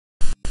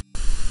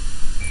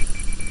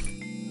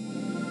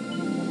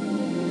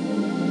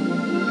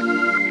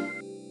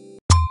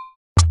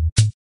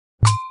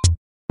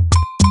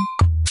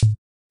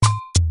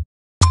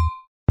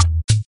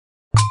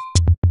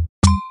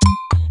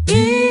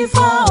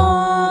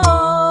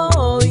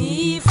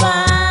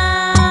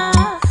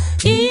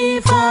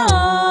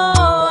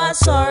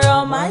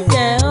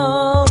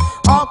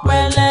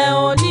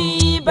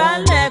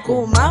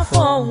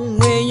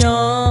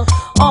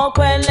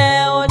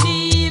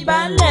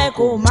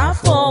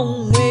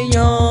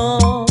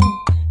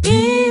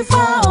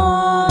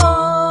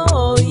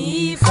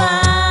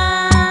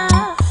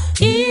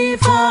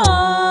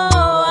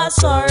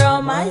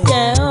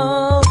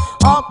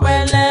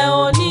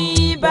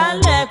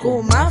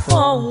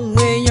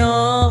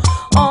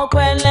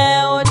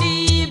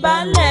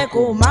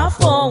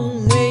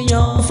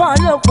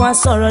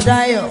Sọ̀rọ̀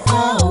dayọ̀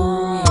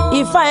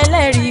Ifá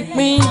ẹlẹ́rìí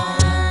pín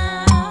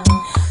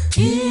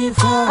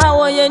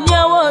àwòye ní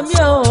ọwọ́ mi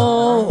ò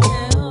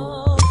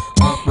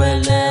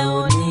ọ̀pẹ̀lẹ̀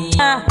òní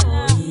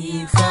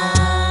Ifá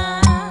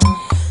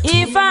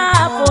Ifá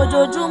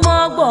àfojoojúmọ́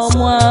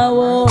gbọ̀mù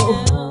àwò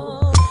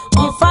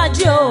Ifá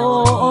jí o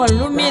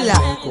Ọ̀rúnmìlà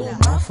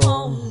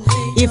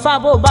Ifá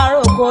bó bá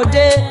ròkò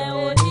dé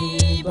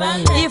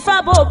Ifá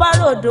bó bá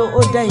ròdò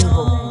ó dẹ̀yìn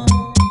bọ̀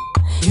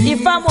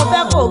Ifá mo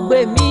fẹ́ kó gbé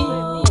mi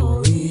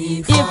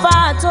Ifá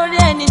torí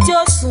ẹni tí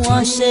ó sùn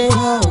wọn ṣe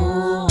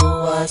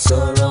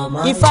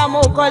Ifá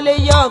mo kọ́lé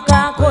yọ ọ̀ká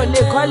kò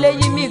lè kọ́lé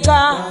yí mi ká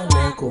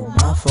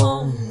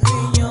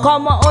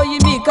kọ́mọ ó yí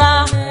mi ká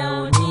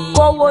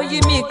kówó yí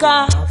mi ká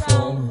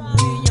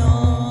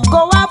kó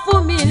wá fún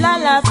mi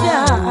lálàáfíà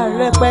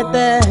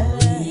rẹpẹtẹ.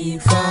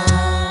 Ifá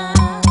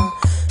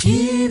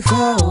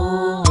Ifá ó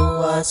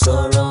wá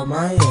sọ̀rọ̀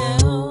máyẹ̀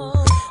o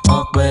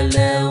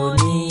ọ̀pẹ̀lẹ̀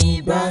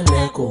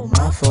oníbàlẹ̀ kò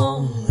má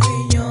fọhùn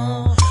èèyàn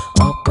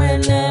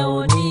ọ̀pẹ̀lẹ̀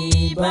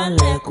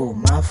oníbàlẹ̀ kò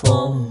má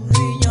fọhùn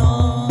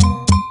èèyàn.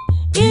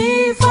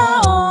 Ifá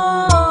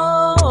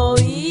o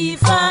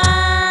Ifá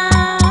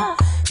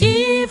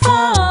Ifá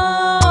o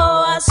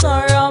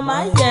asọ̀rọ̀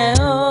máyẹ̀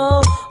o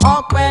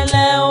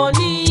ọ̀pẹ̀lẹ̀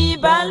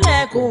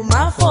oníbàlẹ̀ kò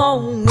má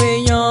fọhùn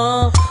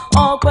èèyàn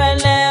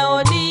ọ̀pẹ̀lẹ̀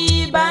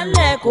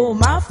oníbàlẹ̀ kò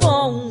má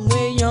fọhùn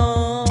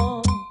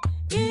èèyàn.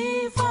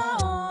 Ifá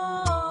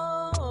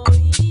o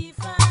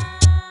Ifá.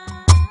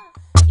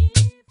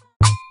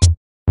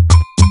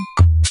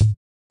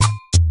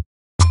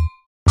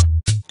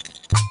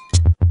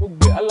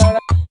 Ogbe Alara.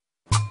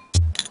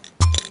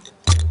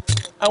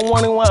 Àwọn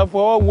orin wọn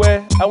àfọwọ́ wẹ,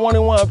 àwọn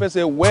orin wọn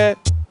àfẹsẹ̀ wẹ.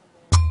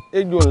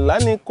 Ejò ńlá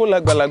ní kó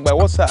làgbàlagbà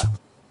wọ́sà.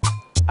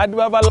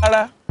 Adébábá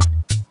Lára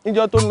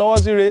níjọ́ tó nawọ́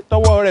síre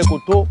tọ́wọ́ rẹ̀ kò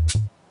tó.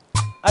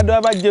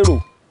 Adébábá Jèrò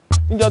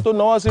níjọ́ tó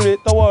nawọ́ síre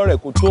tọ́wọ́ rẹ̀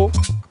kò tó.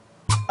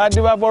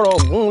 Adébábọ̀rọ̀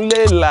Ògún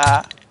léèlà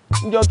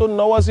níjọ́ tó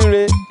nawọ́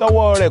síre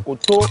tọ́wọ́ rẹ̀ kò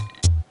tó.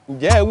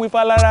 Ǹjẹ́ ẹ wí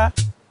f'Alára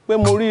pé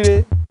mo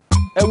ríre?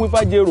 Ẹ wí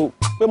f'Ajèrò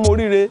pé mo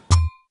ríre?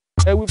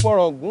 Ẹ wí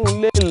f'ọ̀rọ̀ Ògún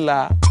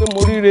léèlà pé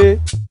mo ríre?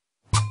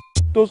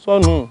 Tó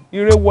sọnù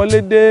ire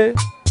wọlé dé.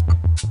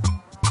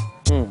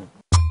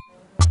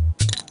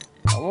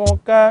 Àwọn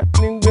ọ̀ká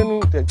ní ń gbénú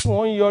tẹ̀ tí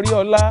wọ́n ń yọrí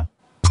ọlá.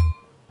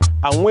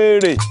 Àwọn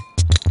èrè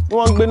tí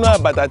wọ́n ń gbénú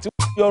àbàtà tí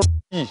wọ́n yọrù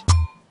yìí.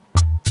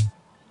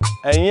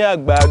 Ẹ̀yin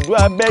àgbàdo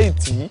abẹ́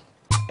ìtì,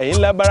 ẹ̀yin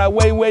labara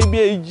wẹ́íwẹ́í bí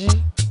èjì.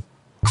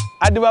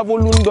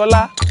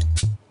 Adébáfólúndọ́lá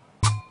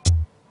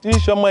tí í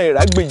ṣọmọ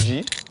Ìrágbèjì.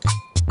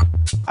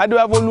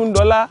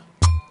 Adébáfólúndọ́lá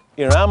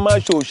ìran máa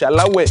ṣòòṣà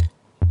láwẹ̀.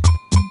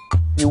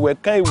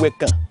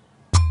 Ìwẹ̀kan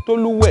tó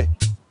lúwẹ̀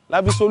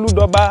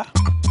láfisolúdọba.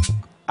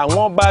 Àwọn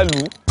ọba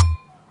ìlú,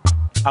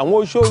 àwọn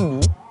oṣòlú,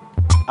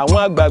 àwọn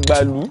àgbààgbà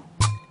ìlú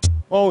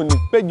wọn ò ní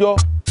péjọ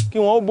kí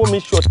wọn ó bómi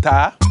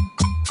ṣọ̀tá.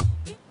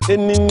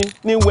 Enini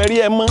ní wẹ̀rí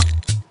ẹmọ́,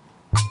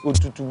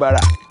 òtútù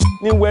bàrà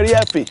ní wẹ̀rí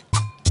ẹ̀fẹ̀,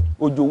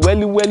 òjò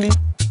wẹ́líwẹ́lí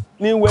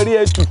ní wẹ̀rí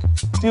ẹ̀tù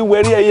tí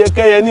wẹ̀rí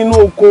ẹyẹkẹ́yẹ nínú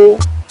oko.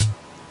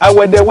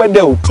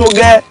 Awẹ́dẹ́wẹ́dẹ́ ò tó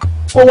gẹ́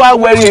kó wá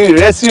wẹ̀rí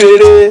ìrẹsì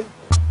rere.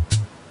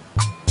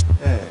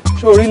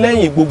 Sórí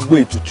lẹ́yìn gbogbo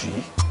ètùtù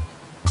yìí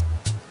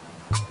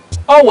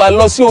ó wá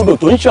lọ sí odò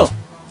tó ń ṣàn.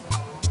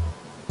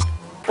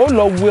 Ó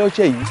lọ wẹ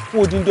ọṣẹ yìí fún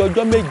odindi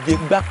ọjọ́ 7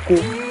 gbáko.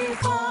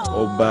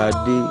 Ọba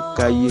adé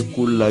káyé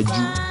kó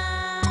lajú,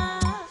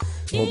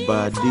 ọba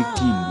adé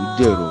kí ìlú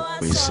dẹ̀rọ̀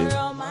pẹ̀sẹ̀,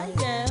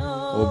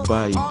 ọba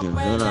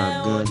ìgàngánra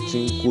gan tí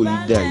ń kó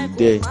idà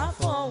idẹ,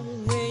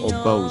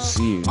 ọba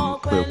òsì èrè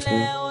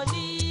pẹ̀kún.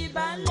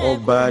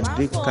 Ọba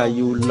adé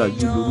káyé ó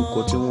lajú lórúkọ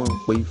tí wọ́n ń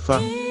pe Ifá.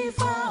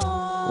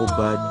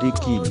 Ọba adé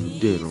kí ìlú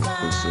dẹ̀rọ̀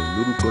pẹ̀sẹ̀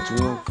lórúkọ tí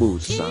wọ́n ń pe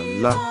òòṣà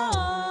ńlá.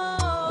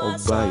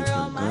 Ọba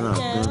ìgàngánra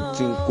gan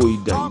tí ń kó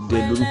idà idẹ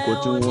lórúkọ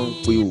tí wọ́n ń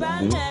pe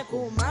Ògún.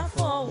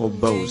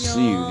 Ọba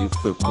òsì èrè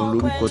pẹ̀kún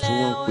lórúkọ tí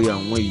wọ́n ń pe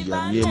àwọn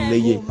ìyàmí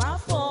ẹlẹ́yẹ.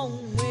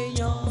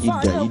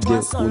 Idà idẹ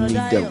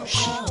onídà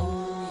òṣì,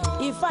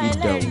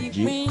 idà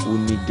òjé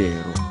onídà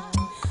ẹ̀rọ.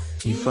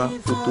 Ifá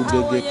kó tó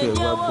gẹ́gẹ́ kẹ́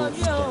wá gbọ́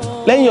idà.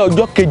 Lẹ́yìn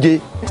ọjọ́ 7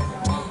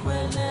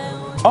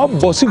 ó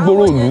bọ̀ sí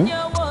gbòòrò ìlú.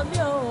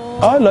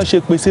 Ó lọ ṣe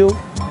pèsè o.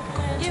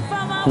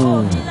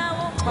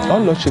 Ó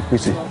lọ ṣe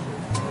pèsè.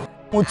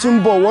 Mo ti ń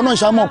bọ̀ wọ́n náà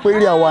ṣàmọ̀ pé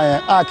eré àwa yẹn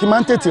a kì í máa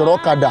ń tètè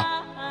rọ́kadà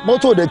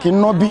mọ́tò òde kì í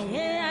ná bí.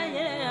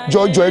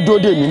 Jọjọ ẹ dúró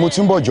dè mí, mo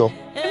ti ń bọ̀ jọ.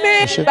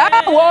 Mi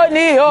báwo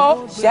ni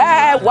o ṣe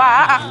wá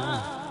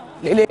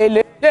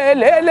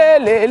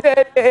lélelelelelelele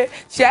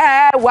ṣe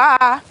wá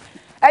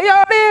ẹ̀yin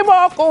orí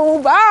mọ̀kùn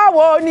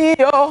báwo ni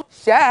o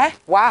ṣẹ́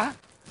wá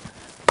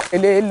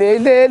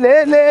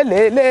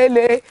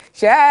lélelélelélelélele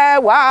ṣẹ́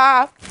wá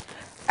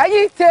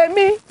ẹ̀yin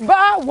tèmi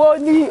báwo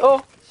ni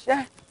o ṣẹ́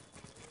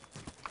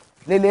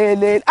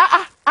lélelé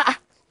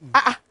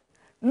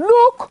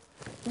look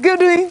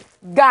good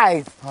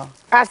guys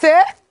I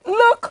say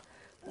look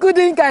good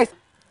guys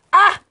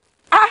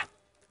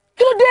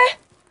kí ló dé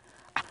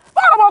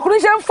báwo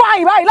ọmọkùnrin ṣe ń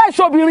fáyìn báyìí láì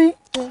ṣobìnrin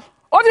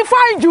ó ti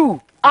fáyìn jù.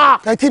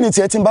 Kí ni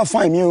tiẹ̀ tí ń bá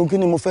fáìn mi o kí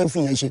ni mo fẹ́ fi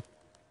yẹn ṣe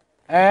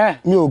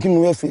mi ò kí ni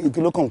mo fẹ́ fi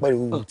kí ló kàn pẹ̀lú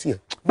owó tiẹ̀.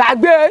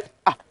 gbàgbé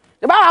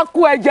ṣe bá wa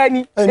kú ẹ jẹ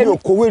ni. èmi ò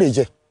kó wèrè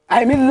jẹ.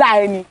 èmi la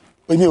ẹ ni.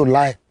 èmi ò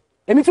la ẹ.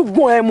 èmi tún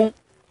gbọ́n ẹ mu.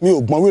 mi ò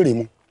gbọ́n wèrè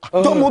mu.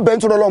 tó mo bẹ̀ ń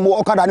tọrọ lọ́mọ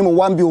ọ̀kadà ni mo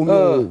wá ń bí omi o.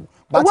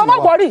 owó má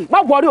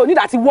wọrí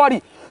onídàá ti wọrí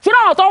ṣé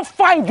náà tó ń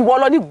fáìn jù wọ́n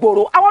lọ ní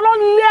gbòòrò àwọn ló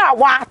ń lé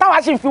àwa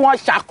táwa sì ń fi wọn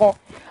ṣakọ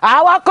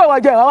àwa kọ̀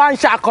wọ́n jẹ́ wọ́n wá ń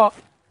ṣakọ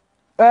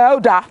ó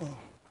dáa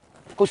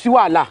kò sí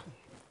wàhálà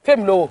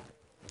fẹ́mi lówó.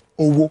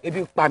 owó.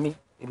 ebi ń pa mí.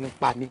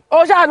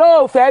 ó ṣáà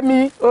ló fẹ́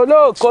mi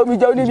olóòkó mi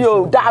jẹun ní mi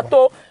ò dáa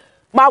tó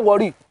má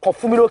wọrí kàn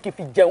fún mi ló kì í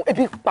fi jẹun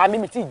ebi ń pa mí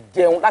mi ti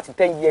jẹun láti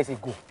 10 years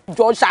ago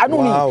jọ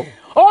ṣàánú mi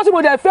owó tí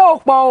mo dẹ̀ fẹ́ ò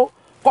pọ̀ o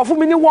kàn fún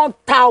mi ní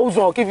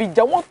 1,000 kì í fi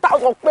jẹun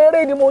 1,000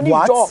 péré ni mo ní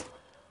jọ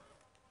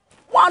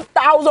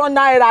 1,000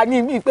 naira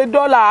ni mi pé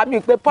dọ́là mi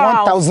pé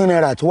pound. 1,000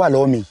 naira tó wà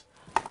lọ́wọ́ mi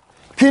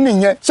kí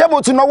nìyẹn ṣé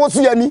mo ti náwó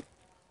sí ẹni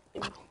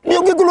mi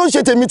ò kíkú ló ń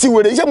ṣe tèmi ti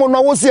wèrè ṣé mo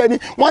náwó sí ẹni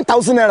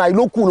 1,000 naira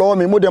ló kù lọ́wọ́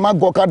mi mo dẹ̀ máa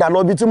gọ̀kadà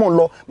lọ ibi tí mò ń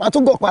lọ máa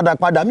tún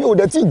gọ̀padà mi ò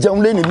dẹ̀ tí ì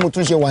jẹun lé ní bí mo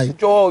tún ṣe wà yìí.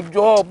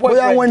 jọ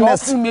bóyá wọn jọ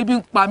fún mi bí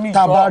ń pa mí jọ.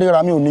 tá a bá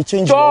ríra mi ò ní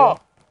change lọ́wọ́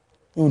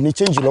mi ò ní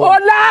change lọ́wọ́. ó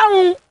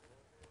láhùn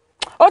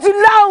ó ti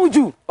láhùn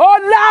jù ó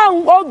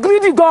láhùn ó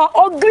gírídì gan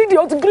ó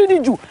ti gírídì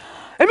jù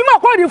èmi máa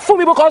pọ̀ ní fún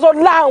mi because ó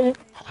láhùn.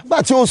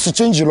 àgbà tí ó sì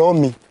change lọ́wọ́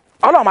mi.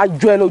 ọlọ́run máa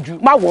jọ ẹ lójú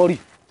má wọrí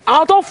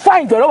àwọn tó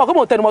fà ìjọ lọ́wọ́ kó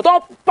mò ń tẹnumọ́ tó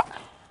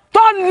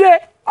lé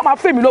wọ́n máa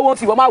fẹ́ mi lówó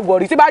tí wọ́n máa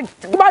wọ̀rí tí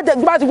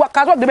bá ti wá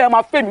kásọ̀ débẹ̀ wọ́n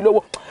máa fẹ́ mi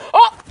lówó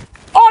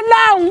ó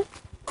láhùn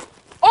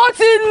ó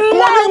ti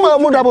láhùn. mo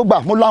ní mo dàbò gbà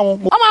mo láhùn.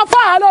 wọ́n máa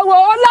fà á lówó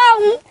ó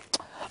láhùn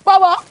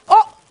bàbá ó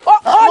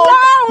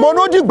láhùn. mo ní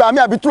ó dìgbà mi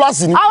àbí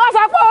túláàsì ni. àwọn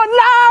sọ pé ó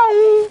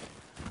láhùn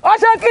ó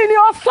ṣe kí ni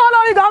ó sọ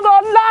lórí gangan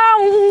ó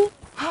láhùn.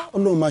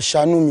 Ọlọ́run máa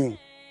ṣàánú mi o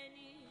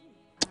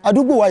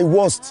àdúgbò wa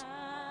worst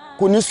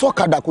kò ní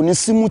sọ́kadà kò ní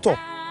sí mútọ̀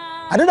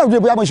àdéhùn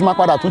bóyá mo ṣe máa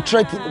padà tún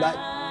tírẹ́kì báyìí.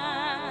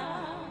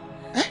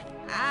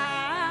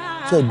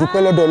 ṣe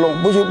ìdúpẹ́ lọ́dọ̀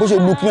Ọlọ́run bó ṣe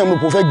lu kí ní ọmọ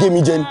kò fẹ́ gé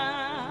mi jẹ ni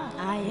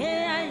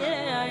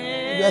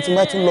bí a ti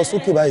máa tún lọ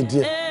sókè báyìí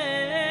díẹ̀.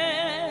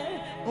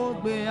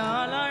 Ogbe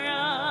Alara.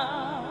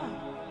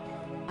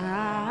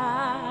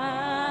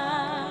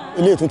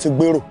 ilé ìtún ti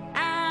gbèrò.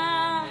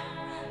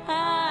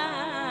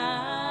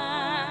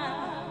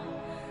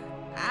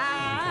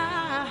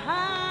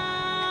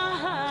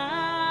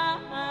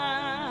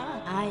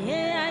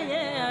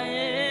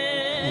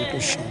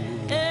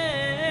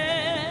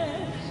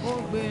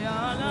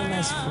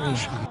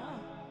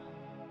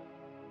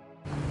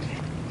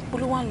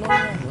 Olúwa ń lọ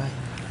náà wá.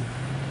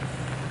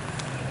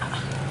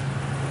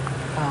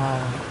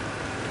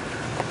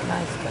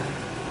 Nice guy.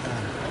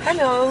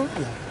 Hello.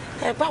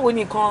 Báwo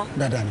ni nǹkan?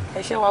 Dáadáa ni.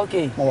 Ẹ ṣé wà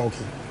okay? Mo wà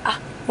okay.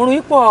 Orun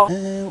yìí pọ̀.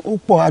 Ó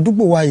pọ̀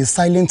àdúgbò wa yìí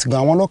silent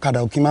gan àwọn ọlọ́kadà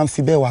òkè máa ń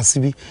fi bẹ́ẹ̀ wá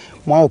síbí.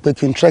 Wọ́n á wò pé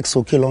kí n trek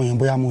sókè lọ yẹn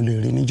bóyá mo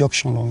lè rí ní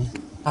junction lọ yẹn.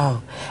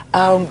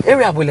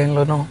 Area àbòlẹ̀ ń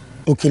lọ náà.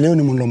 Òkèlè ó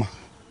ní mo lọ mà.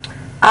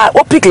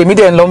 Ó pick lèmi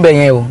dẹ̀ ń lọ bẹ̀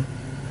yẹn o.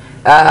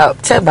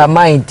 Tell my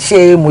mind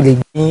ṣé mo lè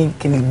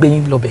gbé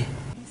yín lọ bẹ̀.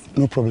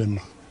 No problem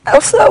ma.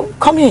 Also,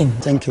 come in.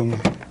 Thank you ma.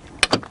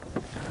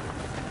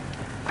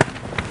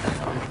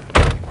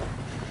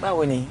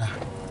 Báwo ni?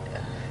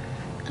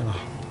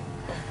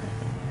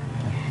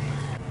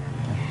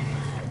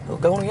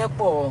 Ògàwọ̀n yẹn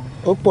pọ̀.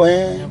 Ó pọ̀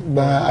yẹn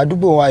gba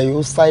àdúgbò wa yìí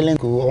ó silent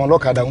kò àwọn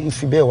ọlọ́kadà ń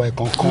fi bẹ́ẹ̀ wá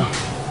ìkankan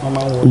wọ́n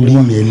máa ń wọlé. Orí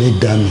mi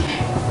ẹlẹ́dàá mi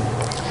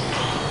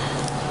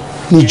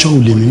níjọ́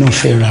olèmi náà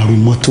fẹ́ ra ru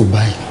mọ́tò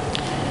báyìí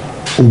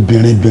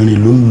obìnrin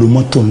ló ń lo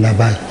mọ́tò ńlá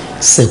báyìí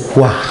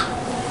Sekwa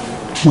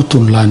mọ́tò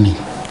ńlá ni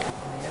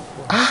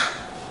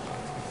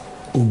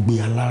Ogbe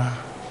Alara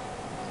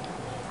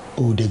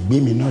òde gbé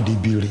mi náà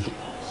débi rè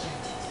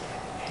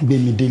gbé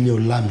mi délé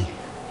ọlá mi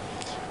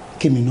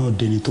kémi náà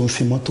dẹni tó ń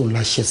fi mọ́tò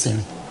ńlá ṣẹ̀ṣẹ̀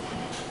rìn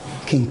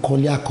kí n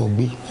kọ́lé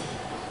àkọ́gbé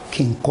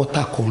kí n kọ́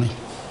tàkọrin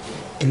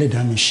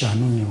ẹlẹ́dàá mi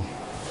ṣàánú mi o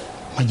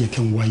má jẹ́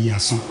kí n wáyé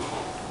asán.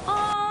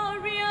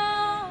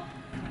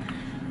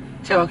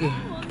 Ṣé wà okay?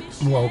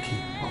 Mo wà okay.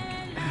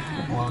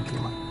 Mo wà okay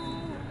ma.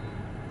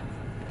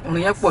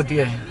 Orun yẹn pọ̀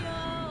díẹ̀.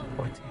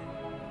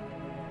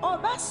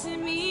 Ọba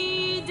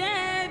sinmi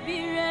débi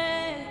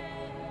rẹ̀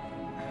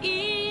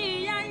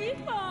ìyá yìí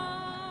pọ̀.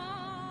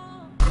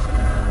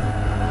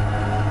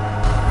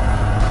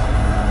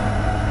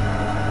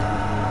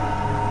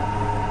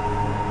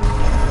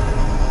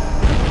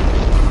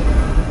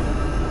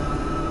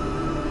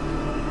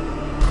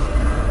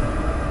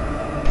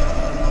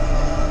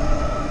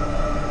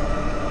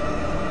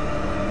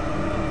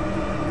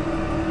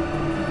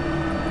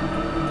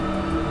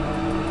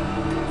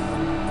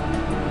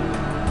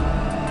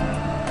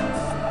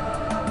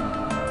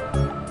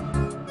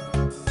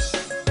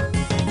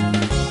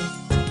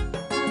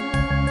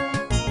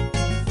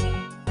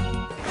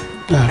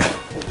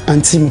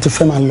 àǹtí mo ti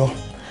fẹ́ máa lọ.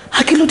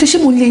 Akílódé ṣé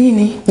mo lé yín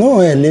ni?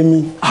 No, ẹ lé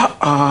mi.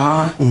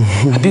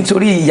 Àbí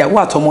nítorí ìyàwó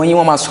àtọmọ yín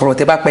wọ́n máa sọ̀rọ̀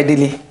tẹ́ bá pẹ́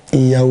délé.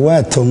 Ìyàwó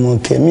àtọmọ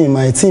kẹ̀mí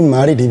máa tí ì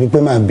máa rí débi pé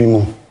máa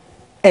bímọ.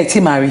 Ẹ tí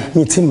máa rí?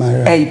 Mi tí máa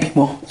rí. Ẹ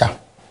ìbímọ?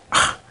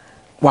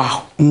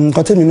 Wow.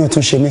 Nǹkan tèmi náà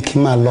tún ṣe ní kí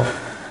n máa lọ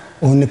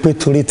òun ni pé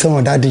torí tí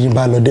wọn dáàdi yìí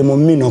bá lọ dé mo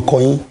mìíràn kọ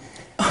yín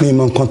mi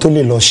mọ nǹkan tó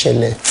lè lọ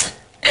ṣẹlẹ̀.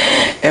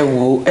 Ẹ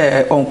wo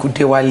ọ̀nkù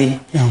Déwálé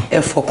ẹ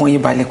fọkàn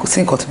yín balẹ̀ kò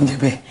sí nǹkan tó ń jẹ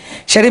bẹ́ẹ̀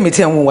ṣẹ́rí mi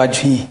tí ẹ̀ ń wọ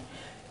wájú yìí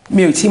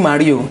mi ò tí máa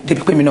rí o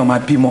débi pé mi náà máa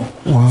bímọ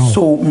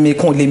so mi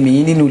kàn lè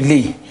mìín nínú ilé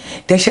yìí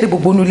dẹ́ ṣẹ́rí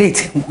gbogbo inú ilé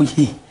tí ń wò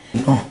yìí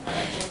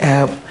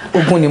náà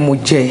ogún ni mo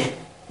jẹ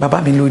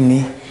bàbá mi ló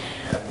ní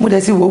mo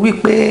dẹ̀ ti wò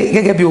wípé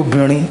gẹ́gẹ́ bí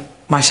obìnrin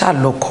màá ṣáà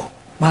lọ́kọ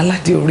màá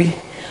ládé orí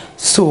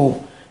so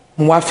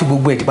mo wá fi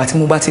gbogbo ẹ̀dìgbà tí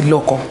mo bá ti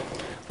lọ́kọ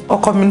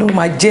ọkọ mi ló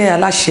máa jẹ́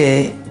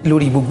aláṣẹ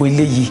lórí gbogbo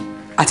ilé yìí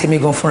àtẹ̀mí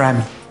gan fúnra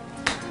mi.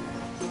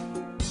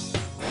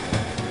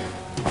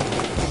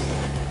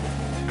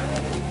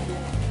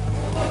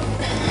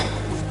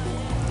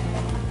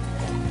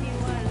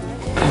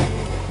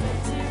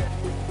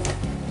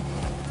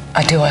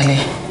 Adewale,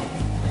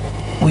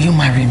 will you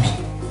marry me?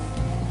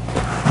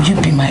 Will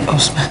you be my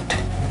husband?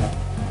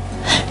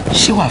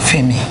 Ṣé wàá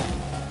fẹ́ mi?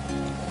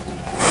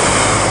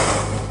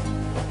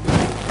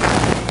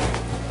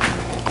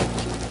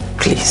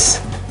 Please.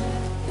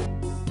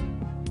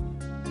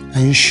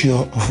 Are you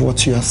sure of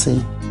what you are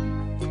saying?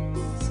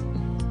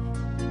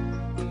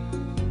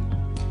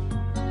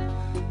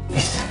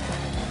 Yes.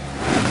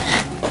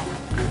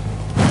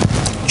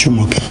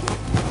 Jumoke.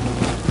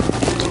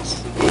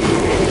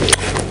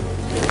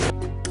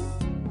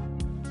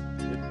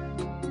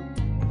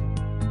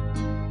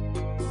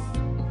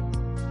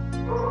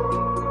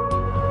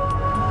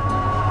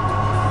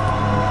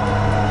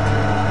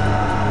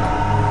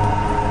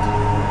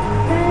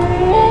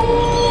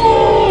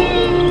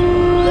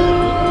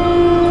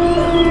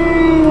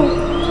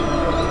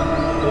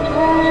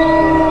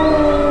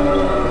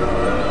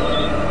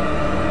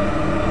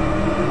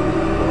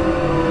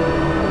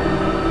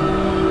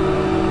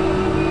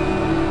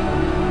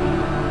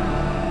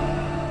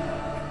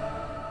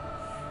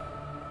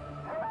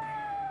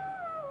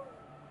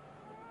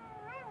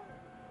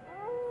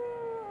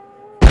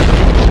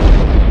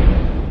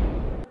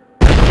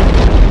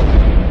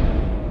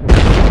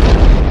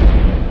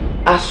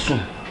 Asùn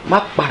má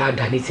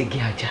paradà ní ti gé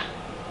ajá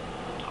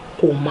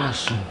kó má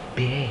sùn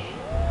bẹ́ẹ̀.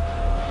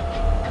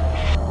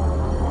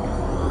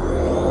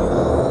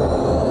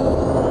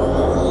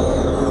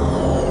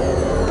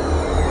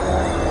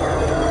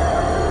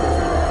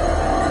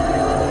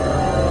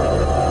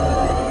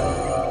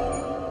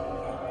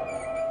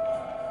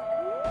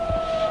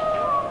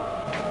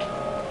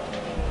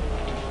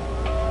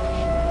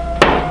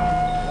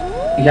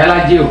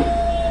 Ìyálájé o.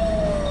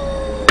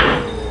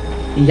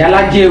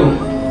 Ìyálájé o.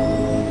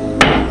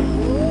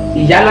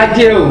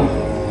 Ìyálájé o.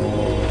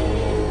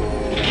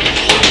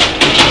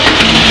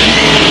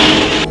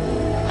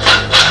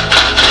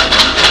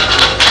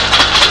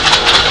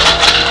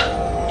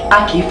 A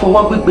kì í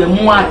fọwọ́ gbígbẹ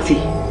mú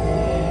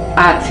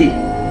àtè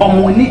ọmọ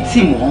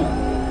onítìmọ́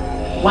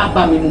wá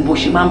bá mi mu bó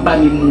ṣe máa ń bá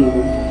mi mu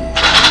o.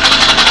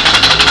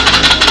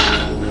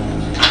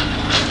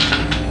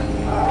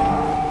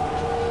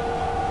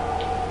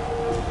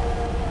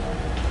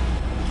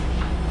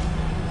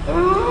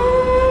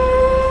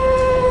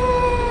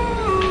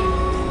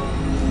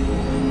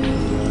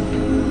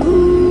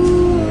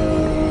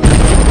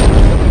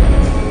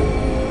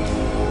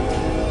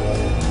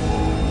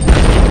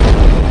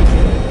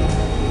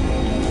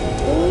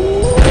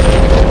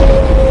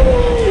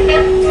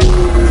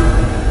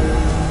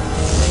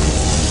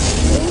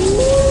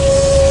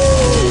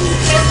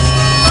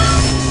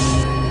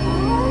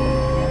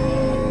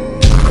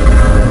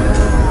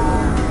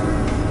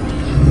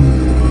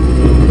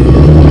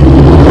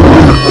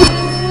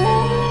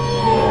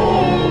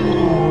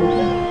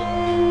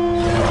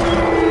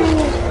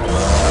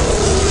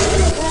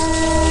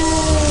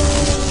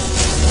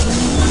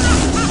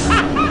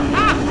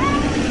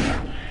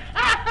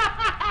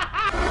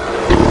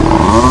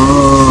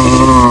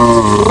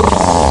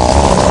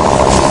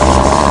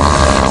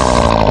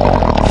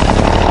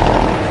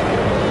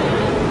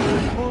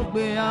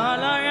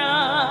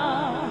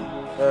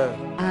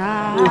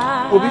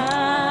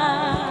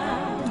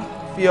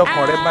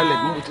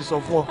 Sọ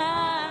fún ọ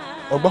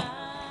ọgbọ́n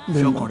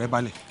fi ọkàn rẹ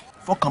balẹ̀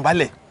fọkàn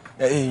balẹ̀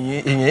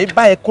èèyàn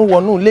bá ẹkún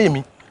wọnú ilé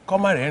mi kọ́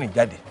má rẹ̀ rìn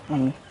jáde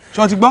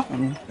ṣé o ti gbọ́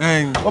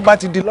wọ́n bá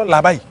ti di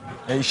lọ́la báyìí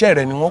iṣẹ́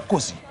rẹ ni wọ́n kò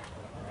sí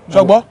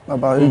ṣọgbọ́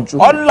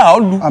ọ̀là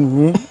ọ̀lù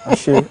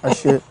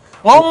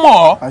wọ́n mọ̀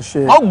ọ́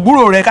wọ́n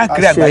gbúrò rẹ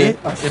káàkiri àgbáyé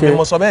èmi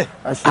mo sọ bẹ́ẹ̀.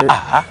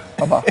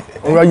 bàbá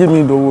ọ̀rọ̀ ayé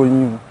mi dọ̀wọ́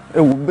yín o ẹ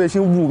wò bẹ́ẹ̀ ṣe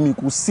ń wù mí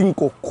kò sí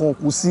nǹkan kan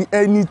kò sí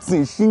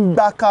anything ṣì ń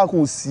gbáká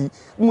kò sí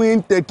mo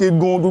ń tẹ̀kẹ́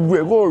gan gbogbo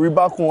ẹ̀kọ́ rí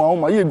bákan àwọn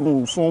màáyé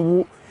gan ò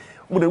sanwó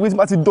mo dẹ̀ wí tí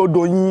bá ti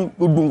dọ́dọ̀ yín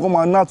gbogbo nǹkan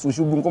máa náà tún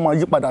ṣe gbogbo nǹkan máa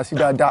yí padà sí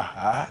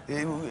dáadáa.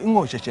 n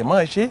ò ṣẹ̀ṣẹ̀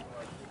máa ṣe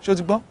ṣó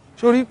ti gbọ́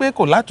ṣó rí pé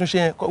kò látúnṣe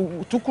yẹn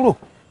tú kúrò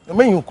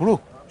mẹ́yìn kúrò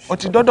ó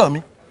ti dọ́dọ̀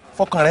mi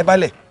fọkàn rẹ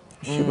balẹ̀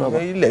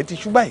ilẹ̀ ti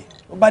ṣú báyìí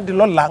ó bá di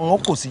lọ́la ń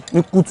kò sí.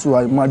 ní kùtù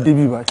àìmọ̀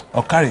débi báyìí.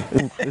 ọ̀kárẹ̀.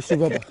 ẹ ṣé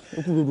bàbá ó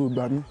kú gbogbo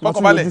ìgbà mi.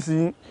 kọ́kọ́balẹ̀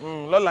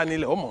lọ́la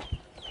nílẹ̀ ó mọ̀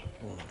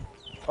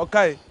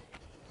ọ̀kárẹ̀.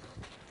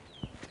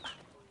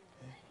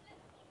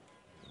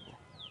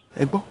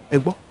 ẹ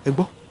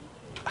gbọ́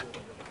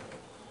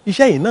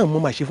iṣẹ́ yìí náà mo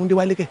máa ṣe fún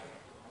Déwálé kẹ̀.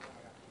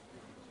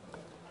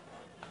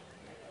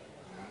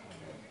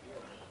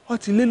 ó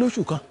ti lé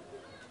lóṣù kan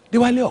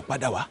Déwálé ò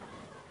padà wá.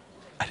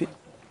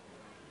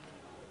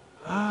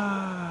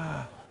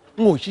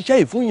 n ò ṣiṣẹ́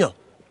yìí fún yàn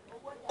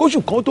kóṣù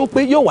kan tó pé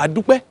yóò wá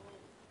dúpẹ́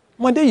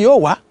ọmọdé yìí yóò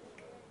wá.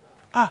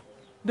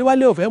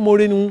 Déwálé ò fẹ́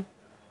mọ́re ni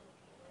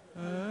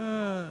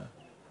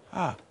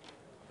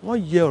wọ́n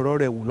yẹ ọ̀rọ̀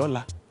rẹ̀ wò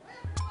lọ́la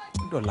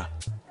dọ̀la.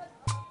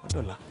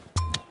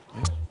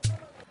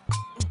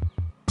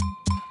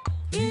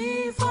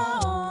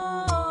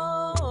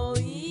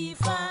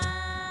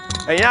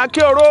 ẹ̀yin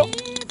akéoró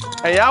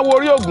ẹ̀yin awo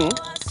orí ògún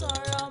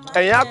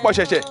ẹ̀yin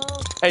apọ̀ṣẹ̀ṣẹ̀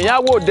ẹ̀yin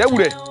awo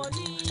òdẹ́wùrẹ̀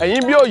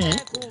ẹ̀yin bí òyì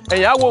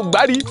ẹ̀yin awo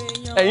gbárí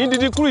ẹ̀yin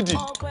dídí kúrìdì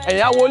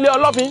ẹ̀yin awo ilé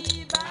ọlọ́fin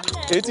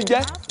èyí ti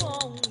jẹ́.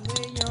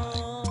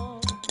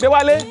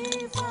 Déwálé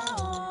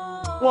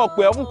wọn ò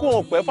pè ọ́ fún kó wọn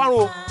ò pè ẹ́ fárún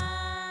o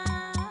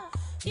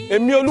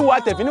èmi olúwa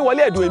tẹ̀fín ní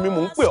wọlé ẹ̀dùn èmi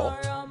mò ń pè ọ́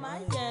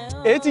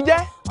èyí ti jẹ́.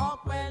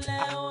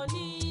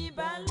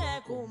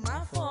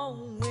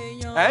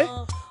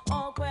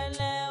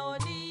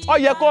 ó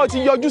yẹ kó o ti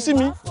yọjú sí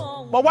mi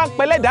mo wá ń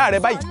pẹlẹ́dàá rẹ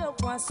báyìí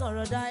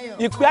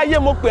ìpè ayé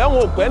mo pè ọ́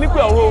wọn ò pè ẹ́ ní pé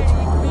ọ̀run o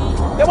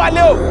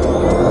Déwálé o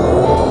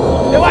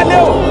Déwálé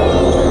o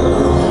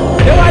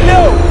Déwálé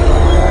o.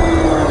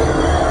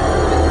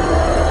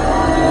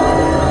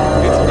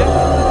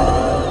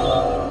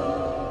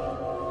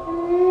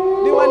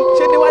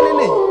 ṣé Déwálé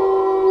lè yí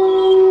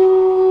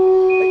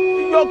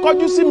yọ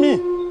kọjú sí mi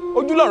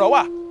ojú lọ̀rọ̀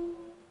wà.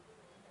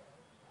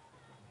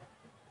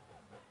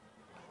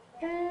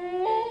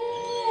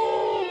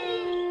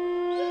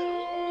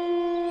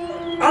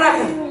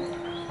 arákùnrin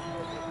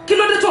kí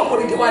ló dé tó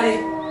ọkùnrin Déwálé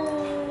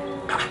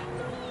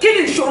kí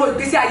ni ìṣòro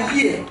ìgbésí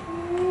ayé ẹ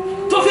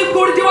tó fi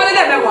gbórí Déwálé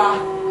lẹ́ẹ̀mẹ́wàá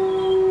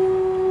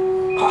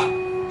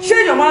ṣé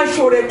èèyàn máa ń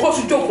ṣoore kó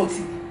tún jókòó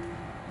tì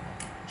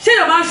ṣé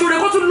èèyàn máa ń ṣoore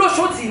kó tún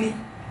lóṣòó tì ni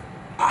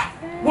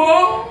wo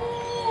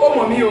ó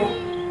mọ̀ mí o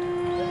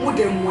mo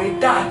dẹ̀ mọ̀ ẹ́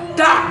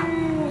dáadáa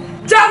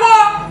jẹ́wọ́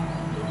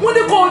mo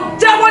ní kó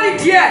jẹ́wọ́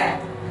nídìí ẹ̀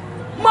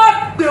má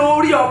gbé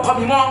orí ọkọ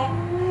mi mọ́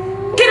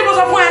kí ni mo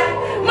sọ fún ẹ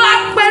má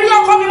gbé orí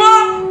ọkọ mi mọ́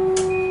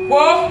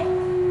wo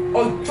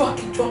ọjọ́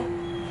kíjọ́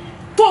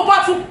tó o bá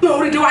tún gbé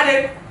orí Déwálé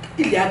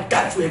ilé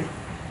adájú ẹ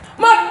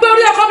má gbé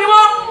orí ọkọ mi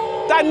mọ́.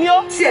 ta ni ó.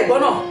 tí ẹ̀gbọ́n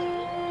náà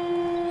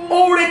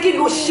oore kí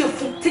ló ṣe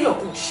fún téèyàn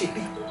kò ṣe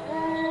bí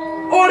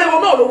oore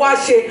wọn náà ló wá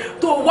ṣe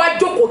tó wá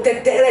jókòó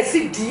tẹ̀tẹ̀rẹ̀ sí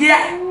díẹ̀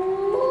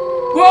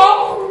wo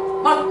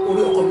má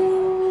orí ọkọ mi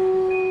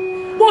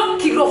mo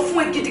kìlọ̀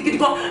fún ẹ gidigidi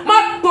gan má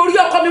orí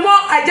ọkọ mi mọ́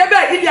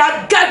àìjẹ́bẹ̀ ilé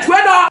adájú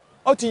ẹ náà.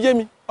 ó ti yé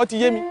mi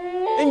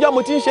ǹjọ́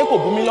mo ti ń ṣe kò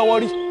bú mi lọ́wọ́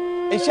rí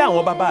iṣẹ́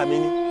àwọn bàbá mi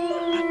ni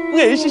n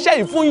èyí ṣiṣẹ́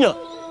yìí fún yàn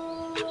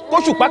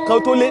kóṣùpá kan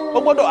tó lé ó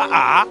gbọ́dọ̀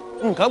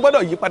nǹkan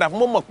gbọ́dọ̀ yí padà fún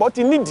mọ́mọ́ pọ́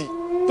ti nídìí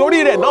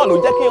torí rẹ̀ náà ló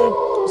jẹ́ kí n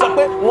sọ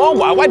pé wọ́n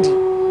wà á wádìí.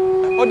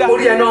 ó dá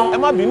ẹ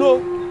má bínú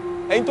o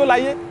ẹ̀yin tó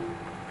láyé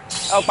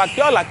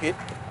ọ̀pàkẹ́ ọ̀làkẹ́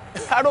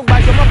arógbá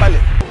aṣọ má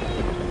balẹ̀.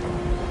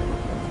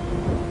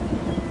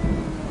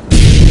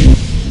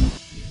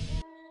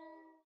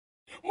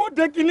 mo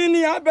dé kinní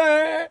ní abẹ́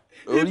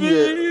orí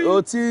ẹ o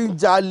ti ń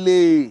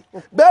jalè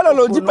bẹ́ẹ̀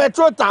ló jí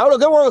petrol ta ó rò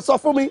pé wọ́n sọ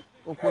fún mi.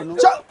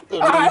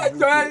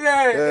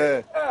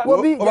 wo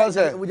bí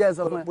ìjẹ́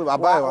sọ fún ẹ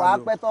wàá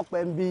pẹ́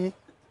tọ́pẹ́ ń bí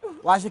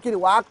wàá ṣe kiri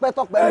wàá pẹ́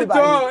tọ́pẹ́ ń bí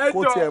báyìí. kó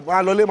tiẹ̀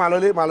máa lọlé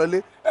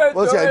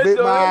ó tiẹ̀ gbé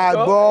máa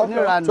gbọ́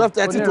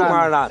 12:30 tó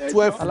máa rà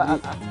 12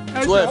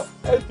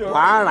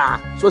 wàá rà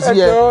tó sì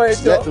yẹ. ẹ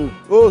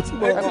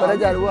pẹ̀lẹ́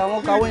jàre wo àwọn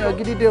kàwé yan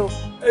gidi dé o.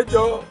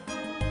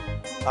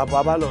 àbọ̀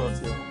abá lọ̀rọ̀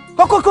sí ẹ.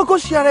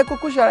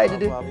 kókó ṣe ara ẹ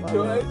dìde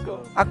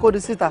akódi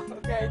síta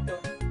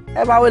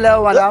ẹ máa wílẹ̀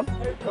o madam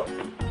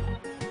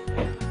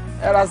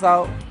ẹ ra sa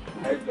o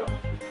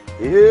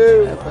ẹ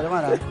pẹ̀lẹ́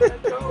madam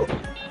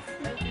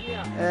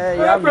ẹ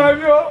ìyá mi. ẹ gbà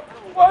mí o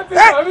wọ́n ti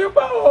gbà mí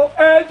pa o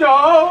ẹ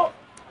jọ̀ọ́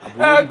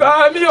ẹ gbà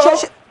mí o wọ́n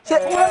ti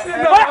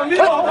gbà mí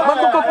o wọ́n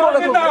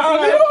ti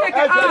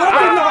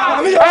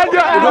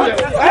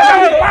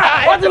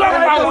gbà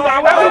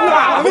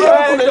mí o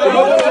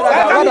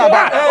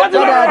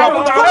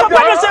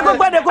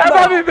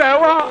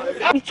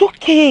It's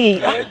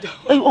okay.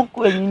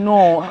 Uncle, you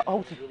know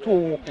how to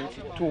talk.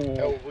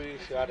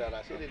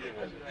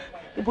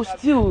 But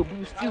still,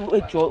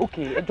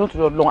 okay. I don't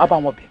know long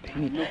about my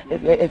baby.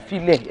 I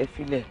feel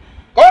it.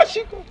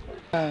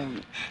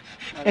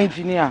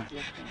 Engineer,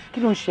 kí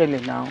ló ń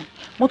ṣẹlẹ̀ now?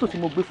 Mọ́tò tí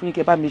mo gbé fún yín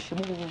kẹ́ bá mi ṣe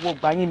mo gbogbo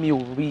gbà yín mi ò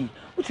rí.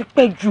 Ó ti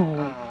pẹ́ jù.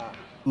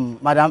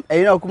 Madam,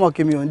 ẹ̀yin náà kú mọ̀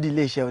kí mi ò ń di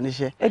ilé iṣẹ́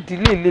oníṣẹ́. Ẹ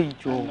delay ilé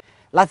ìjọ.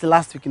 Láti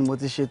last week ni mo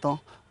ti ṣe tán.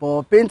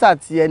 But painter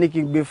tí ẹni kí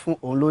n gbé fún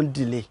òun ló ń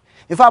delay.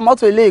 In fact,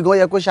 mọ́tò ilé ìgan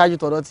yẹ kó ṣáájú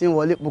tọ̀dọ̀ tí ń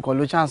wọlé mo kàn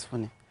ló chance fún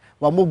ni.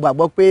 But mo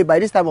gbàgbọ́ pé by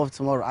this time of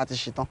tomorrow a ti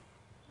ṣe tán.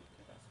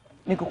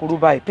 Ní kúkúrú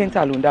báyìí,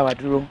 painter ló ń dá wa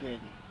dúró.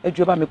 Ẹ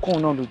jọ̀ọ́ bá mi kún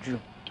un náà lójú.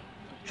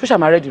 Ṣó ṣá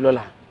máa ready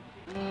lọ́la?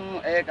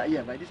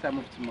 Yeah, by this time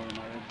of tomorrow,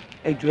 my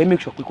ready. Ẹ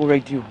make sure pé kó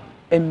ready o.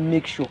 Ẹ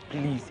make sure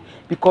please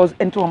because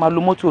ẹni tó máa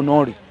lo mọ́tò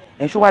náà rè.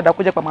 Ẹ ṣó wá dá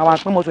kó jẹ́ pa máa wá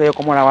pín mọ́tò yẹn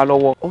kó mọ́ra wa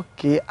lọ́wọ́.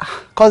 Okay,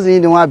 cousin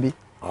yín ni wọ́n àbí?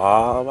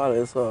 Bá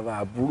rẹ̀ sọ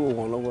àbúrò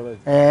wọn lọ́wọ́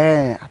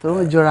rẹ̀.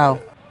 Àtọ́wọ́n jọra o.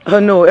 Oh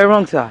no,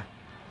 wrong sir.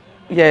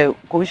 Yeah,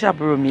 kò ń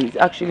ṣàbúrò mi. It's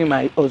actually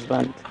my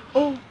husband.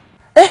 Oh.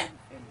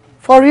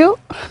 For real?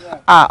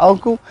 Yeah.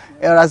 Uncle,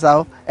 ẹ rà sá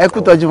o. Ẹ kú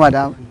tọ́jú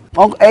madam.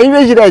 Ẹ̀yin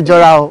méjì dẹ̀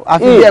jọra o.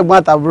 Àfi bí ẹ̀gbọ́n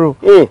àtàbúrò.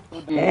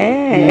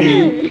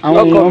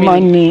 Àwọn èèyàn máa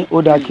ń ní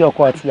ó dáa kí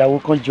ọkọ àti ìyàwó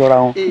kan jọra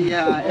wọn.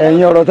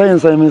 Ẹ̀yin ọ̀rọ̀ tẹ́yìn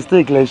sọ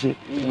mistake lẹ ṣe.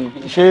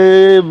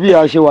 Ṣé bí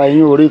a ṣe wà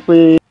yín ò rí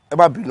pé. Ẹ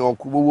má bínú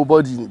ọkùn gbogbo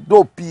bọ́ọ̀dì ni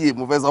dó pa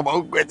mo fẹ́ sọ ọmọ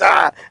ọgbẹ́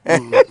tá.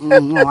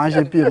 Wọ́n á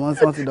ṣe pa wọ́n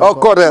sọ́n ti dọ̀kọ́.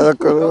 Ọkọ rẹ̀.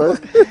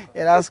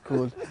 Yeah, that's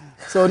cool.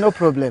 So no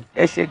problem.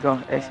 Ẹ ṣé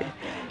gan, ẹ ṣé.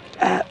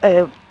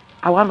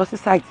 Àwa lọ sí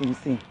site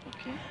nsìn.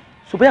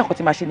 So bóyá nǹkan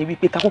tí máa ṣe ni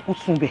wípé ká kúkú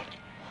tún bẹ̀.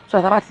 So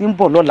àtàbá ti ń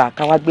bọ̀ lọ́la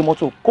ká wá gbé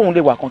mọ́tò kóun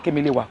lè wà kan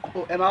kémi lè wà kan.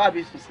 Ẹ máa wá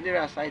bí sùn sí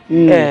léra site.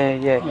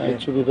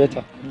 It should be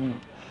better.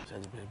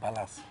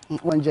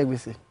 Wọ́n ń jẹ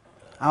gbèsè.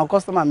 Àwọn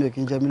customer mi ò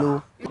kí ń jẹ mí lówó.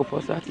 Kò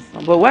pọ̀ sí àti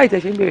san. But why ìtẹ̀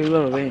ṣe ń bèrè irú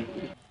ọ̀rọ̀ bẹ́ẹ̀?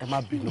 Ẹ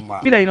má bínú ma.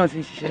 Bí lẹ́yìn náà ti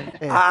ń ṣiṣẹ́.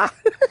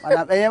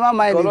 Madam, ẹ̀yẹ má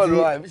máa ní ti.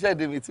 Ìbíṣẹ́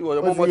èdè mi tí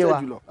wọ́n mọ́ mọ́ṣẹ́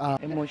jùlọ.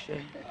 Ẹ mọṣẹ́.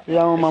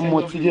 Ìyá wọn máa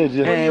mọ tí díẹ̀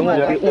díẹ̀.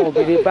 Wọ́n ò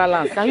bèrè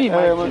balance. Can you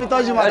imagine? Mi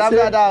tọ́jú madam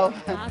dáadáa o.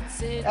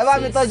 Ẹ bá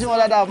mi tọ́jú wọn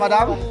dáadáa o,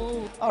 madam.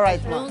 All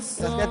right ma,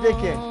 let's get take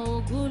care.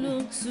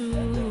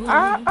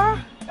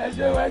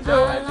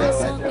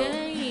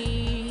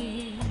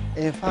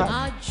 In fact,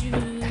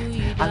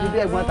 àbí bí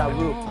ẹ̀gbọ́n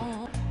àtàbúrò.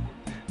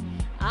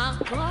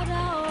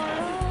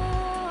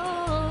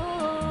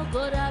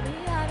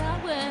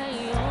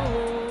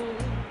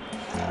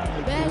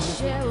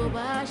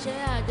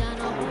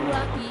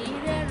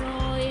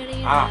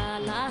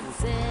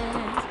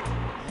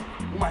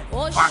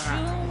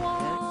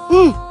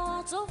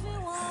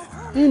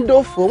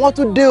 Ndòfò wọ́n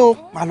tún dé o.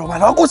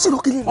 Màlọ́ kó sínú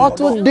kí ni. Wọ́n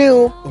tún dé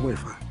o.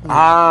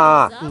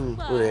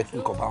 Ó yẹ kí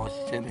n kò bá wọn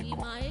ṣiṣẹ́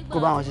nìkan. Kó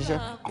bá wọn ṣiṣẹ́.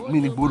 Mi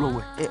ni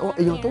gbólóhùn ẹ̀.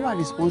 Èèyàn tó wà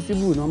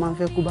responsible náà máa ń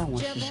fẹ́ kó bá wọn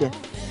ṣiṣẹ́.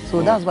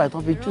 So that's why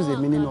tán fi choose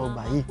èmi nínú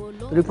ọgbà yìí.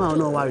 Torí pé àwọn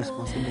náà wà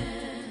responsible.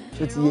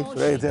 Ṣé ti yé?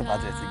 Ṣé ẹ̀yin tẹ́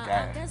bàjẹ́ ti ga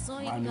ẹ̀?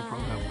 Máa ní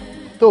problem.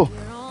 Tó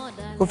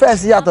kò fẹ́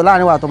sí yàtọ̀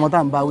láàrin wa àtọmọ tá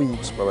à ń bá wí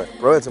yìí.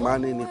 Problem ti máa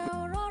ní ni pé.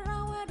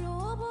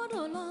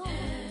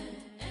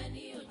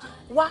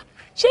 Wá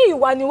ṣé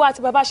ìwà ni wá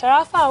àti bàbá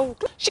Ṣàráfà ń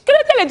kí ló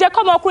tẹ̀lé jẹ́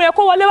kọ́ ọmọkùnrin yẹn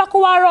kó wọlé wá kó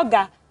wá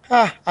rọ̀gà.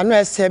 Àánú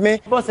ẹsẹ̀ mi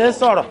bó ṣe ń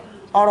sọ̀rọ̀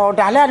ọ̀rọ̀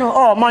ọ̀dàlẹ́nu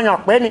ọmọyàn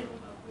pé ni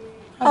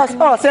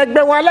ọ̀sẹ̀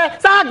gbé wọlé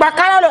sáàgbà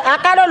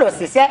akálòlò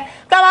ṣiṣẹ́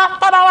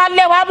tọ́ba wa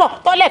lé wa bọ̀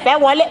tó lè fẹ́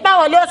wọlé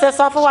báwo ni ó ṣe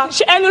sọ fún wa.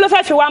 ṣé ẹnu ló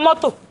fẹ́ fi wa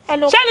mọ́tò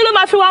ṣé ẹnu ló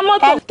máa fi wa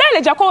mọ́tò tẹ̀lé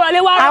jẹ́ kó wọlé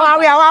wá rọ̀gà. àwọn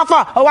àwìn àwọn afọ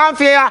wa ń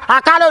fi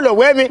akálòlò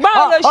wé mi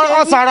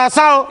ọ sọ̀rọ̀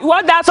sọ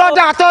o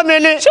sọ́dà tó mi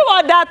ni. ṣé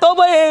wọ́n da tó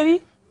bóyá rí.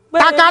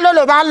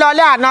 Takálòlò bá ń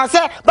lọlé àná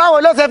ṣé báwo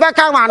ló ṣe fẹ́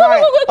káwọn àná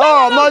rẹ̀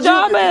mọ́jú.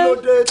 Kí ló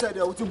dé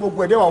tẹ̀lé o tí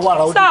gbogbo ẹ̀dẹ̀ wà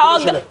wàrà ojú tó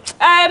ṣẹlẹ̀.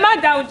 Ẹ má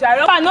dáhùn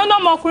jàre ọ̀pá náà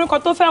ọmọkùnrin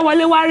kan tó fẹ́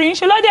wọlé wá rí yín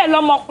ṣe lọ́dẹ̀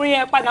lọ́mọkùnrin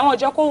yẹn padà wọn ò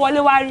jẹ́ kó wọlé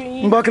wá rí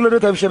yín. Ń gbọ́ kí ló dé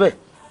tẹ̀ fi ṣe bẹ́ẹ̀.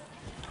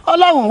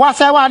 Ọlọ́run wá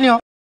ṣẹ́ wá ní ọ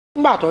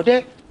nígbà tó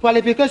dé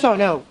qualification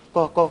rẹ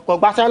kò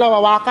gbaṣẹ́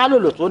lọ́wọ́ wa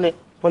kálòlò tó ni.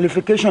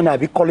 Qualification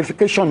àbí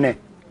qualification nẹ.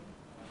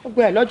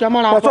 Gbogbo ẹ̀ lọ́jọ́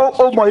mọ́ra wọn. Pọ̀tọ́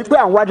o mọ̀ pé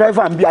àwọn wá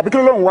driver ń bí àbí kí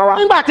ló lóun wá wá.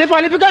 Nígbà tí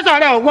qualification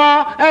rẹ̀ wọ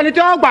ẹni tí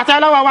ó gbàṣẹ́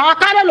lọ́wọ́ wa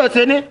kálòlò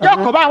sí ni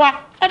yóò kó bá wa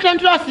ẹ̀jẹ̀ ń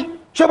dúró sí.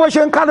 Ṣé bó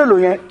ṣe ń kálòlò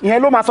yẹn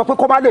ìyẹn ló máa sọ pé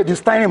kó má lè di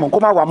steering mọ́ kó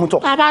má wà mútọ̀.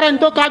 Bàbá rẹ̀ ní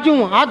tó kájú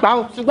wọn àgbà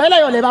o ṣùgbọ́n ilé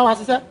yóò lè bá wa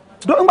ṣiṣẹ́.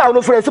 Nígbà wo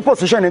ló fẹ́rẹ̀ sí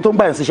position ni tó ń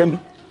gbà yẹn ṣiṣẹ́ ń bí?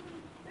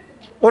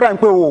 Ó dà ní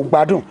pé o ò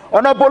gbádùn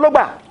ọ̀nà bo ló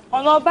gbà.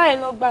 Ọ̀nà báyìí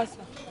ló gbà sọ.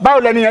 Báwo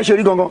lẹni yẹn ṣe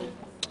rí gangan?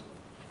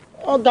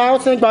 Ó ga ó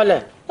sì ń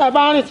gbọlẹ̀ tá a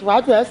bá rìn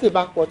síwájú ẹ̀ sì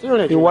bá pọ̀ tí ò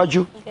rìn.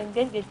 Iwájú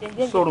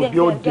sọ̀rọ̀ bí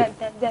ó dé.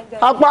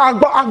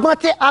 Agbọ́n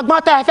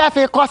tẹ́ ẹ fẹ́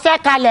fi kọsẹ́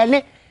kalẹ̀ ni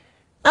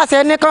wọ́n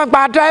ṣe ní kán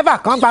gba dírẹ́fà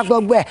kán gba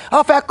gbogbo ẹ̀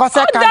ó fẹ́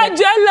kọsẹ́ kalẹ̀. Ó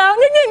dájẹ́ lọ.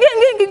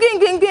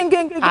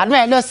 Àánú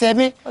ẹ̀ ló ṣe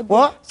mí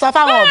wò sọ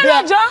fáwọn òbí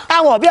ẹ̀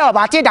táwọn òbí ẹ̀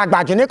ọ̀bá tí ìdàgbà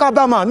jù ní kán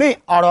bọ́mọ mi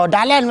ọ̀rọ̀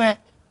ọ̀dá lẹ́nu ẹ̀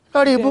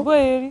lórí ibú. Ìbò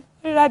èrí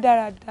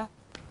rádaràda.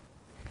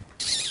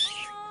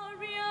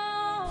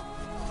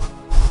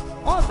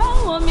 Ọba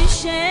wo mi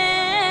ṣe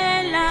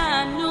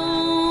lánú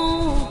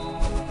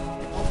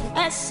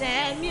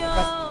ẹsẹ̀ mi o.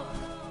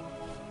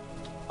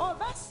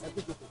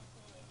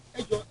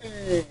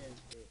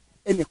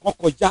 Ẹnìkan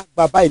kọjá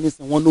bàbá yìí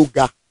nísìnyí wọn ló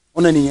ga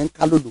wọn náà nìyẹn ń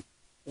ká lòlò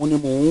wọn ni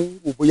mò ń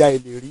wò bóyá ẹ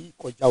lè rí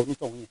kọjá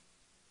onítọ̀hún yẹn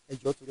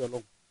ẹjọ́ torí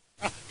Ọlọ́run.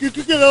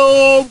 Kí ló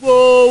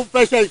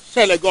fẹ́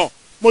ṣẹlẹ̀ gan-an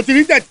mo ti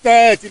rí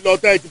tẹ̀ ti lọ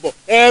tẹ̀ ti bọ̀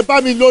ẹ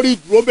bá mi lórí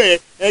ìdúró bẹ́ẹ̀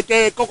ẹ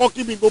kẹ kọ́kọ́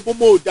kí mi gbogbo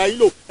mo dá yín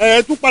lò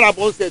ẹ tún padà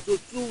bọ̀ ṣẹ̀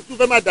tún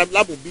fẹ́ máa dà mí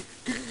láàbò bí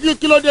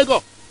kí ló dé gan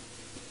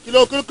kí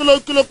ló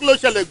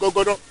ṣẹlẹ̀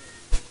gangan náà.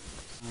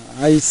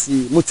 I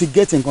see mo ti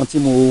get nǹkan tí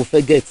mo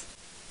fẹ́ get.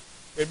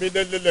 èmi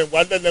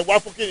lẹ́lẹ̀ wá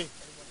fún kíni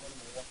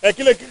ẹ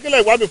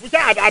kílẹ̀ wá mi fún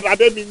ṣáà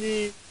àbẹ́ mi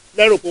ní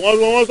lẹ́rù kò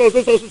wọ́n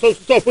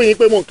sọ fún yín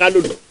pé mò ń ká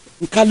lòlò.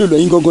 ń ká lòlò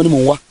yín gangan ni mò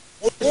ń wá.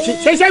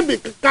 ṣe mi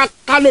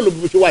ká lòlò bí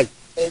mo ṣe wà yìí.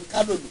 ẹ ń ká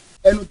lòlò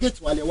ẹnu géètì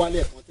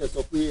wálẹ̀ kan tẹ́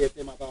sọ pé ẹ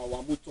fẹ́ máa bá wa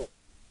mọ́tò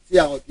tí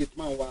àwọn gate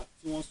man wa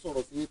tí wọ́n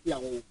sọ̀rọ̀ sí pé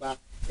àwọn ò bá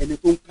ẹni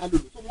tó ń ká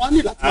lòlò tó wọ́n á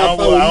ní láti máa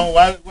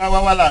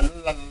àwọn wá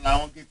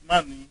làwọn gate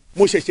man ni.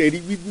 mo ṣẹ̀ṣẹ̀ rí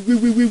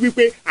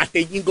wípé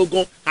àtẹ̀yìn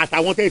gangan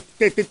àtàwọn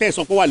tẹ́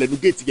sọ pé wà lẹ́nu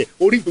géètì yẹn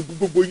orí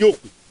gbogbo yóò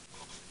pè.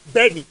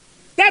 bẹ́ẹ̀ ni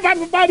tẹ́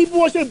bá rí bí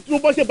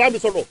wọ́n ṣe bá mi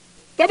sọ̀rọ̀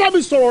tó bá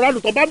mi sọ̀rọ̀ ránù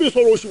tó bá mi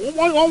sọ̀rọ̀ oṣù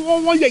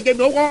wọ́n yẹ̀yẹ́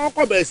mi wọ́n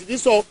kọ̀ bẹ̀rẹ̀ sí ní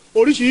sọ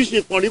oríṣiríṣi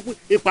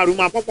ìpàrọ̀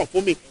àpapọ̀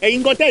fún mi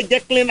ẹ̀yin gan tẹ́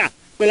jẹ́ cleaner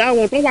pẹ̀lú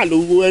àwọn tó wà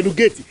lóru ẹnu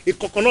géètì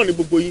ìkọ̀kan náà ni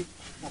gbogbo yín.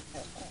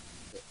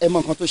 ẹ mọ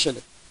nǹkan tó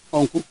ṣẹlẹ̀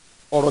ọ̀nkú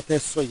ọ̀rọ̀ tẹ́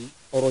sọ yìí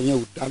ọ̀rọ̀ yẹn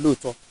ò dá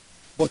lóòótọ́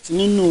but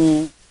nínú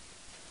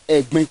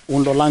ẹ̀gbin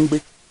òun lọ́la ń gbé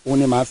òun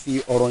ni màá fi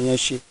ọ̀rọ̀ yẹn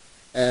ṣe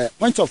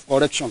point of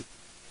correction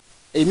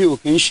èmi ò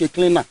kì í ṣe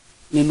cleaner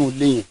nínú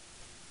ilé yẹn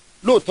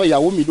lóòótọ́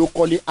ìyàwó mi ló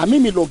kọ́lé àmì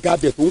mi lọ ga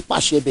bẹ̀ tó ń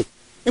pàṣẹ bẹ̀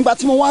nígbà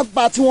tí mo wá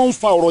bá tí wọ́n ń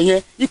fa ọ̀rọ̀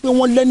yẹn wípé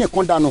wọ́n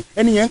lẹ́nìkan dànù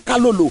ẹni yẹn ń ká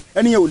lòlò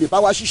ẹni yẹn ò lè bá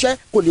wa ṣiṣẹ́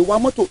kò lè wa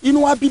mọ́tò inú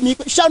wa bí mi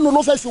pé ṣáàánú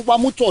ló fẹ́ fi wa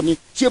mọ́tò ni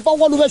ṣe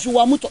bọ́wọ́ ló fẹ́ fi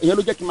wa mọ́tò ìyẹn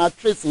ló jẹ́ kí n máa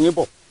trace yín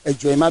bọ̀ ẹ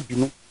jọ̀ọ́ ẹ má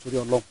bínú torí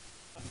Ọlọ́run.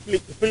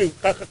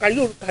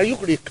 can you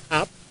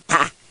recap?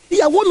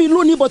 ìyàwó mi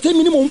ló ní bọ̀tẹ́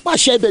mi ni mò ń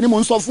pàṣẹ ibẹ̀ ni mò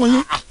ń sọ fún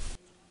yín.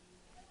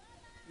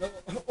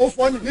 ó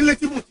fọ́ ni nílé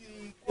tí mo ti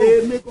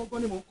èmi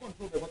gangan ni mò ń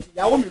kọ́ńtró bẹ̀ bọ́tẹ́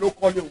ìyàwó mi ló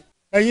kọ́lé o.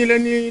 ẹ̀yin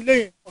lẹni ilé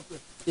yẹn.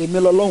 èmi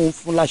lọ́lọ́run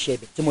fún láṣẹ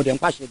ibẹ̀ tí mo dẹ̀ ń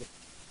pàṣẹ ibẹ̀.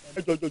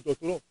 ẹjọ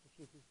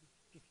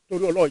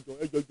torí ọlọ́ọ̀jọ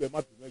ẹjọ ẹ má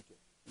bínú ẹjọ.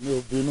 mi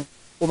ò bínú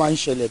ó máa ń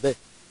ṣẹlẹ̀ bẹ́ẹ̀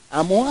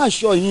àmọ́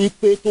aṣọ yín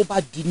pé tó bá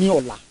di ní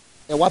ọ̀la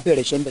ẹ wá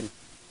bẹ̀rẹ̀ ṣẹ́ ń bẹ̀rẹ̀.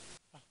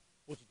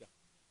 ó ti dà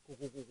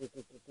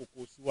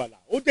kò sí wàhálà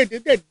ó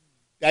dẹ̀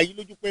dá yín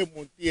lójú pé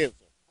mo ti ẹ̀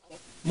sọ.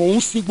 mò ń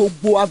fi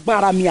gbogbo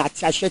agbára mi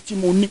àti àṣẹ tí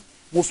mo ní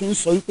mo fi ń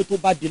sọ wípé tó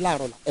bá di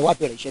láàárọ̀ la ẹ wá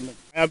bẹ̀rẹ̀ ṣẹ́ mẹ́rin.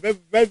 I am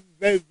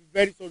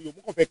very sorry o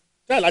mo kàn fẹ́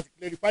try láti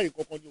clarify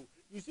nǹkan ni o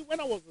you see when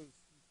I was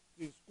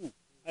in school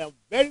I am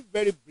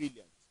very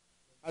brilliant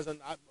as an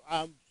I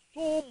am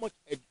so much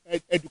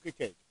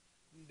educated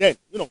then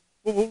you know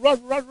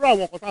rárá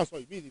àwọn kan tá à ń sọ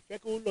yìí mi ní fẹ́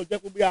kí ó lọ jẹ́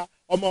pé bí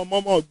ọmọ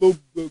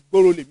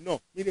gbòòrò lèmi náà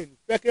mi ní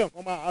fẹ́ kí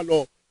nǹkan máa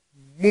lọ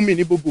mú mi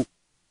ní gbogbo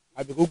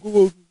àbí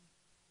gbogbo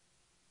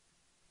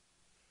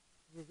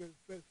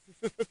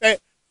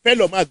fẹ́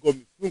lọ máa gọ̀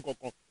mí fún nǹkan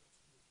kan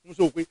mo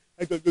sọ pé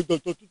ẹjọ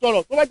tọrọ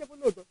tó bá jẹ́ pé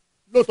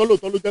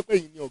lóòótọ́ ló jẹ́ pé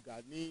èyí ni ọ̀gá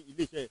ní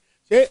iléeṣẹ́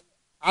ṣé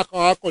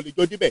akọ̀ lè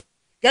jọ débẹ̀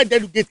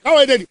kẹ́ẹ̀dẹ́lu gate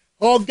káwọn ẹ̀dẹ́ni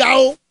ọ̀gá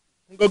o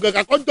gangan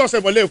kakọ́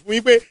jọ̀sẹ̀ mọ́lẹ̀ fún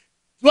yín pé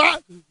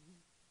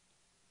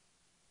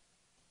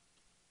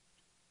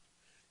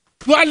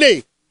tuwálè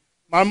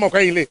máa mọ̀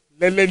kẹ́yìn lè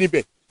lẹ́lẹ́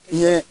níbẹ̀.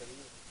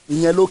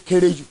 ìyẹn ló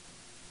kéré jù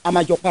a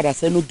máa jọ padà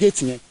sẹ́nu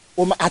géètì yẹn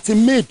àti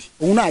maid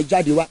òun náà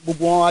jáde wá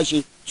gbogbo wọn wá ṣe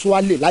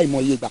tuwálè láì mọ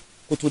iye gbà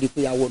kó tó di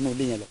pé a wọnú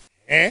ilé yẹn lọ.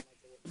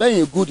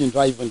 bẹ́ẹ̀ good in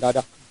driving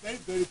dada.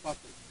 very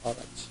perfect. all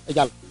right ẹ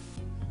jà lọ.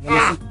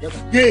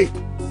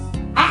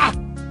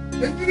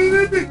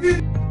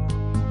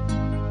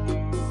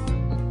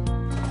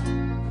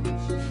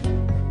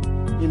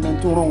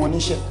 ilẹ̀ tó rán wọn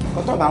níṣẹ́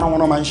kọ́tọ́ bá rán wọn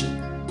náà máa ń ṣe.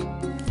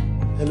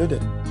 hello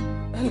there.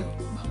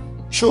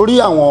 sórí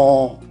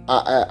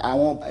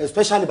àwọn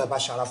especially baba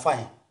Sharafa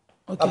yẹn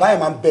baba yẹn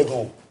máa ń bẹ̀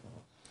gan-an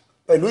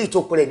pẹ̀lú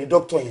ìtòpọ̀ rẹ̀ ní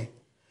dókítà yẹn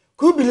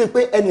kí ó bìlẹ̀ pé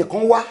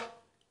ẹnìkan wá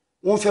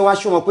wọ́n fẹ́ wá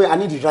ṣó wọn pé I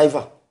need the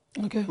driver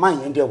máa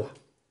yẹn dẹ̀ wá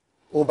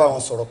ó bá wọn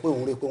sọ̀rọ̀ pé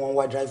òun rí i pé wọ́n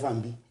wá driver ń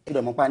bí ó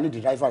dẹ̀ mọ̀ pé I need the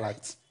driver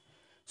right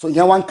so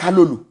ìyẹn wá ń ká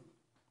lòlò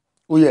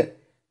ó yẹ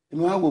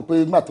èmi wá wò pé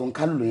nígbà tó ń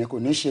ká lòlò yẹn kò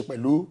ní í ṣe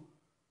pẹ̀lú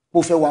bó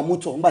fẹ́ wa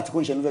mọ́tò nígbà tí kò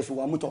ń ṣe ló fẹ́ fi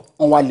wa mọ́tò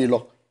wọ́n wá lé lọ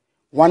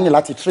wọ́n ní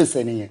láti trace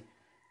ẹni yẹn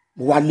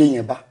mo wá lé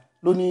yẹn bá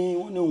lónìí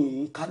wọ́n ní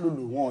òun ká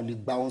lòlò wọn ò lè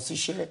gba òun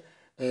síṣẹ́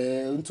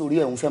nítorí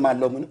ẹ̀ òun fẹ́ máa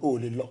lọ mo ní ò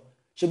lè lọ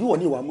ṣe bí wọ́n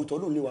ní ìwà mọ́tò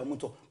olóhùn ní ìwà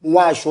mọ́tò mo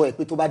wá aṣọ ẹ̀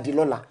pé tó bá di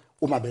lọ́la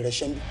ó máa bẹ̀rẹ̀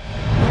ṣẹ́ ń bí.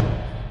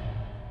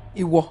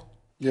 ìwọ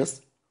yes.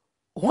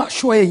 òun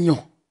aṣọ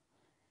èèyàn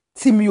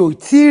tí mi ò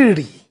tí ì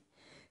rí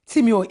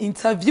tí mi ò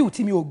interview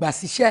tí mi ò gbà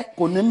síṣẹ́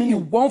kò ní mí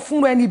ìwọ ń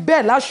fún ẹni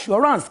bẹ́ẹ̀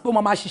l'assurance pé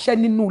mo máa ṣiṣẹ́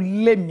nínú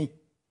ilé mi.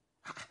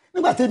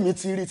 nígbà tèmi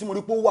ti rí tí mo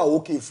rí pé ó wà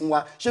òkè fún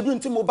wa ṣe bí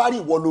tí mo bá rí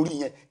ìwọ lórí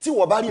yẹn tí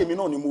ìwọ bá rí èmi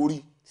náà ni mo rí.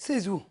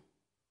 ṣèṣù.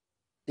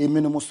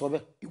 èmi ni mo sọ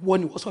bẹ́ẹ̀. ìwọ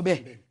ni wọ́n sọ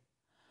bẹ́ẹ̀.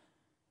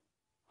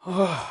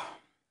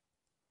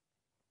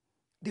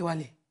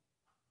 Déwálé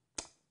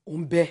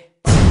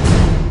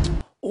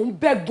òun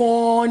bẹ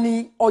gan-an ni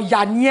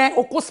ọ̀yà ni ẹ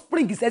o kó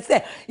spring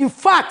sẹ́sẹ̀ in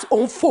fact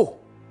òun fò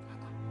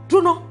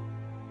dúró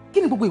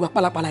kí ni gbogbo ìwà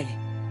pálapàla yẹn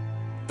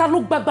ta ló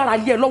gbàgbára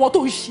lé ẹ lọ́wọ́ tó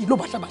ń ṣì ló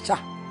bàṣàbàṣà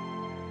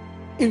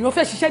èèyàn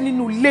fẹ́ ṣiṣẹ́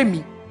nínú ilé mi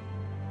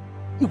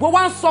ìwọ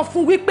wá ń sọ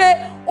fún wípé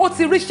ó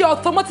ti ríṣẹ́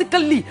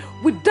automatically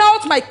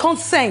without my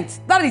consent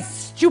that is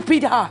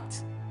stupid act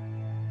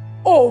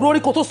ó rórí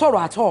kó tó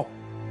sọ̀rọ̀ àtọ̀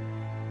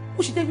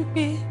ó ṣe jẹ́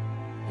wípé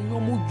èèyàn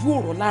ọmọ ojú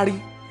ọ̀rọ̀ lárí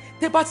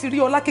tẹ́ bá ti rí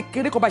ọlá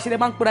kékeré kan bá ṣe lè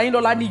máa ń pera yín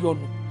lọ́lá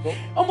níyọnu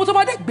ọmọ tó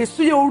bá dẹ̀ gbé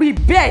sí orí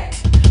bẹ́ẹ̀dì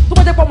tó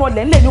bá jẹ́ pé ọmọ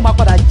lẹ́ńlẹ̀ ni ó máa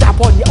padà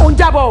jábọ̀ ni ó ń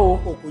jábọ̀ o.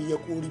 kò yẹ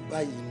kó rí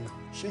báyìí nà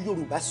ṣé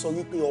Yorùbá sọ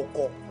wípé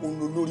ọkọ òun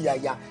ló lórí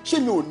aya ṣé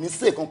mi ò ní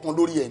ṣe kankan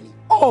lórí ẹ ni.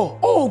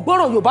 ó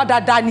gbọ́rọ̀ Yorùbá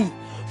dáadáa ni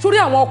sórí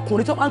àwọn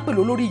ọkùnrin tó máa ń pè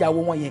lórí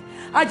ìyàwó wọn yẹn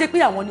á jẹ́ pé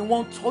àwọn ni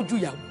wọ́n ń tọ́jú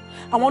ìyàwó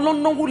àwọn ló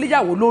ń náwó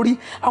léyàwó lórí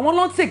àwọn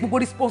ló ń take gbogbo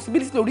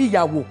responsibility lórí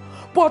ìyàwó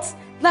but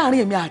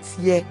láàrin èmi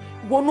àti ẹ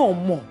ìwọ náà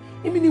mọ̀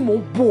èmi ni mò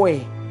ń bọ̀ ẹ̀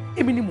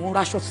èmi ni mò ń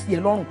raṣọ sí ẹ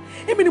lọ́rùn,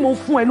 èmi ni mò ń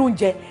fún ẹ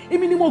lóúnjẹ,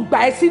 èmi ni mo gbà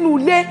ẹ sínú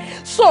ilé.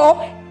 So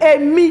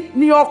èmi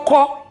ni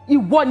ọkọ,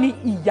 ìwọ ni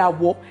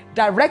ìyàwó,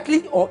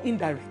 directly or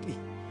indirectly.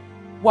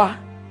 Wá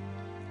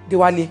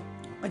Déwálé,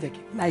 má jẹ́ kí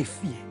n láì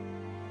fi ẹ,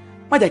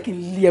 má jẹ́ kí n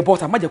lé ẹ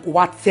bọ́ta, má jẹ́ kó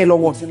wá tẹ́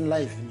lọ́wọ́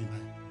mi.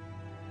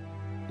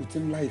 o ti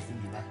ń láì fi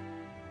mi báyìí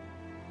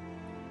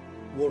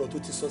wọ́rọ̀ tó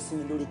ti sọ sí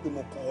mi lórí pé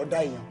mo kàn ọ́ dá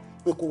èèyàn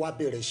pé kó wá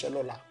bẹ̀rẹ̀ iṣẹ́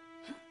lọ́la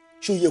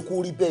ṣó yẹ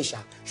kó rí bẹ́ẹ̀ ṣá,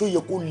 ṣó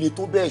yẹ kó le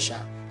tó bẹ́ẹ̀ ṣá,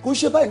 kó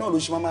ṣe báyìí náà ló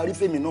ṣe máa rí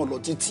fèmí náà lọ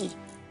títí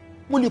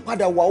mo lè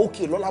padà wà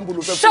òkè lọ́la ń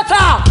bolo fẹ́. Shut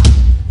up!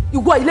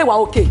 Ìwọ ilé wa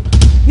òkè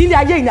nílé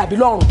ayé ìní àbí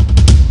lọ́run,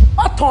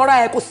 má tan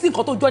ara ẹ, kò sí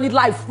nǹkan tó jọ ní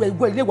life rẹ.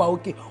 Ìwọ ilé wa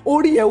òkè,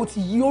 orí ẹ ó ti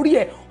yí, orí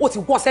ẹ ó ti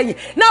wọ́ sẹ́yìn.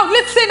 Now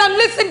listen and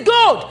listen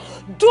good.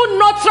 Do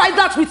not try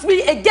that with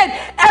me again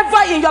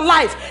ever in your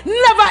life.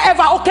 Never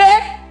ever, okay?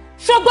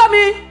 Ṣọgbọ́n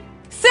mi,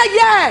 say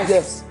yes.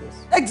 Yes.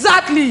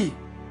 Exactly.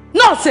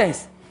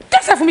 Nonsense.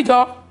 Kẹ́sẹ̀ fún mi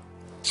jọ.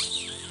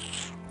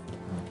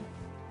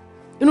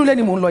 Inú ilé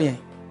ni mò ń lọ yẹn.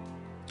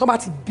 Tó bá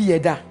ti bí ẹ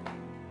dá.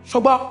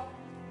 Ṣọgbọ́n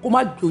kó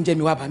má gbé oúnjẹ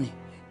mi wá bá mi.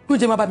 Gbé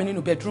oúnjẹ mi wá bá mi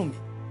nínú bedroom mi.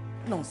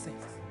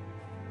 Nonsense.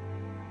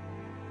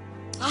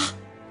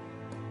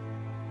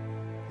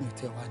 Mi ò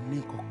tẹ wá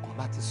ní kankan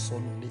láti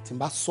sọnù ilé tí n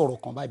bá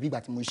sọ̀rọ̀ kan báyìí bí ìgbà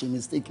tí mo ṣe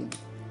mistake ni.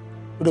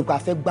 Ó dẹ̀ pé a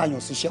fẹ́ gbàyàn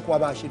sí iṣẹ́ kó wá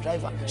bá a ṣe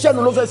driver. Ṣẹ́nu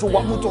ló fẹ́ fi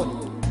wá mọ́tò ni.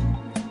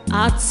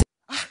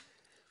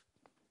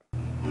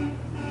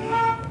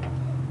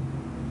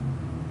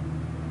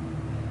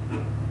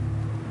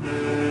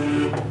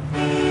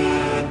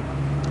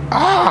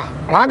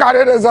 Ranga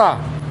de desa.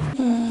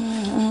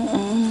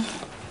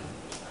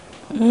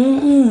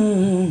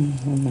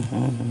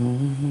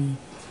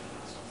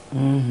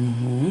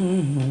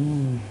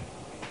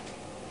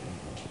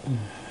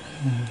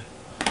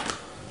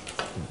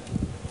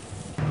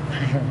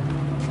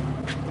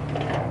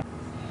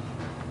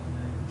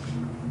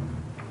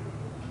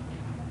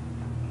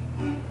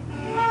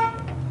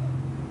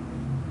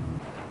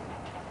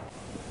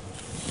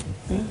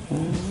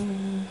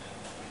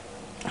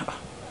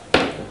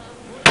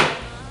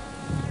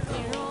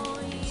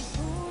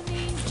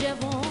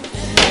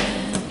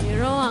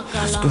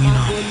 What's going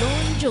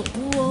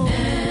on?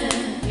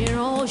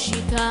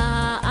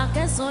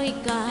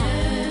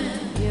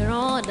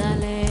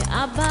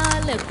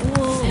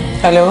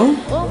 Hello?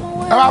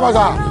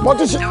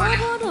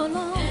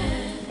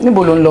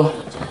 Níbo ló ń lọ?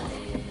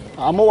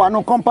 Àmọ́ wà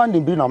nù compound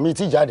bí náà mi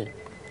ti jáde.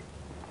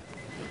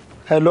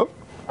 Hello?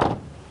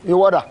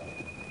 Ìwọ́dà.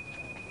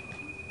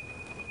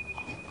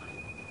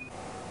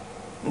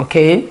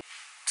 Okay.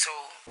 So,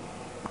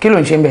 kí ló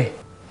ń ṣe ń bẹ̀?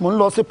 Mo ń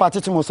lọ sí party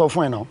tí mo sọ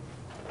fún ẹ náà.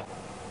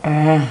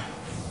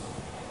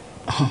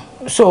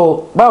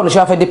 So, báwo ló ṣe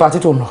wá fẹ́ dé party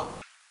tó ń lọ?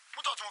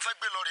 Mọ́tò tí mo fẹ́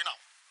gbé lọ rí náà.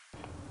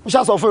 Mo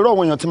ṣá sọ fún irú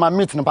àwọn èèyàn tí máa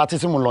meet ní party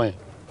tí mo lọ yẹn.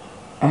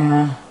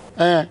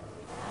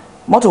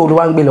 Mọ́tò wo ló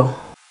wá ń gbé lọ?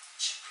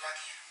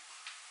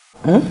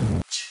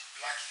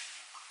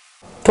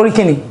 Torí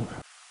kí ni?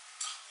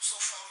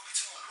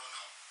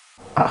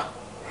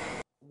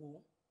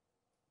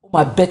 Ó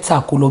máa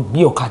bẹ́tà kó lọ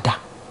gbé ọ̀kadà.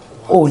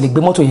 O ò lè gbé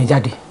mọ́tò yẹn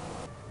jáde.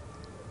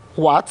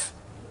 What?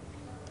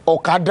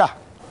 Ọ̀kadà?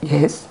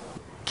 Yes.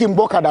 Kí n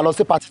bọ́ ọ̀kadà lọ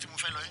sí party tí mo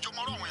fẹ́ lọ. Ìjọ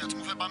mọ́rọ̀ àwọn èèyàn tí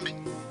mo fẹ́ bá mi.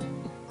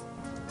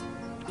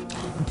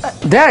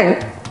 Then,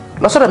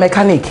 lọ sọ́dọ̀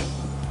mechanic.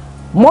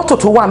 Mọ́tò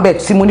tó wà ń bẹ̀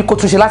tí mo ní kó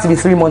túnṣe láti bí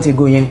 3 months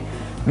ago yẹn.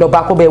 Lọ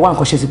bá kó bẹ́ẹ̀ wá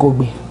nǹkan ṣe sí kó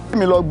gbé.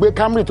 Mi lọ gbé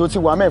Camry tó ti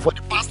wà mẹ́ẹ̀ for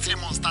the past 3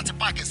 months tàti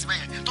páàkì síbẹ̀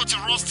yẹn tó ti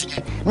rust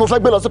yẹn. Mo fẹ́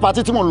gbé lọ sí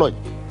party tí mo ń lọ yìí.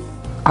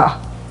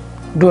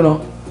 Dúró.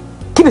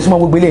 Kí ni ìtumọ̀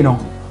gbogbo eléyìí náà?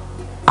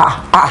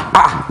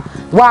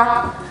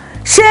 Wá,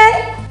 ṣé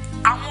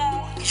àwọn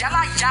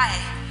ìyálà ìyá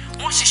ẹ̀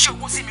wọ́n ṣiṣẹ́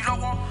owó sí mi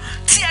lọ́wọ́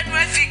tí ẹnu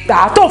ẹ fi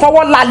gbà tó ń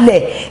fọwọ́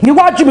lálẹ̀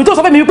níwájú mi tó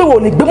sọ fún mi wípé ìwọ ò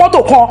lè gbé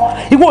mọ́tò kan,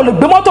 ìwọ ò lè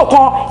gbé mọ́tò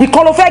kan,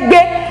 ìkan ló fẹ́ gbé.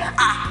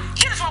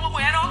 Kí ni ìtumọ̀ gbogbo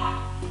yẹn náà?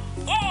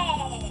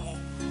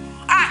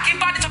 Kí n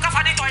bá nítorí káfa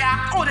nítorí ya,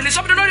 ò lè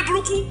sọ mi lórí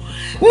burúkú.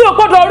 Mi ò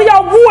gbọ́dọ̀ rí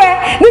ọwọ́ ẹ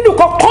nínú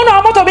kankan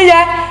náà mọ́tò mi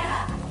yẹn.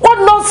 What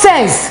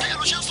nonsense!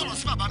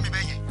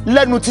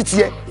 Lẹ́nu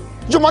títí ẹ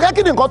Jùmọ̀kẹ́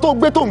kí ni nǹkan tó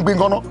gbé tó ń gbé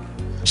gan-an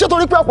ṣé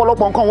torí pé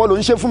ọ̀pọ̀lọpọ̀ nǹkan wọn ló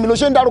ń ṣe fún mi ló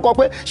ṣe ń dárúkọ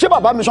pé ṣé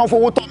bàbá mi ṣan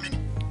fowó tọ́ mi ni.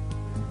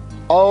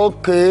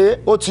 Ok,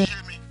 ó ti yé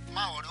mi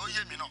má ọ̀rẹ́ ó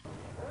yé mi náà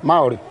má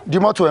ọ̀rẹ́ di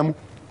mọ́tò ẹ mú.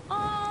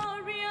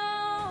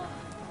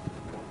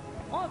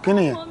 Kí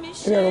ni yẹn?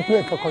 Kí ni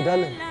aeroplane kankan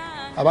jálẹ̀?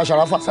 Bàbá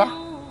Ṣàráfà sá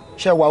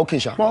ṣe wà òkè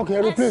ṣá. Wọ́n kì í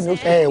aeroplane ní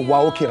òkè. Ẹ wà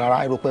òkè rárá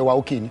aeroplane wà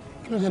òkè ni.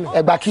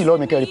 Ẹ gba kí lọ́ọ̀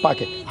mi kẹ́rì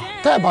páàkì.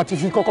 Tẹ́ ẹ̀ bá ti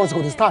fi kọ́kọ́ sí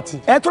kò ní start.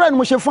 Ẹ tó rẹ̀ ni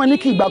mo ṣe fún ẹ ní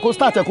kí ìgbà kó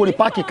start ẹ kó rí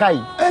páàkì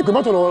káyìí. Ẹ gbé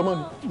mọ́tò lọ́wọ́ mọ́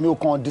ni. Mi ò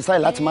kàn decide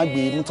láti má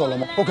gbé mọ́tò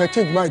lọ́mọ. Ok,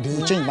 change mind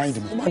yìí. Change mind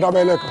mi. Ó máa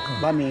dábẹ́ lẹ́ẹ̀kankan.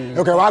 Bá mi.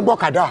 Ok, wàá gbọ́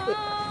kàdá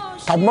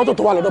tàbí mọ́tò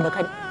tó wà lọ́dọ̀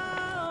mẹ́kánì.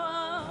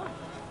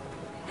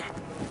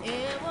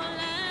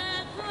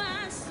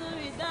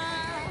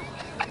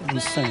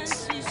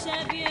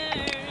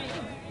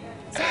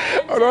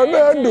 Ọ̀rọ̀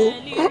náà dùn,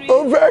 ó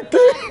fẹ́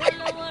kí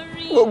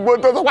gbogbo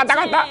tó sọ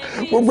pátápátá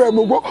gbogbo ẹ̀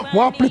gbogbo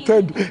wọ́n á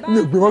pretend mi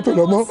ò gbé mọ́tò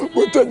lọ mọ́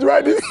mo change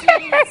mind.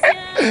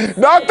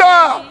 Dọ́tọ̀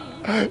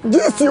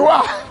gist wà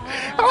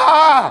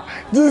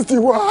gist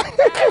wà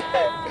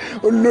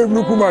olórí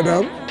burúkú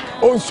madam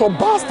ó ń sọ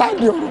bastard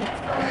ọ̀rọ̀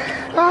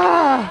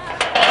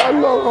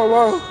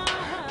ọlọ́run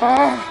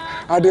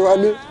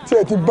Adéwálé tí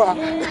ẹ ti bá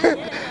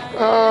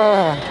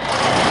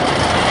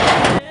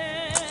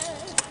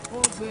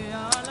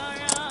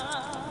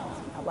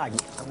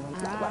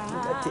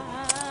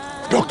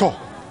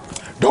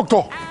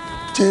dókítà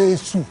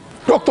Jésù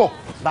dókítà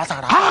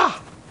Basara.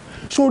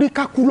 Sórí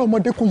kákú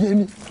lọ́mọdé kò yé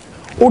ni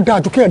ó dáa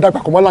ju kéèyàn dàgbà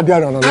kọ́ mọ́ládé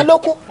àrùn rẹ̀.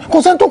 Alóko.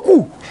 Kò sẹ́ni tó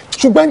kù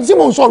ṣùgbọ́n tí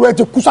mò ń sọ̀rọ̀ ẹ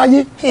ti kú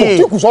sáyé kò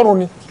tí kù sọ́run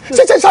ni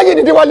ṣé sáyé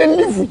ni Déwálé ń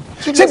lífù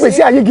ṣé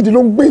gbèsè ayé gidi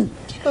ló ń gbé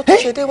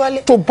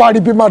tó bá rí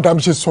bí madam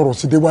ṣe sọ̀rọ̀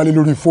sí Déwálé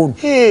lórí fóònù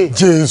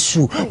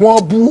Jésù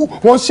wọ́n bú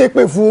wọ́n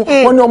ṣépè fún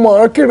wọ́n ní ọmọ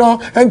rẹ̀ kíran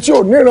ẹni tí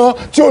ò níran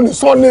tí ò ní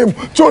surname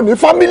tí ò ní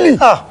family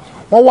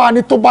wọ́n wá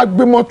ní tó bá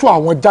gbé mọ́tò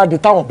àwọn jáde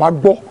táwọn bá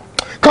gbọ́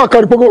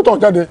káàkiri pé kó tó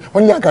jáde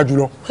wọ́n ní àga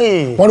jùlọ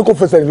wọ́n ní kó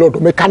fẹsẹ̀ rìn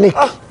lọ́dọ̀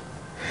mẹkáníìkì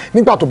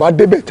nígbà tó bá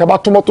débẹ̀ tí a bá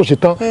tún mọ́tò ṣe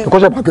tán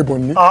ìkọ́ṣẹ́ ìpàkẹ́bọ̀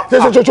ní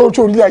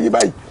ṣe orí ayé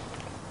báyìí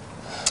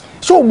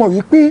ṣé o mọ̀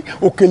wípé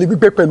òkèlè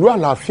gbígbẹ pẹ̀lú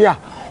àlàáfíà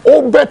ó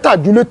bẹ́tà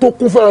jùlé tó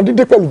kún fẹ́ràn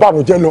dídé pẹ̀lú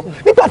bànújẹ́ lọ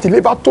nígbà tí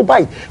ilé bá tó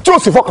báyìí tí ó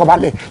sì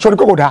fọkànbalẹ̀ sọ̀rọ̀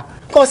kókò dáa.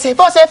 Kò sí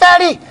bó ṣe fẹ́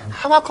rí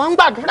àwọn kan ń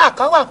gbàdúrà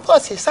kan wà bó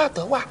ṣe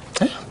sàtọ̀ wà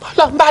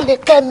bọ́lọ́mbà lè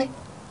kẹ́ mi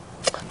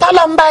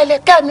tọ́lọ́mbà lè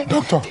kẹ́ mi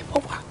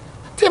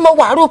tí mo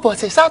wà rúbọ̀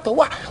ṣe sàtọ̀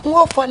wà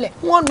wọ́n fọlẹ̀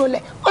wọ́n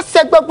nulẹ̀ wọ́n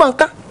ṣe gbogbo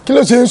nǹkan. Kí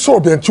ló ṣe ń sọ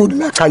ọ̀bẹ tí ó ní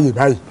lákàyè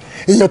báyìí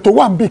èèyàn tó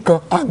wà níbì kan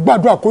à ń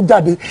gbàdúrà kó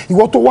jáde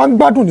ìwọ tó wà ń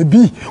gbádùn níbí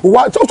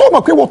ìwọ tó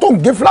mọ̀ pé ìwọ tó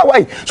ń gé fúláwà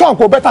yìí sọ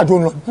àpò bẹ́tà jọ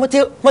ń lọ.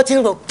 mo ti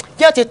rò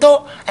yóò ti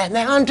tó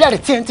 100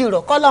 tí n ti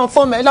rò kọ́ lọ́n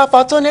fún mi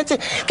lọ́pọ̀túnítì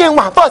kí n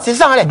wà pọ̀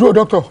sísan rẹ̀. dúró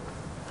dókítà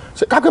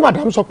kápẹ́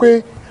madam sọ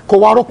pé kò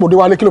wá rọ́pò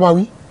Déwálé kí ló máa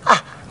wí.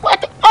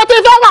 ó ti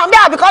fẹ́ wà ń bẹ́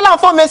àbí kọ́ lọ́n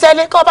fún mi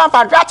sẹ́ni kó bá ń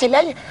fàdúrà tì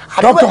lẹ́yìn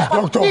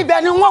àdúgbò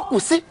ibẹ̀ ni wọ́n kù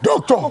sí.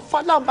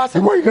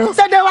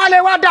 ṣé Déwálé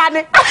wá dáa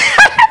ni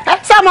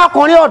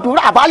sọmọkùnrin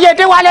òdúrà àbáyé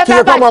Déwálé fẹ́ báyìí. kí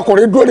ṣe pé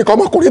ọmọkùnrin dúró nìkan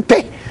ọmọkùnrin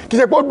tẹ̀ kì í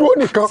ṣe pé ó dúró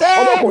nìkan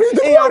ọmọkùnrin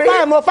tó wọlé. ìyàpá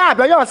ẹ̀ mo fún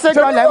àbẹ̀yọ̀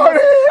ṣéjọ lẹ́mọ̀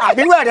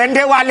àbíwẹ̀ rẹ̀ ń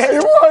Déwálé.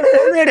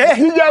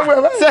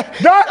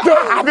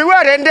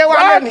 àbíwẹ̀ rẹ̀ ń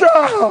Déwálé ni.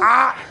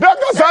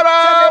 dókítà sọ̀rọ̀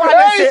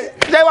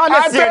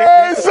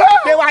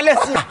Déwálé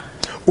sí.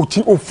 o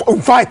ti o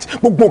fight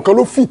gbogbo nǹkan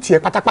ló fi tiẹ̀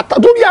pátápátá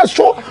lórí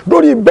aṣọ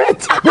lórí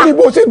bẹ́ẹ̀tì lórí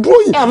bó ṣe dúró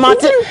yìí.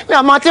 mi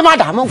ò mọ tí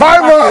màdàmú.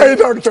 bye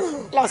doctor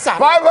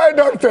bye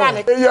doctor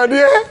èèyàn ni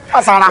ẹ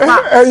ọ̀sàràpá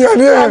èèyàn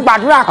ni ẹ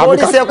gbàdúrà kó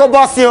ní ṣe kó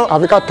bọ́ sí o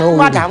àbí ká tán òun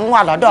màdàmú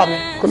wà lọ́dọ̀ mi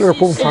kó lè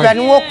kó n fa ibẹ̀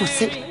ni wọ́n kù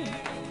sí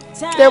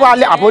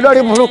Déwálé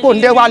àbólórí burúkú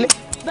ń Déwálé.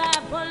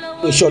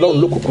 iṣẹ́ Ọlọ́run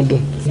ló kúkú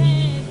dùn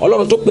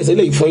Ọlọ́run tó pèsè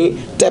léyìí fún yín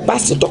tẹ bá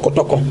sì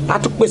tọkàntọkàn á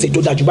tún pèsè tó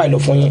dájú báyìí lọ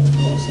fún yín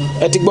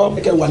ẹ ti gbọ́.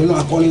 ẹ kẹ wà nínú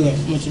akọrin yẹn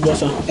mo ti gbọ́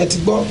sá ẹ ti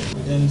gbọ́.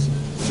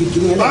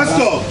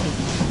 pásítọ̀.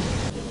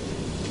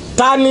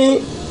 ta ni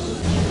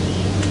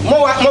mo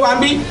wà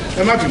bí.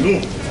 ẹ má bínú.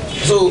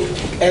 so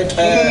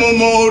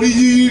mo rí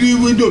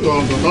wíńdò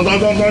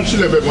tán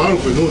sílẹ̀ bẹ̀ mọ́ àrùn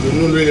pé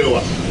nínú ilé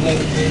wa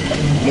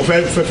mo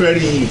fẹ́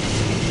rí yín.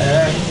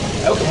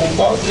 ẹ ok mo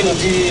gbọ́ kí ni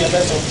tí ẹ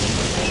fẹ́ sọ.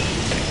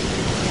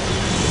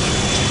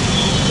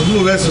 mo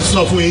fẹ́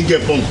sọ fún yín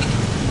get punk.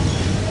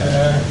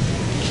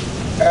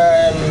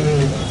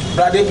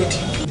 Brother David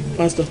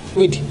pastor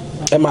wait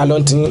ẹ máa lọ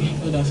tí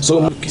so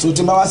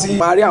tí n bá wá sí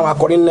máa rí àwọn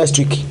akọrin next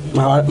week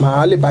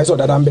máa lè bá ẹ sọ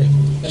dáadáa ń bẹ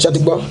ṣé ti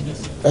gbọ́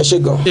ẹ ṣe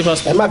gan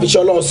ẹ má fi ṣe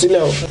Ọlọ́run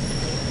sílẹ̀ o.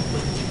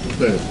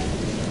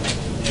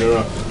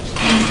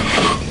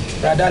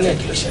 Brother Daniel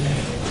kí ló ṣẹlẹ̀.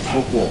 ó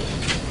pọ̀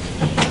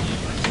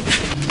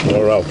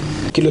ọ̀rọ̀ o.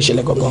 kí ló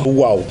ṣẹlẹ̀ gangan. ó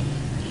wà o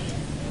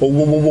ó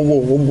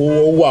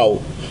wà o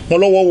wọn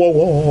lọ́wọ́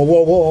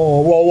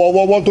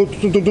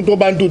tó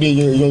bá ń dùn ní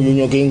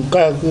èèyàn kì í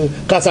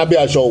ká sábẹ́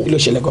aṣọ o. kí ló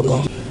ṣẹlẹ̀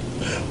gangan.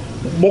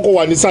 mo kọ́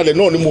wà nísàlẹ̀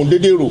náà ni mò ń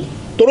dédé rò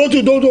torí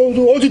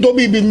ó ti tó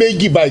bí ibi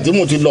méjì báyìí tí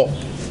mo ti lọ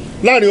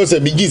láàrin ọ̀sẹ̀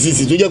méjì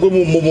sísì tó jẹ́ pé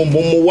mo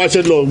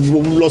wáṣẹ́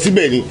lọ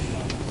síbẹ̀ ni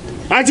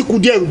a ti kú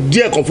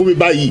díẹ̀ kan fún mi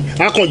báyìí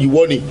a kàn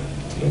yíwọ́ ni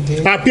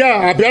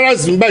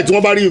appearance mi báyìí tí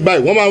wọ́n bá rí mi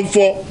báyìí wọ́n máa ń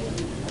fọ́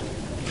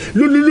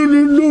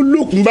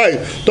lókun báyìí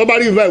tó bá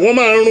rí mi báyìí wọ́n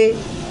máa ń rún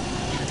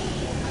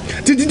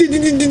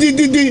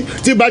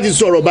tí bá ti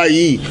sọ̀rọ̀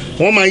báyìí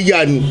wọ́n máa ń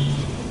yà ni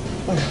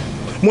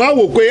mo á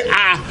wò pé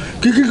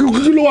kí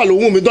ló wà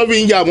lóhùn mi tó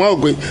fi ń yà mo á wò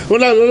pé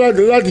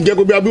láti jẹ́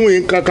kó bí abíwọ̀n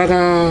yẹn ká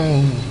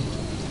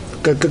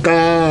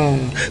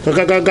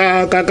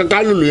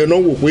lòlò yẹn náà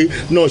wò pé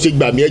náà ṣe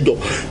gbà mí ẹjọ́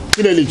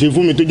kí lè ṣe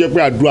fún mi tó jẹ́ pé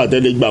àdúrà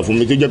tẹ́lẹ̀ gbà fún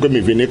mi tó jẹ́ pé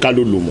mi fi ní ká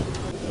lòlò mọ́.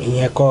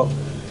 ìyẹn kọ́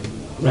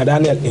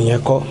Daniel ìyẹn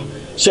kọ́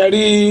ṣe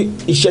rí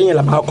iṣẹ́ yẹn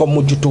làbá kọ́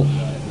mójútó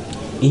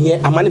ìyẹn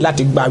a máa ní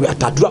láti gbààwẹ̀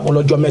àtàdúrà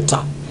ọlọ́jọ́ mẹ́ta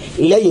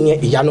lẹ́yìn yẹn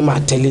ìyanu máa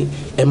tẹ̀lé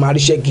ẹ máa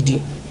ríṣẹ́ gidi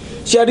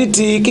ṣe rí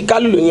ti kíká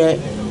lòlò yẹn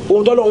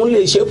ohun tó lọ́run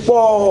lè ṣe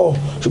pọ̀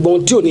ṣùgbọ́n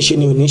ohun tí ò ní ṣe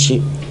ni ò ní ṣe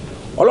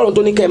Ọlọ́run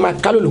tó ní ká ẹ máa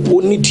ká lòlò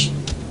ó nídìí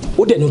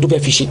ó dẹ̀ ní ohun tó fẹ́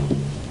fi ṣe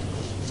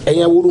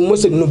ẹ̀yẹn wo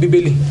Mósè nínú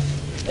Bíbélì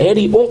ẹ̀yẹn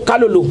rí ó ń ká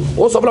lòlò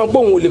ó ń sọ fúnra pé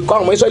òun ò lè kọ́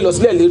àwọn Ísírẹ́lì lọ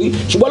sílẹ̀ lérí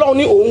ṣùgbọ́n Ọlọ́run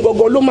ní òun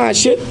gangan ló máa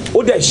ṣe ó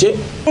dẹ̀ ṣe.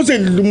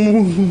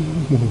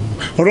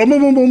 ọ̀rọ̀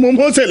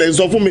Mósè lè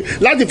sọ fún mi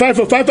láti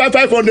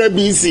 500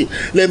 BC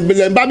lè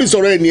ń bá mi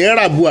sọ̀rọ̀ ẹ̀ ní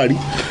ẹ̀rà Buhari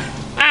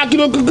kí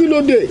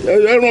ló dé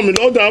ẹ ràn mí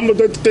lọ́wọ́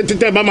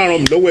tẹ́ bá máa ràn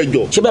mí lọ́wọ́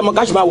ẹjọ́. ṣé bẹ́ẹ̀ mọ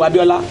káṣí máa wọ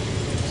Abíọ́lá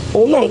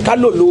òun náà ń ká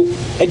lòlò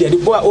ẹ̀dẹ̀ rí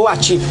bó ó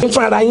achieve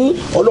fún ara yín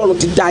ọlọ́run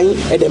ti dá yín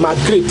ẹ̀dẹ̀ máa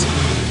great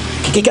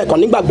kíkẹ́kọ̀ọ́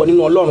nígbàgbọ́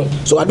nínú ọlọ́run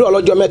sọ̀rọ̀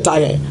ọlọ́jọ́ mẹ́ta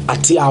yẹn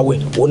àti ààwẹ̀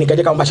òun ní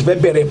kẹ́jẹ́ káwọn bá ṣe fẹ́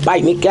bẹ̀rẹ̀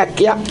báyìí ní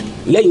kíákíá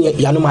lẹ́yìn yẹn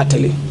ìyanu máa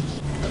tẹ̀lé.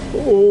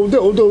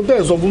 ó tẹ́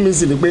ẹ̀ sọ fún mi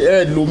sí ni pé ẹ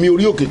lò mí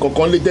orí òkè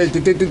kankan lé tẹ́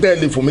ẹ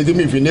lè fò mí tí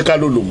mi fi ní ká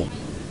ló lò mọ́.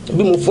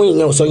 bí mo fún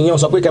ìyẹn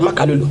sọ pé kẹ́ má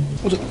ká ló lò.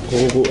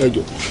 kókó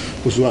ẹjọ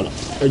kò sí wàhálà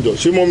ẹjọ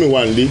ṣé mọ́mì wà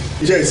nílé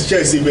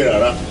iṣẹ́ ìsìn bẹ́ẹ̀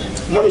rárá.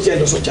 mọ́mì ṣe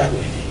lọ sọ́jà ni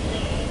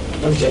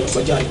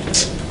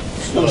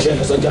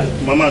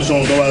màmá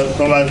sọ̀rọ̀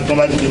tó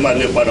bá dìde máa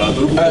lè padà wá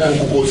torí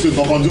kò sí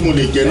kankan tí mo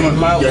lè jẹ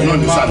náà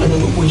nísàlẹ̀.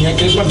 gbogbo yẹn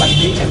kí ló bá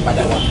dìde ẹ̀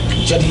padà wá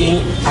ṣẹ́ni yẹn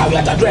àwẹ̀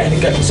àtàdúrà yẹn ní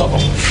kẹ́kẹ́ sọ̀kọ̀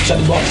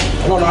ṣẹ́ni bọ́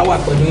ọlọ́run á wà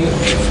pẹ̀lú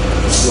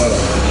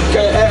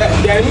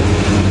dẹ́n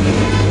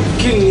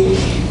kí ni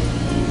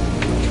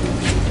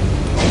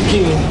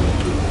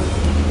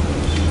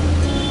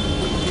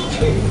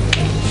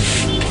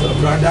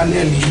ọ̀rọ̀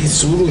Daniel yìí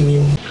sùúrù ni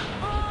o.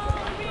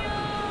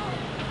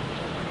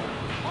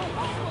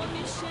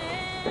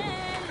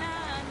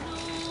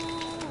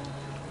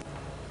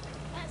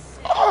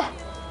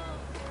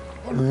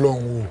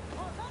 Ọlọ́run o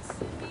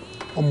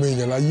ọmọ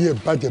èèyàn láyé ẹ̀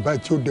bàjẹ́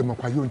báyìí tí ó dẹ̀ mọ̀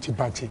pa yóò ti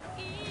bàjẹ́.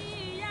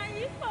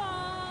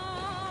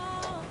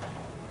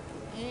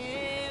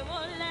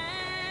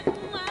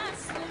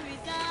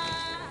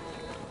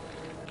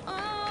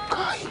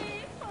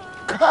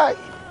 káì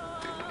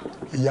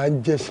ìyá ń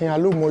jẹ sin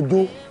alómọjó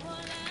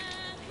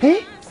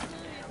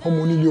ọmọ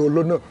onílé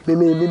ọlọ́nà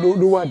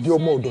ló wá di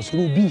ọmọ ọ̀dọ̀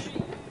sírú bíi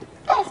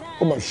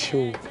ó mà ṣe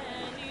o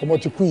ọmọ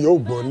ti kú ìyá ò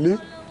gbọ́n lé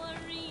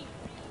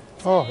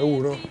ẹ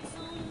wòran.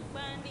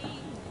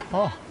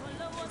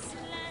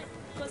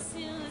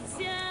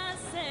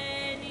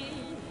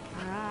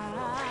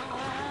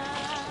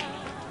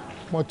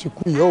 Wọ́n ti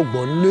kú ìyá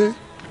ògbọ́n lé.